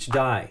on each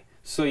die,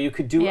 so you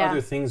could do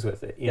other things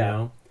with it. You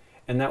know,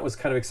 and that was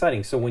kind of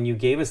exciting. So when you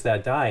gave us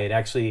that die, it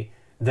actually.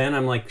 Then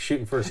I'm like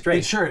shooting for a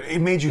straight. It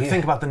made you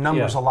think about the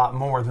numbers a lot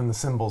more than the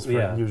symbols for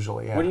it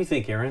usually. Yeah. What do you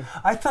think, Aaron?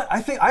 I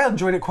think I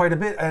enjoyed it quite a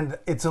bit, and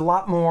it's a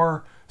lot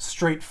more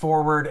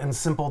straightforward and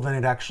simple than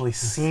it actually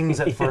seems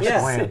at first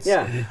glance.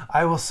 Yeah.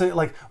 I will say,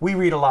 like, we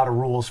read a lot of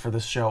rules for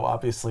this show,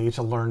 obviously,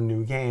 to learn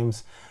new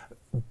games,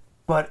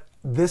 but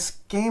this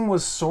game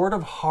was sort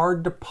of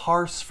hard to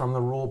parse from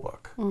the rule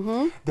book.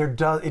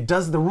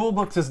 The rule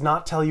book does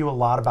not tell you a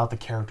lot about the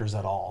characters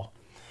at all.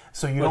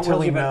 So you don't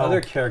really you know about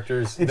other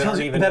characters it tells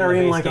you that are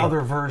in like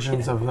other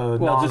versions of the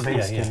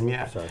non-base game.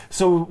 Yeah.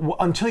 So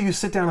until you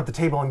sit down at the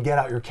table and get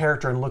out your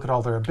character and look at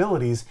all their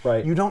abilities,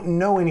 you don't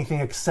know anything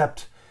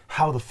except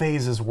how the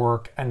phases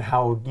work and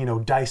how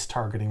dice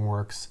targeting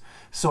works.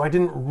 So I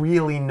didn't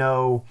really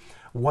know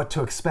what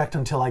to expect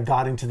until I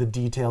got into the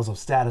details of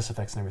status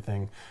effects and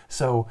everything.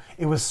 So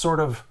it was sort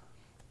of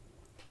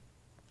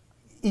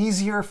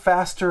easier,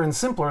 faster, and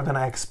simpler than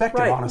I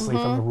expected, honestly,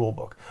 from the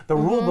rulebook. The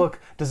rulebook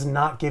does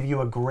not give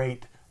you a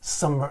great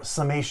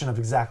summation of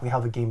exactly how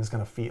the game is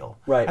going to feel.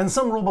 Right. And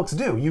some rulebooks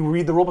do. You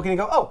read the rulebook and you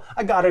go, oh,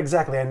 I got it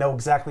exactly. I know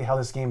exactly how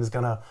this game is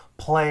going to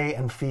play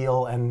and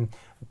feel and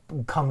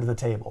come to the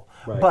table.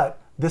 Right.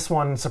 But this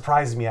one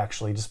surprised me,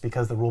 actually, just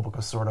because the rulebook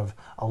was sort of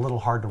a little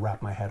hard to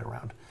wrap my head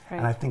around. Right.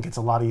 And I think it's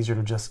a lot easier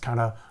to just kind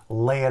of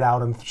lay it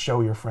out and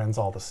show your friends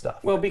all the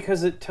stuff. Well,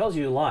 because it tells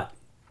you a lot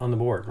on the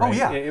board, right? Oh,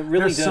 yeah. It really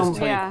There's does some-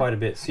 tell you quite a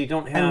bit. So you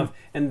don't have,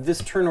 and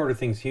this turn order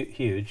thing's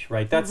huge,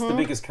 right? That's the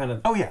biggest kind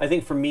of, I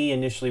think for me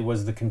initially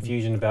was the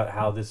confusion about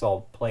how this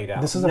all played out.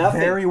 This is a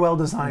very well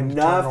designed turn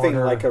Nothing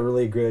order. like a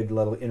really good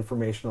little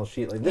informational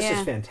sheet. Like this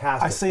is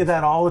fantastic. I say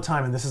that all the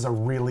time, and this is a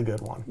really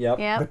good one.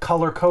 Yep. The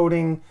color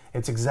coding,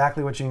 it's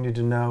exactly what you need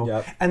to know.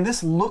 Yep. And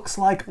this looks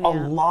like a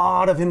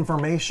lot of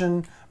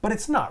information, but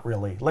it's not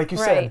really. Like you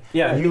said,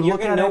 yeah, you you're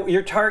look at it,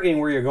 you're targeting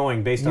where you're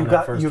going based on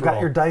that first you roll. got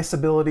your dice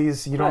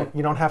abilities. You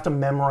don't have to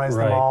memorize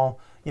them Right. all.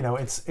 You know,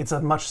 it's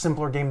a much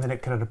simpler game than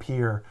it could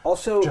appear.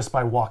 Also, just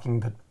by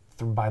walking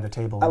by the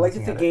table. I and like that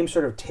looking the at it. game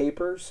sort of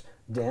tapers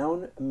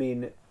down. I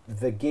mean,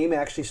 the game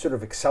actually sort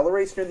of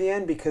accelerates near the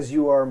end because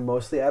you are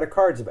mostly out of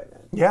cards by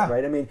then. Yeah.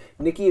 Right? I mean,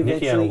 Nikki eventually...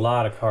 Nikki had a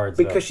lot of cards,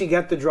 because she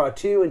got the draw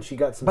two and she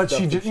got some But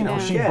stuff she,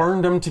 that she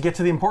burned them to get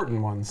to the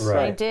important ones.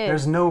 Right. I did.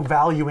 There's no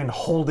value in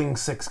holding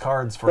 6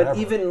 cards forever. But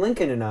even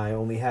Lincoln and I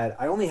only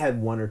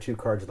had 1 or 2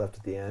 cards left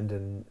at the end,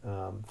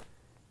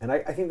 and I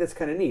think that's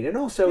kind of neat. And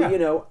also, you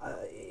know,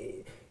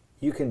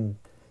 you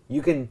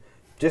can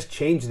just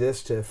change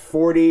this to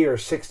 40 or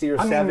 60 or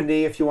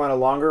 70 if you want a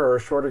longer or a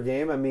shorter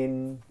game. I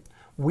mean,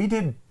 we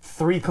did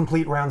 3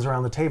 complete rounds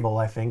around the table,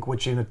 I think,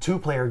 which in a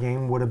 2-player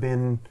game would have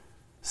been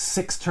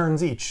 6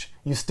 turns each.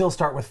 You still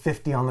start with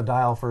 50 on the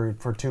dial for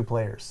 2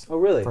 players. Oh,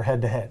 really? For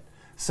head to head.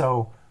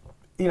 So,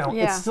 you know,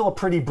 it's still a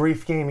pretty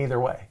brief game either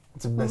way.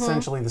 It's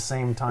essentially the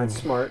same time.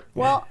 That's smart.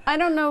 Well, I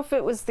don't know if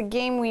it was the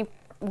game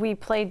we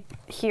played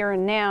here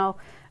and now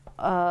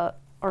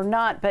or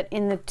not, but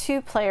in the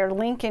 2-player,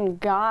 Lincoln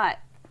got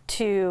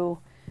to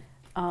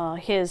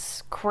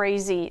his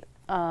crazy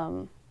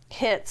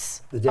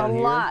hits a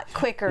lot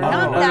quicker.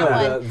 Not that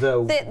one. The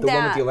one with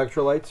the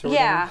electrolytes? Or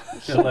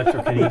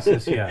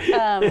Electrokinesis,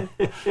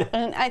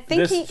 and I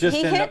think this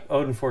he hit...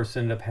 Odin Force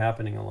ended up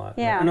happening a lot.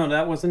 Yeah. No,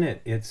 that wasn't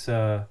it. It's,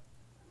 it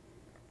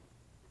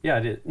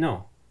did.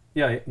 No.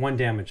 Yeah, 1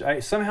 damage. I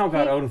somehow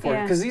got Odin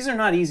Force, because these are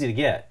not easy to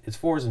get. It's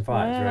 4s and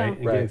 5s, right?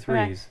 And getting 3s.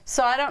 Right.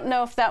 So I don't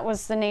know if that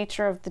was the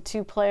nature of the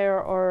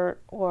 2-player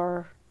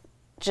or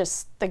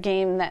just the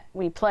game that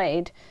we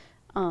played,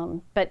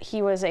 but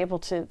he was able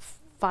to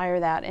fire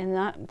that, and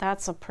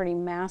that's a pretty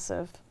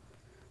massive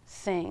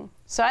thing.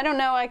 So I don't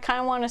know. I kind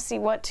of want to see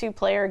what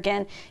 2-player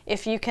again,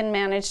 if you can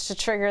manage to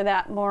trigger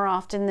that more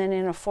often than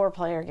in a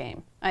 4-player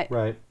game.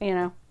 Right. You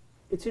know.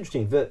 It's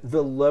interesting.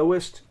 The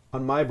lowest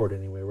on my board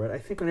anyway, right? I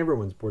think on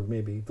everyone's board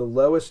maybe the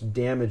lowest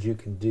damage you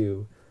can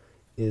do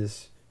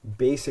is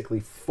basically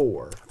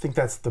 4. I think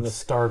that's the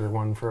starter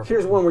one for.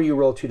 Here's one where you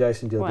roll 2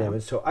 dice and deal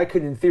damage. So I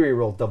could, in theory,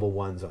 roll double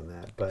 1s on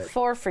that, but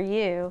 4 for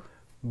you.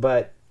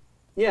 But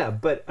yeah,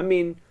 but I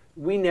mean,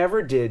 we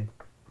never did.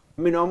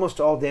 I mean, almost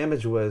all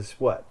damage was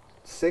what,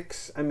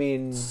 6? I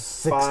mean,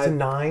 6 5 to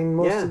 9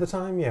 most of the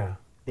time. Yeah.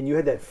 And you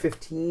had that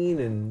 15,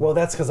 and well,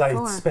 that's because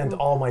I spent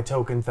all my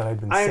tokens that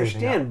I'd been saving. I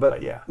understand, up,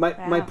 but yeah.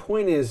 My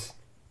point is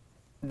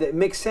that it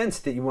makes sense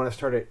that you want to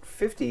start at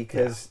 50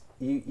 because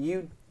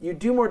you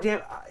do more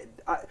damage.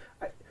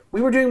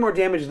 We were doing more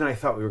damage than I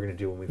thought we were going to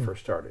do when we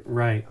first started.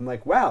 Right. I'm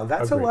like, wow,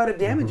 that's a lot of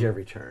damage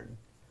every turn.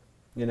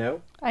 You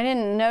know? I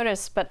didn't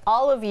notice, but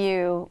all of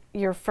you,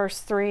 your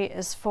first 3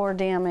 is 4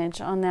 damage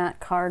on that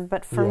card,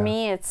 but for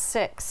me, it's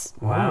 6.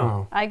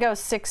 Wow. I go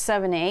 6,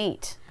 7,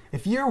 8.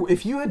 If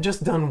you had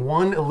just done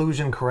 1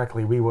 illusion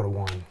correctly, we would have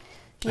won.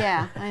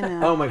 Yeah, I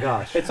know. Oh my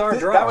gosh. It's our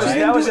draw.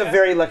 That was a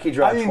very lucky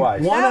draw I mean,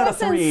 twice. 1 That out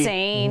of was 3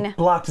 insane.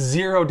 blocked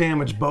 0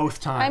 damage both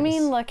times. I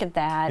mean, look at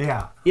that.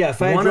 Yeah. Yeah,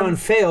 if I had drawn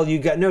failed, you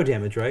got no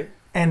damage, right?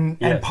 And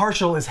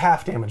partial is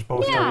half damage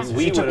both times.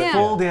 We She took would've-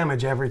 full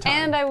damage every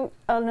time. And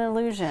an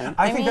illusion.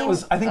 I think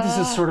this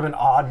is sort of an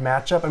odd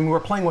matchup. I mean, we're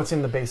playing what's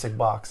in the basic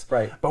box.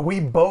 Right. But we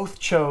both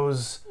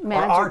chose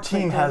our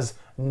team has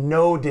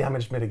no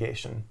damage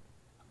mitigation.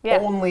 Yeah.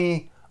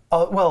 Only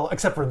well,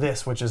 except for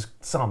this, which is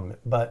some,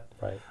 but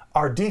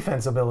our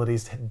defense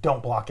abilities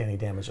don't block any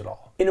damage at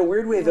all. In a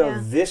weird way, though,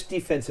 this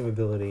defensive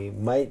ability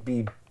might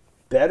be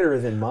better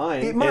than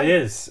mine. It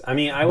is. I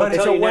mean, I will But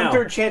it's tell a you now.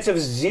 1/3 chance of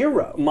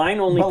 0. Mine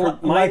only.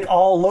 But like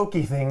all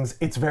Loki things,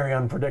 it's very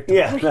unpredictable.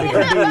 Yeah. It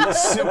could be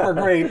super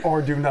great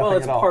or do nothing Well,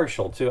 it's at all.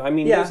 partial too. I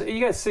mean, you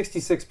got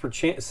 66%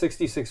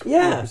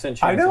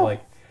 chance. I know. Of,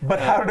 like, but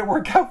how did it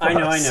work out for I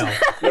know. us?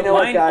 You know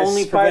what, Mine guys?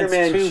 only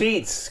Spider-Man prevents 2.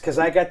 cheats because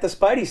I got the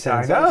Spidey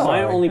sense. I know.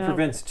 Mine only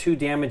prevents 2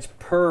 damage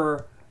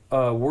per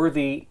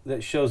worthy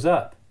that shows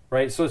up.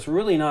 Right. So it's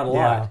really not a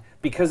lot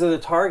because of the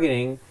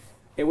targeting.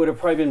 It would have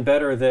probably been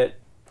better that.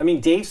 I mean,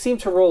 Dave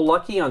seemed to roll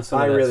lucky on some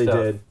of that I really stuff.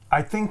 did.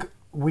 I think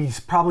we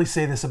probably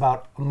say this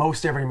about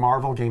most every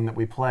Marvel game that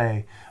we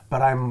play,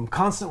 but I'm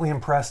constantly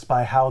impressed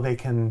by how they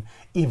can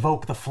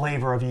evoke the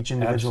flavor of each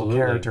individual Absolutely.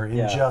 character in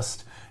Yeah.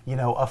 just, you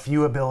know, a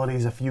few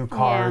abilities, a few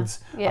cards,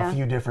 Yeah. a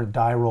few different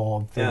die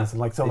roll things. Yeah.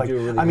 Like so, They like do a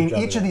really I good mean, job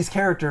of each of that. these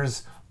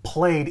characters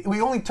played.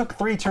 We only took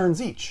 3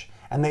 turns each,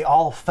 and they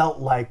all felt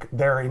like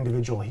their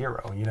individual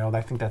hero. You know,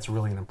 I think that's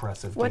really an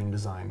impressive game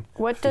design.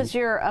 What does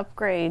your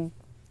upgrade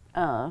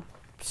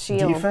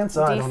shield Defense?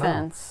 I don't know.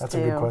 defense That's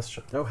do? a good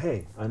question. Oh,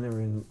 hey, I never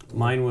even.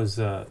 Mine was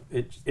the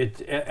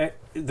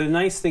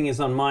nice thing is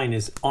on mine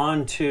is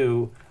on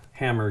 2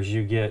 hammers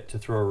you get to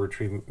throw a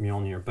retrieve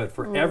Mjolnir, but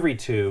for every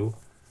 2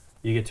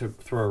 you get to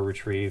throw a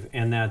retrieve,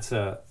 and that's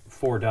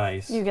 4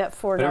 dice. You get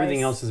 4 but dice.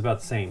 everything else is about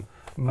the same.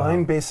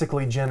 Mine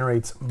basically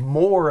generates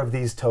more of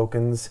these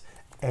tokens,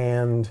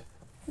 and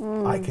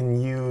I can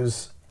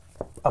use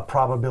a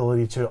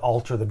probability to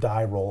alter the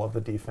die roll of the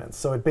defense.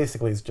 So it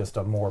basically is just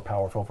a more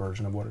powerful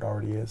version of what it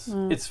already is.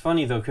 It's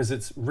funny though because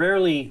it's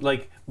rarely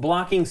like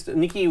blocking.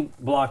 Nikki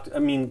blocked. I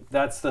mean,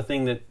 that's the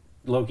thing that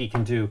Loki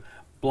can do.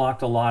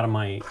 Blocked a lot of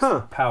my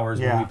powers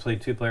when Yeah. we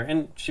played 2-player,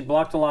 and she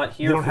blocked a lot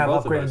here You don't for have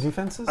both of upgraded us.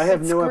 defenses? I have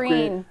It's no green.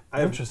 upgrade. I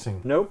have,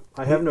 Interesting. Nope,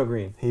 I have no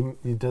green.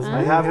 He doesn't.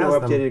 I have he no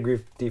has them.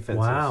 updated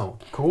defenses. Wow.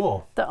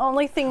 Cool. The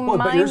only thing Well,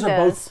 but mine yours are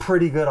both does.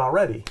 pretty good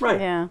already.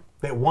 Right. Yeah.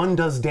 That one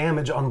does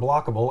damage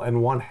unblockable,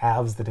 and one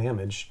halves the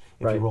damage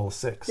if you Right. roll a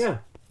 6. Yeah.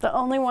 The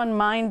only one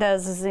mine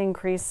does is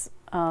increase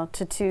to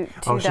two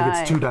Oh, she die.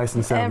 gets 2 dice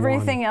instead of 1.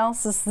 Everything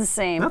else is the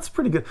same. That's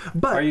pretty good.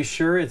 But Are you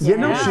sure it's Yeah,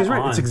 no, Yeah. she's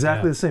right. on? It's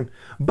exactly Yeah. the same.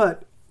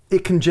 But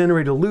it can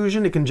generate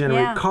illusion, it can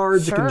generate Yeah,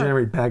 cards, it sure. can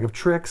generate bag of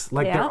tricks.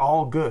 Like, Yeah. they're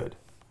all good.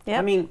 Yep.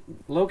 I mean,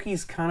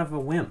 Loki's kind of a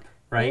wimp,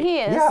 right? He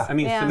is. Yeah. I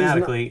mean, Yeah.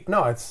 thematically,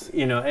 No, it's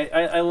you know,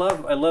 I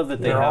love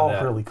that they they're have all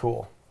that. really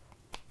cool.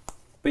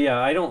 But yeah,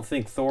 I don't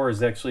think Thor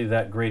is actually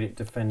that great at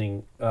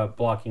defending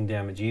blocking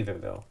damage either,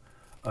 though.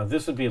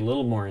 This would be a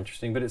little more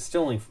interesting, but it's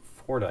still only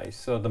 4 dice.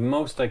 So the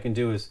most I can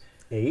do is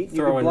 8. You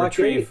throw can and block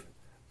retrieve.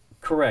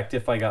 Correct,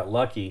 if I got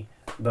lucky.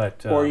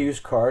 But 8. Or use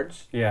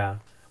cards. yeah.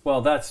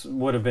 Well, that's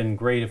would have been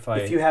great if I.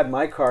 If you had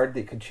my card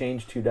that could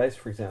change 2 dice,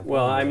 for example.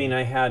 Well, I mean,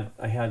 I had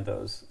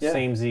those Yeah,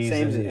 samesies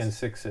samesies. and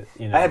 6 it.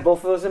 You know. I had both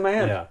of those in my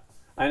hand. Yeah,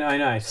 I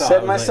know. I saw. I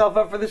Set was myself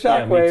up for the like,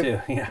 yeah, shockwave. me too.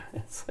 Yeah,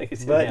 it's like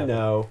it's But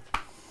no.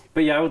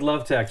 But yeah, I would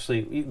love to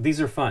actually. These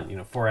are fun, you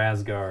know, for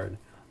Asgard,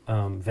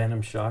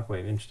 Venom,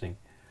 Shockwave, interesting.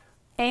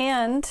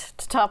 And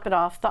to top it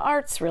off, the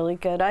art's really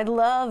good. I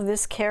love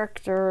this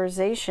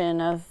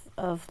characterization of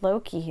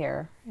Loki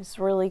here. It's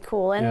really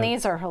cool. And Yeah.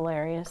 these are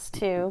hilarious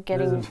too.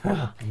 Getting Isn't-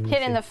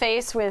 hit in the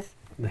face with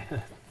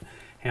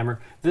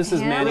Hammer. This is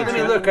Hammer. Manny. I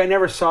mean, look, I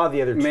never saw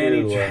the other 2.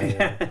 Manny,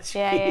 yeah.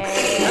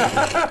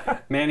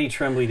 Manny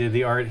Trembley did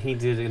the art. He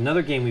did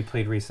another game we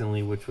played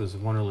recently, which was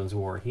Wonderland's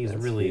War. He's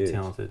That's really huge.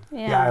 talented.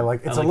 Yeah, I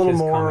like it's I a like little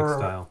his comic more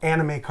style.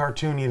 anime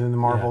cartoony than the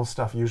Marvel Yeah.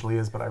 stuff usually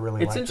is, but I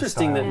really It's like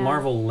interesting the that style. Yeah.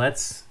 Marvel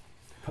lets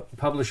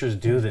publishers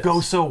do this. Go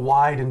so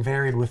wide and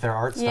varied with their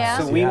art Yeah.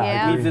 styles. So we Yeah.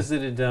 I we agree.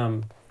 visited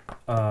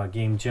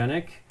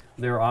Gamegenic,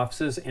 their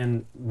offices,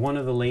 and one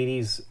of the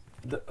ladies,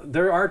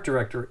 their art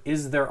director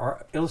is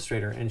their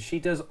illustrator, and she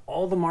does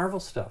all the Marvel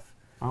stuff.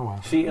 Oh wow.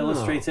 She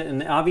illustrates it,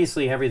 and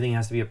obviously everything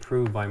has to be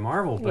approved by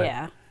Marvel, but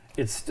Yeah.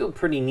 it's still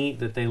pretty neat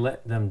that they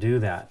let them do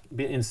that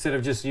instead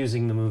of just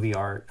using the movie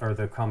art or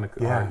the comic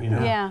Yeah, art. You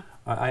know, Yeah.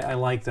 I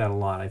like that a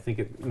lot. I think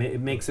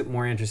it makes it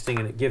more interesting,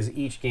 and it gives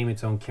each game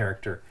its own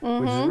character,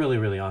 which is really,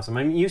 really awesome.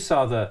 I mean, you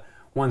saw the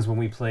ones when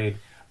we played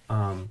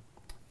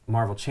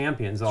Marvel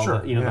Champions, all Sure,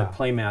 the the yeah.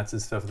 play mats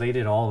and stuff. They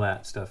did all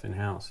that stuff in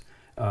house.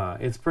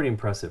 It's pretty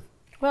impressive.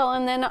 Well,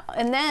 and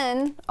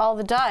then all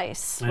the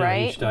dice, Yeah,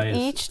 right? each die is-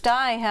 Each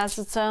die has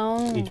its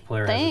own Each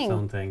player thing. has its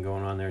own thing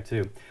going on there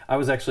too. I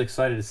was actually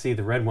excited to see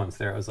the red ones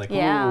there. I was like,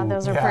 Yeah, ooh.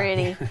 those are Yeah.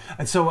 pretty.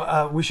 And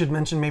so we should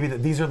mention maybe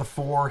that these are the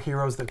 4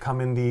 heroes that come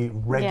in the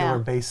regular Yeah.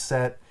 base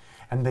set,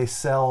 and they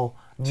sell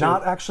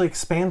not actually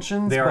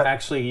expansions, They are but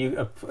actually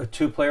a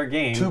 2-player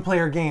game.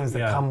 2-player games that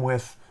Yeah. come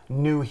with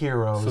new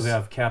heroes. So they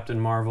have Captain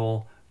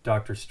Marvel,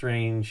 Doctor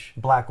Strange,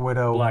 Black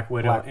Widow, Black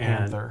Black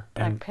and Panther.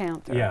 Black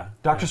Panther. Yeah.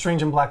 Doctor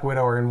Strange and Black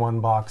Widow are in one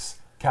box.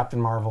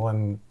 Captain Marvel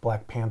and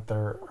Black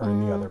Panther are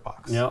in the other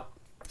box. Yep.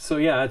 So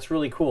yeah, it's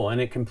really cool,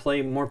 and it can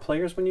play more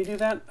players when you do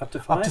that, up to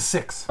 5. Up to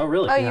 6. Oh,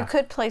 really? Oh, Yeah. you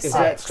could play Is 6.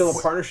 that still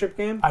a partnership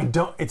game? I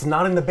don't. It's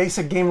not in the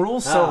basic game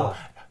rules, so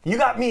you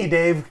got me,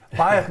 Dave.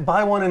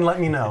 Buy one and let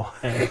me know.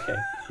 Okay.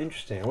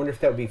 Interesting. I wonder if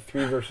that would be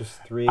 3 versus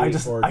 3 I or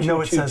 2,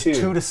 know it 2, says 2.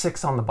 2 to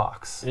 6 on the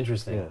box.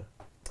 Interesting. Yeah.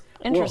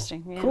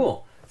 Interesting. Cool. Yeah.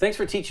 Cool. Thanks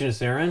for teaching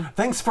us, Aaron.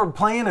 Thanks for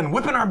playing and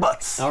whipping our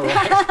butts. All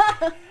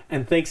right.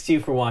 And thanks to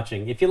you for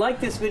watching. If you like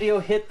this video,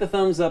 hit the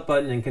thumbs up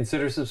button and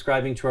consider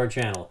subscribing to our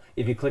channel.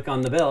 If you click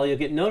on the bell, you'll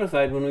get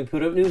notified when we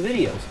put up new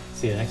videos.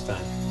 See you next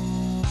time.